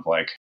game of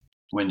like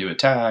when to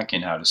attack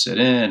and how to sit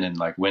in and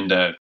like when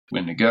to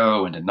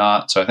go, when to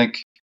not. So I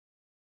think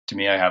to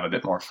me, I have a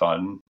bit more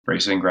fun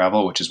racing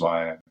gravel, which is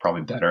why I'm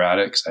probably better at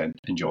it because I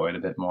enjoy it a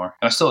bit more.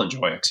 And I still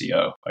enjoy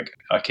XCO. Like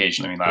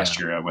occasionally, I mean, last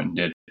year I went and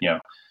did,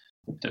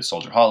 did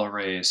Soldier Hollow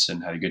race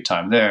and had a good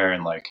time there.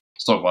 And like,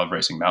 still love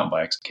racing mountain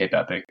bikes at Cape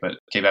Epic, but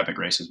Cape Epic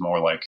race is more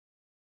like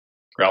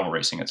gravel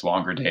racing. It's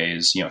longer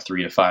days,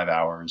 3 to 5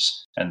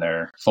 hours, and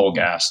they're full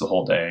gas the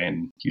whole day.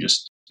 And you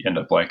end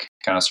up like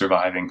kind of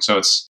surviving. So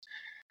it's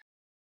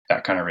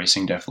that kind of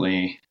racing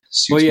definitely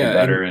suits me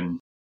better. And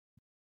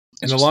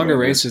the longer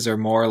races are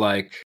more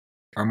like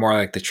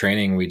the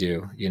training we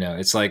do.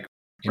 It's like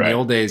in the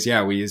old days,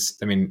 we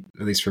used, I mean,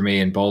 at least for me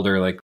in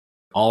Boulder, like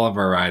all of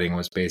our riding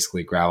was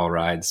basically gravel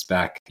rides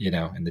back,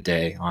 in the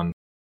day on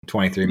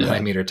 23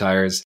 millimeter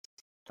tires.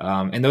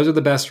 And those are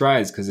the best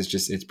rides because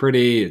it's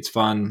pretty, it's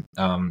fun.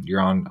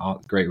 You're on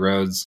great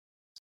roads.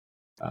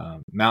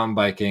 Mountain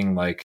biking,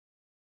 like,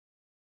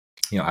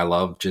 I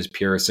love just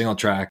pure single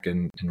track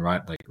and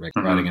ride,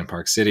 riding in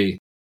Park City.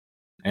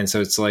 And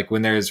so it's like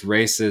when there's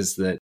races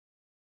that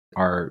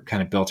are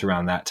kind of built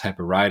around that type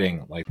of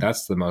riding, like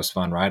that's the most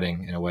fun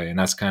riding in a way. And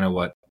that's kind of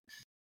what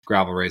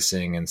gravel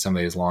racing and some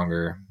of these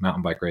longer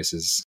mountain bike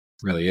races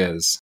really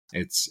is.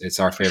 It's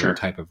our favorite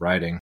type of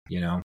riding,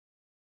 You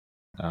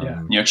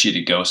actually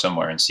to go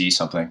somewhere and see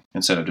something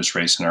instead of just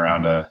racing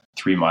around a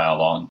 3 mile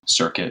long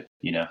circuit,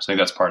 So I think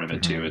that's part of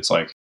it too. It's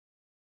like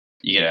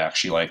you get to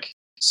actually like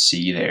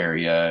see the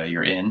area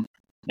you're in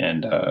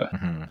and,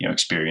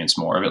 experience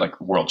more of it. Like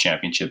World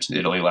Championships in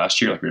Italy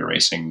last year, like we were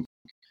racing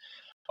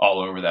all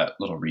over that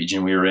little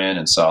region we were in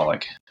and saw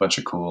like a bunch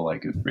of cool,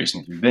 like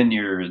racing through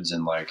vineyards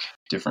and like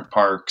different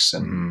parks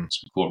and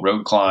some cool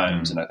road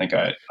climbs. And I think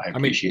I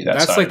appreciate that.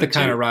 That's like the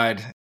kind of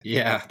ride.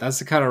 Yeah. That's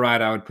the kind of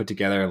ride I would put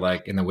together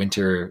like in the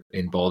winter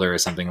in Boulder or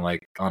something,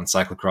 like on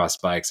cyclocross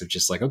bikes of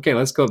just like, okay,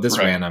 let's go up this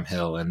random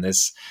hill and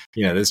this,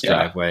 this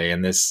driveway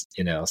and this,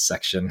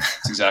 section.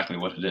 That's exactly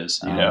what it is,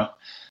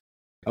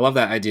 I love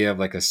that idea of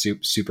like a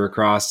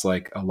supercross,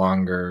 like a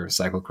longer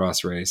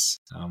cyclocross race,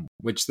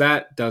 which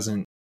that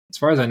doesn't, as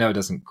far as I know, it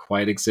doesn't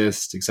quite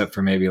exist, except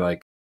for maybe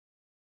like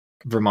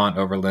Vermont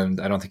Overland.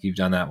 I don't think you've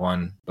done that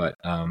one, but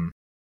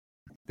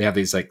they have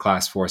these like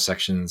class 4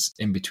 sections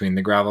in between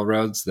the gravel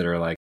roads that are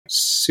like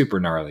super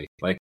gnarly,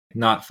 like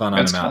not fun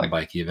on a mountain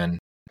bike even.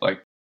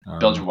 Like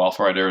Belgian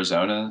Wildfire Ride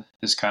Arizona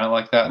is kind of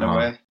like that in a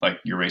way. Like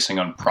you're racing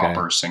on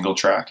proper single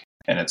track,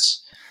 and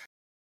it's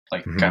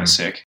like kind of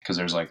sick because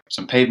there's like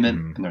some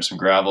pavement and there's some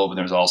gravel, but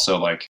there's also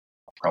like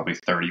probably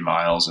 30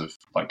 miles of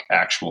like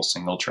actual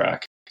single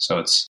track. So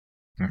it's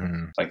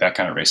like that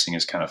kind of racing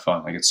is kind of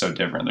fun. Like it's so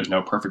different. There's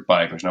no perfect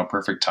bike. There's no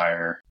perfect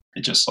tire.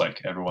 It's just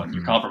like everyone,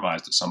 you're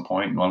compromised at some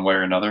point in one way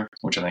or another,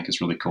 which I think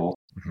is really cool.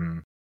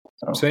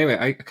 So anyway,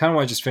 I kind of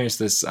want to just finish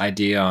this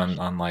idea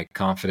on like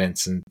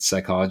confidence and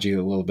psychology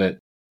a little bit,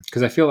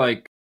 because I feel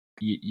like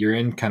you're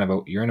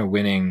in a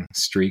winning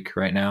streak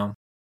right now.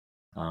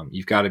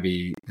 You've got to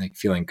be like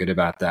feeling good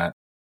about that.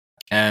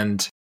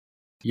 And,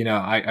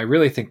 I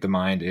really think the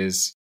mind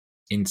is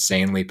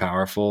insanely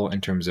powerful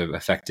in terms of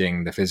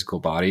affecting the physical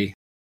body.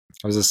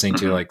 I was listening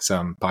to like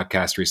some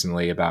podcast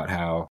recently about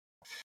how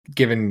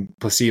given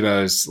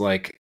placebos,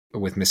 like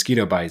with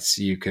mosquito bites,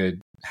 you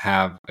could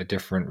have a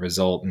different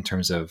result in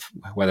terms of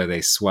whether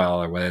they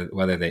swell or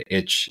whether they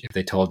itch if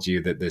they told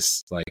you that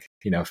this like,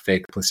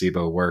 fake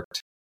placebo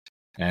worked.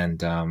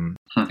 And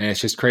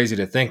it's just crazy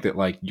to think that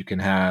like you can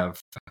have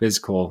a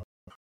physical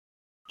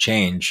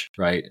change,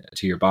 right,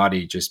 to your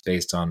body just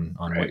based on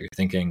what you're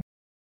thinking.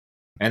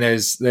 And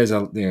there's a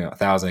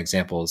 1,000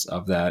 examples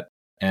of that.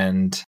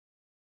 And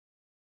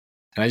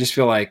I just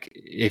feel like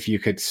if you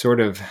could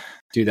sort of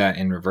do that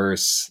in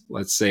reverse,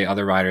 let's say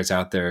other riders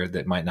out there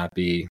that might not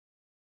be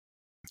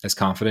as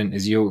confident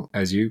as you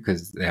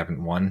because they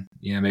haven't won,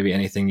 maybe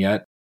anything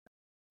yet,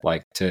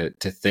 like to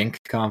think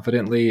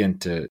confidently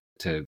and to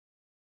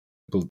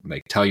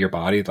like tell your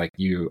body like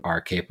you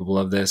are capable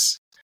of this,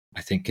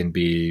 I think can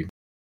be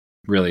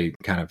really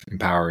kind of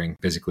empowering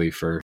physically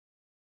for,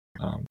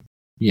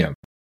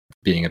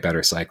 being a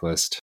better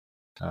cyclist.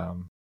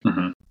 Do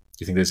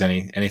you think there's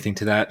anything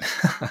to that?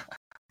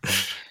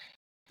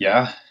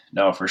 Yeah,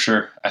 no, for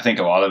sure. I think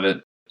a lot of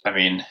it, I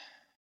mean,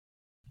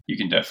 you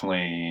can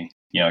definitely,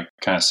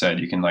 kind of said,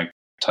 you can like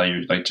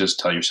just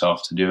tell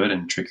yourself to do it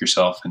and trick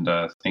yourself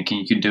into thinking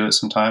you can do it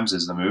sometimes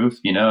is the move,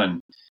 and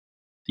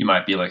you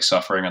might be like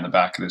suffering on the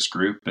back of this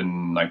group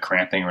and like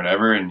cramping or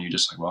whatever. And you're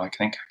just like, well, I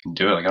think I can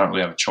do it. Like, I don't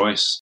really have a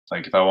choice.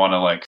 Like if I want to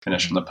like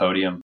finish on the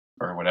podium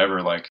or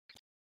whatever, like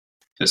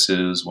this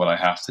is what I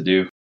have to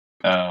do.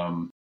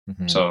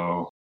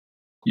 So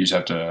you just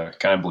have to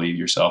kind of believe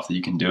yourself that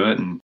you can do it.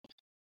 And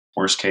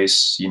worst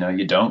case, you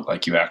don't,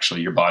 like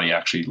your body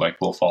actually like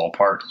will fall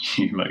apart.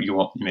 You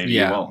won't, maybe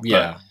you won't.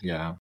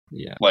 Yeah.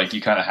 Like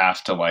you kind of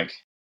have to like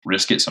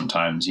risk it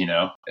sometimes,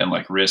 and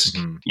like risk,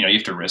 you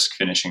have to risk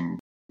finishing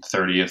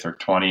 30th or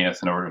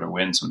 20th in order to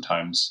win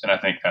sometimes. And I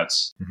think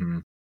that's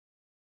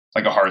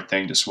like a hard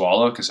thing to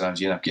swallow because sometimes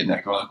you end up getting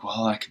that go like,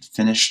 well, I could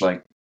finish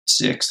like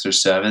 6th or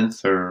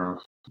 7th or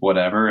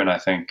whatever. And I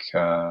think,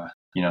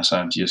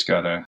 sometimes you just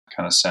got to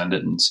kind of send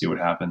it and see what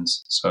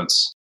happens. So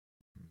it's,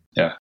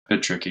 I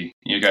bit tricky.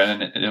 You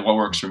got, and what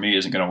works for me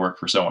isn't going to work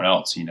for someone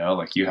else.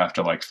 Like you have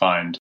to like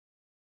find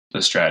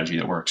the strategy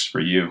that works for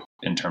you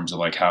in terms of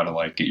like how to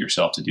like get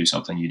yourself to do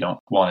something you don't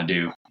want to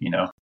do.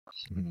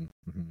 Mm-hmm.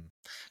 Mm-hmm.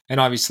 And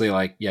obviously,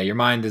 like, yeah, your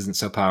mind isn't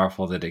so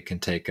powerful that it can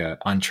take a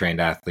untrained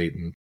athlete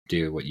and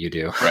do what you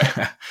do.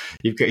 Right.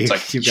 You've got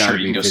you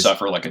can go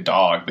suffer like a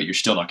dog, but you're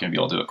still not going to be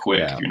able to do it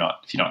quick if you're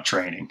not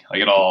training.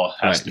 Like it all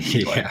has to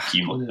be like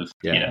cumulative.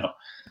 Yeah.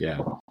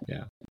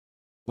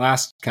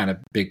 Last kind of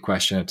big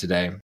question of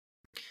today: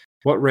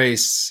 what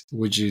race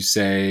would you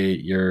say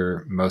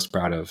you're most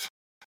proud of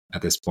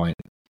at this point?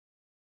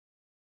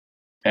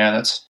 Man,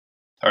 that's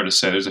hard to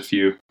say. There's a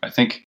few. I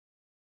think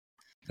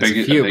a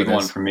big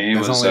one for me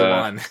was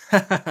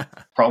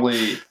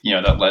probably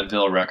that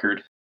Leadville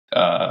record.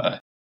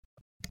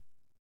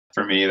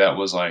 For me, that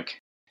was like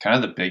kind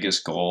of the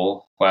biggest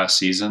goal last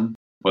season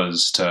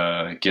was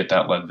to get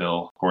that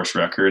Leadville course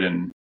record.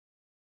 And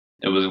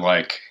it was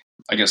like,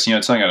 I guess,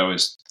 it's something I'd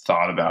always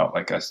thought about.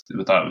 Like I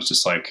thought it was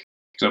just like,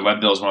 because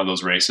Leadville is one of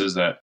those races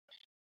that,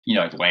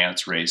 like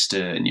Lance raced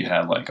it and you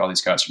had like all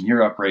these guys from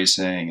Europe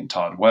racing and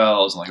Todd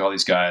Wells and like all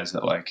these guys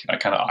that like I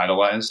kind of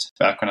idolized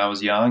back when I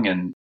was young.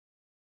 And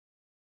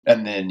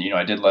then,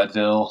 I did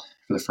Leadville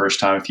for the first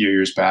time a few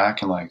years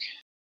back and like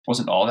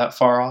wasn't all that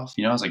far off.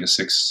 I was like a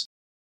 6:13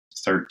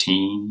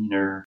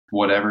 or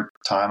whatever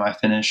time I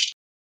finished,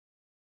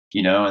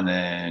 and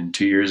then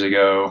 2 years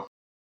ago,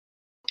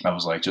 I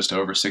was like just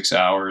over 6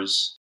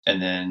 hours.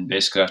 And then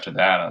basically after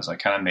that, I was like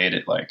kind of made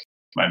it like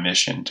my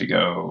mission to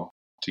go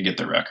to get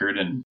the record.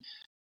 And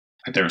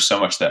like, there was so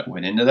much that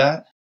went into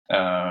that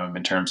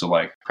in terms of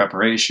like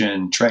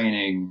preparation,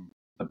 training,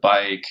 the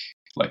bike,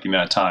 like the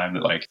amount of time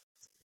that like,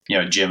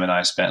 Jim and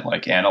I spent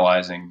like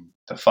analyzing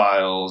the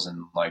files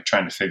and like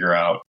trying to figure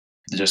out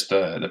just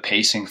the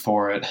pacing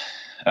for it.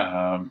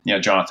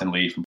 Jonathan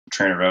Lee from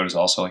Trainer Road is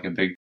also like a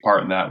big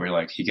part in that, where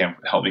like he can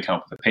help me come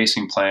up with a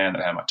pacing plan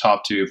that I had my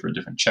top two for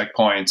different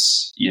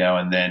checkpoints,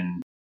 and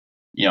then,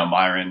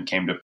 Myron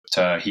came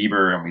to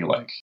Heber and we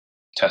like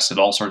tested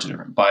all sorts of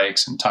different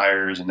bikes and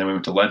tires. And then we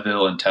went to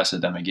Leadville and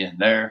tested them again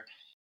there.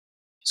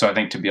 So I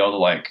think to be able to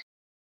like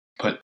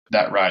put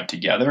that ride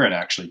together and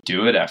actually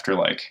do it after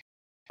like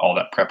all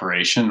that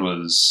preparation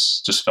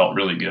just felt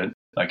really good.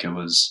 Like there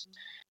was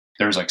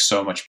like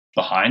so much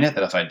behind it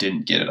that if I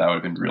didn't get it, I would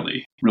have been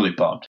really, really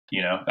bummed.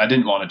 I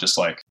didn't want to just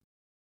like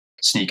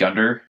sneak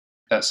under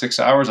that 6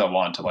 hours. I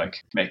wanted to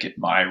like make it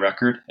my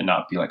record and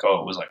not be like, oh,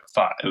 it was like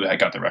 5. I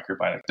got the record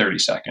by like 30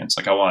 seconds.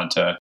 Like I wanted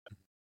to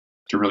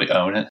really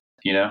own it,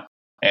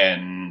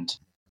 and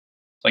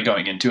like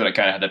going into it, I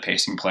kind of had the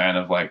pacing plan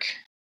of like,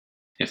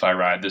 if I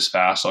ride this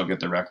fast, I'll get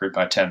the record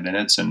by 10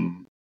 minutes.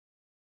 And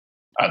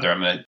either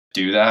I'm going to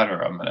do that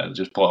or I'm going to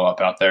just blow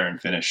up out there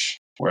and finish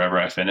wherever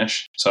I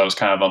finish. So I was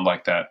kind of on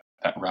like that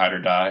ride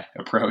or die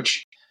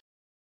approach.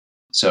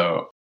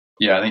 So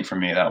yeah, I think for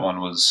me, that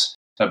one was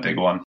a big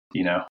one,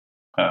 going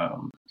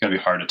to be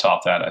hard to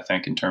top that, I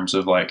think, in terms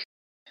of like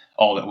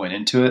all that went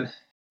into it.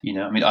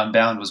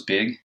 Unbound was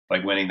big,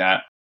 like winning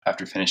that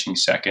after finishing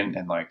second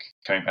and like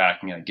coming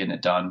back and getting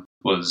it done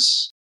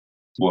was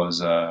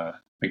a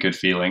good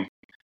feeling.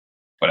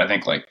 But I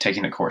think like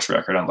taking the course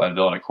record on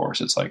Leadville on a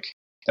course, it's like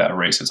that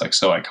race is like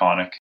so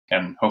iconic,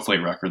 and hopefully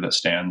a record that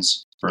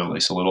stands for at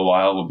least a little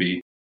while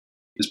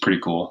is pretty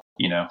cool.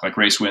 Like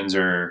race wins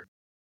are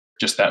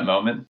just that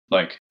moment.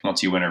 Like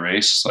once you win a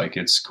race, like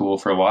it's cool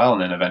for a while,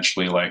 and then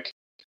eventually like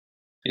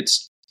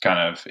it's kind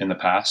of in the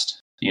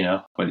past,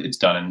 but it's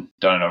done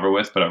and over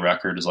with. But a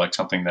record is like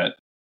something that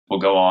will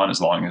go on as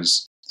long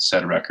as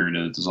said record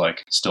is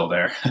like still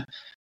there.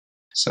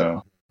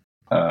 So,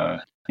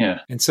 yeah.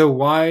 And so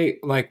why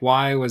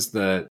was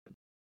the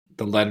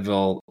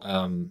Leadville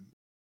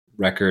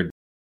record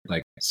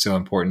like so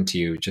important to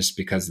you? Just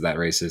because that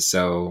race is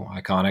so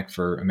iconic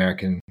for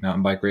American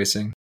mountain bike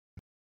racing?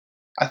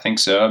 I think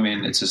so.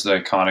 It's just the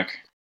iconic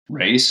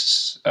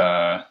race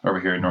over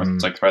here in North.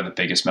 It's like probably the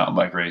biggest mountain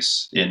bike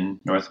race in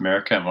North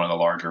America and one of the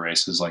larger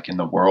races like in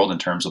the world in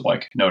terms of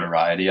like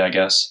notoriety, I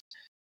guess.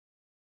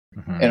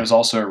 Mm-hmm. And it was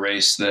also a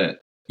race that,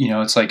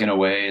 it's like in a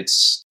way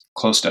it's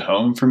close to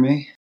home for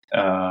me.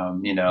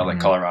 Like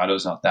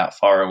Colorado's not that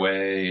far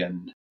away,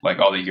 and like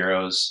all the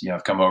Euros,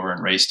 have come over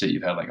and raced it.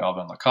 You've had like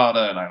Alban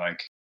Lakata, and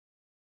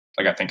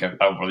I think I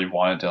really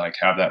wanted to like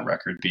have that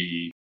record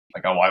be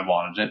like, oh, I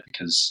wanted it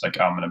because like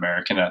I'm an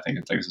American and I think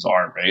this is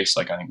our race.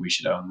 Like I think we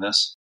should own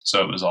this.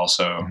 So it was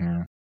also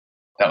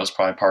that was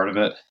probably part of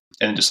it,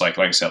 and just like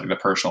I said, like the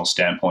personal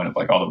standpoint of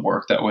like all the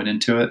work that went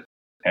into it,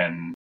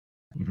 and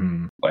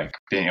like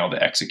being able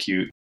to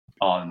execute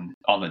on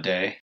the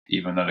day,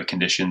 even though the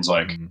conditions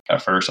like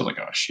at first I was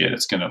like, oh shit,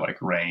 it's gonna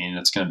like rain,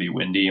 it's gonna be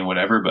windy and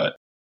whatever, but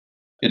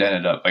it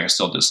ended up like I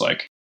still just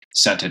like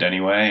sent it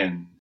anyway,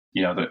 and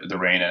the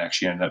rain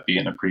actually ended up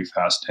being a pretty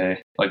fast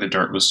day. Like the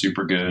dirt was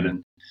super good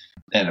and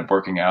ended up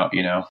working out,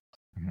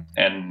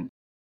 and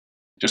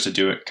just to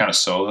do it kind of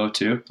solo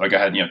too. Like I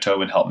had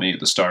Tobin help me at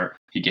the start.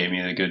 He gave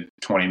me a good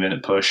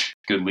 20-minute push,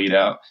 good lead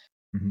out.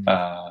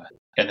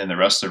 And And then the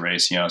rest of the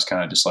race, I was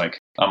kind of just like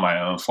on my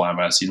own, flying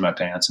by the seat of my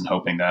pants and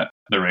hoping that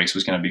the race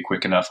was going to be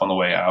quick enough on the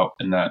way out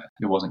and that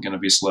it wasn't going to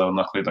be slow. And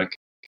luckily, like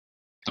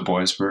the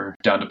boys were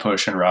down to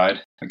push and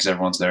ride because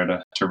everyone's there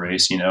to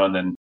race, and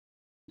then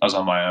I was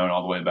on my own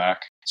all the way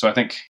back. So I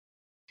think,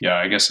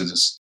 I guess it's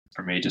just,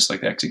 for me, just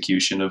like the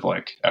execution of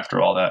like,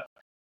 after all that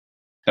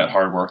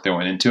hard work that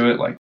went into it,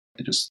 like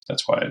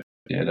that's why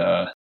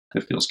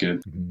it feels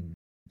good.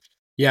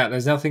 Yeah.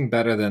 There's nothing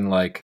better than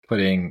like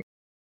putting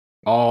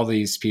all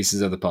these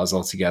pieces of the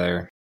puzzle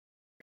together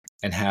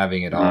and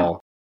having it all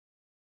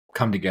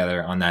come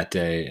together on that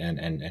day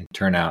and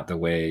turn out the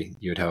way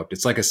you had hoped.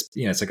 It's like it's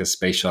like a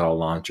space shuttle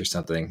launch or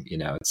something,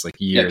 it's like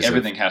years.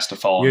 Everything has to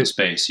fall into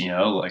space,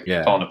 fall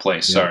into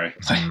place. Yeah. Sorry.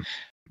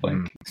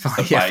 The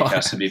bike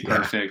has to be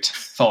perfect,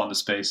 fall into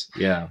space.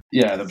 Yeah.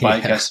 Yeah. The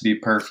bike has to be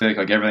perfect.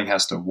 Like everything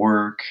has to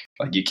work.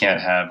 Like you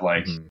can't have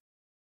like,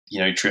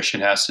 nutrition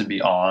has to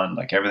be on,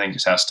 like everything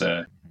just has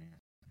to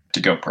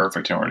go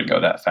perfect in order to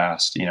go that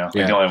fast, Like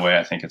the only way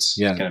I think it's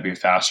going to be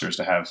faster is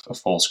to have a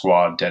full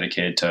squad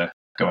dedicated to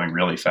going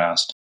really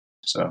fast.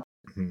 So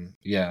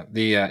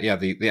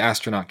the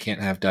astronaut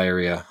can't have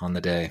diarrhea on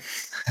the day.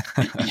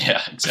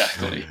 Yeah,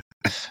 exactly.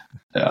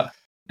 Yeah.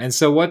 And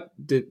so what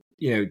did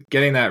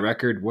getting that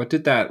record, what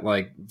did that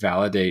like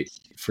validate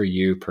for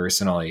you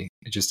personally,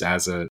 just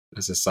as a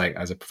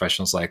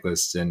professional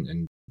cyclist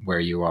and where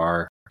you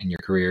are in your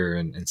career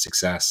and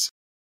success?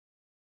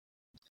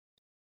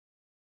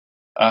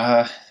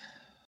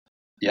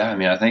 Yeah, I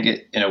mean, I think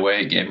in a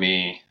way it gave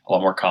me a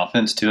lot more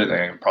confidence too. Like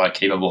I'm probably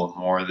capable of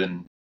more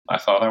than I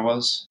thought I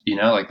was,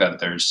 like that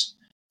there's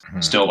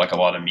still like a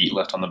lot of meat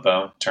left on the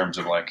bone in terms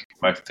of like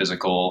my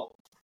physical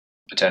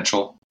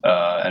potential,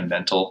 and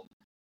mental,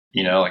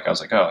 like I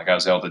was like, I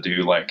was able to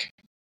do like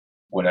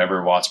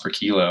whatever watts per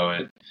kilo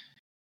at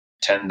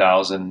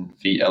 10,000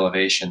 feet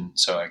elevation.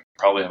 So I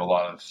probably have a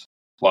lot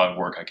of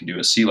work I can do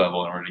at sea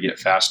level in order to get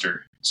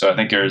faster. So I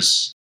think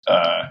there's,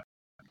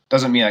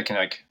 doesn't mean I can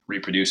like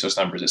reproduce those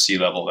numbers at sea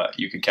level that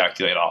you could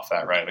calculate off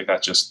that, right? Like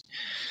that's just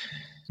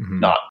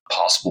not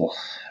possible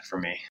for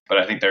me. But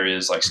I think there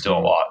is like still a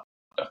lot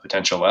of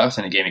potential left,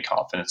 and it gave me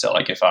confidence that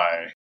like if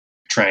I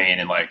train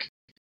and like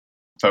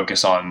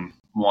focus on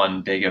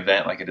one big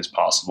event, like it is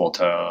possible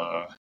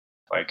to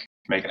like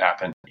make it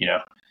happen,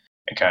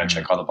 and kind of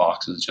check all the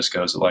boxes. It just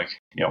goes to like,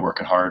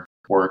 working hard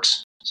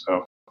works.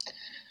 So.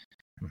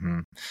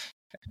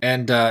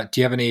 And do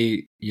you have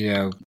any,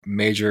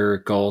 major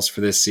goals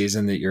for this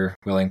season that you're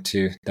willing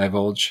to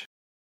divulge?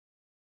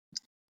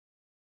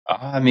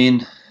 I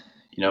mean,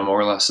 more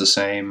or less the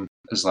same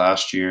as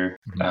last year.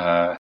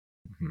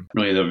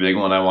 Really the big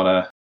one I want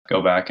to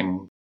go back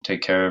and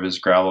take care of is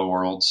Gravel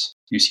Worlds,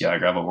 UCI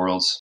Gravel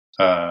Worlds.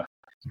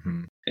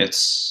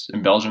 It's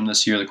in Belgium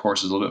this year. The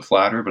course is a little bit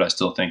flatter, but I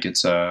still think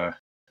it's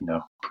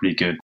pretty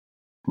good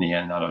in the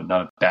end. Not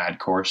a bad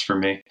course for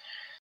me.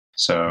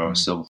 So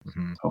still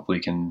hopefully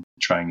can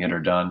try and get her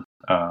done.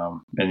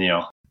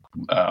 And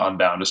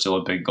Unbound is still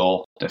a big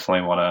goal.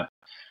 Definitely want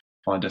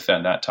to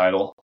defend that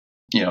title,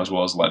 as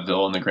well as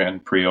Leadville and the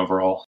Grand Prix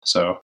overall.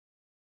 So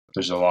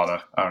there's a lot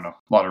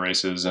of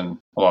races and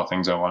a lot of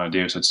things I want to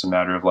do. So it's a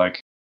matter of like,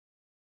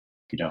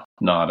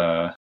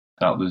 not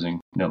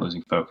losing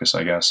focus,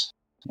 I guess,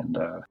 and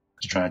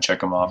just trying to check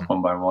them off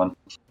one by one.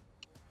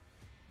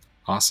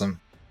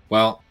 Awesome.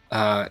 Well,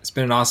 it's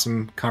been an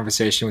awesome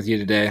conversation with you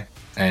today,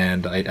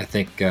 and I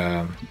think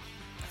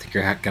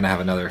you're going to have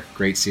another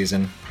great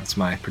season. That's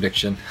my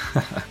prediction.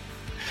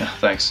 Yeah,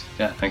 thanks.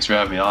 Yeah, thanks for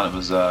having me on. It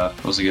was a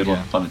good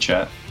one. Fun to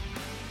chat.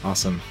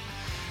 Awesome.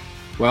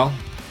 Well,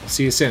 we'll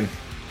see you soon.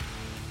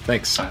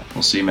 Thanks. All right,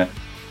 we'll see you, man.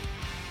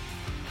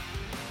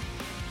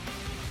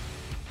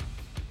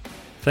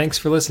 Thanks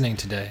for listening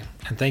today,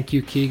 and thank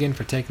you, Keegan,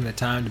 for taking the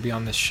time to be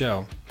on this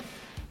show.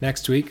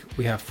 Next week,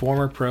 we have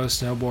former pro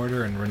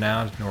snowboarder and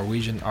renowned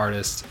Norwegian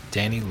artist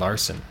Danny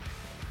Larson.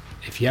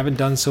 If you haven't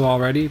done so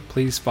already,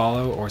 please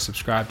follow or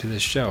subscribe to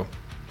this show.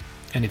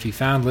 And if you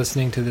found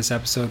listening to this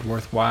episode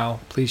worthwhile,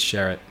 please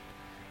share it.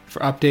 For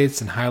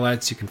updates and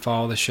highlights, you can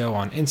follow the show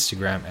on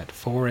Instagram at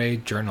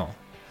 4A Journal.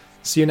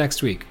 See you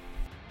next week.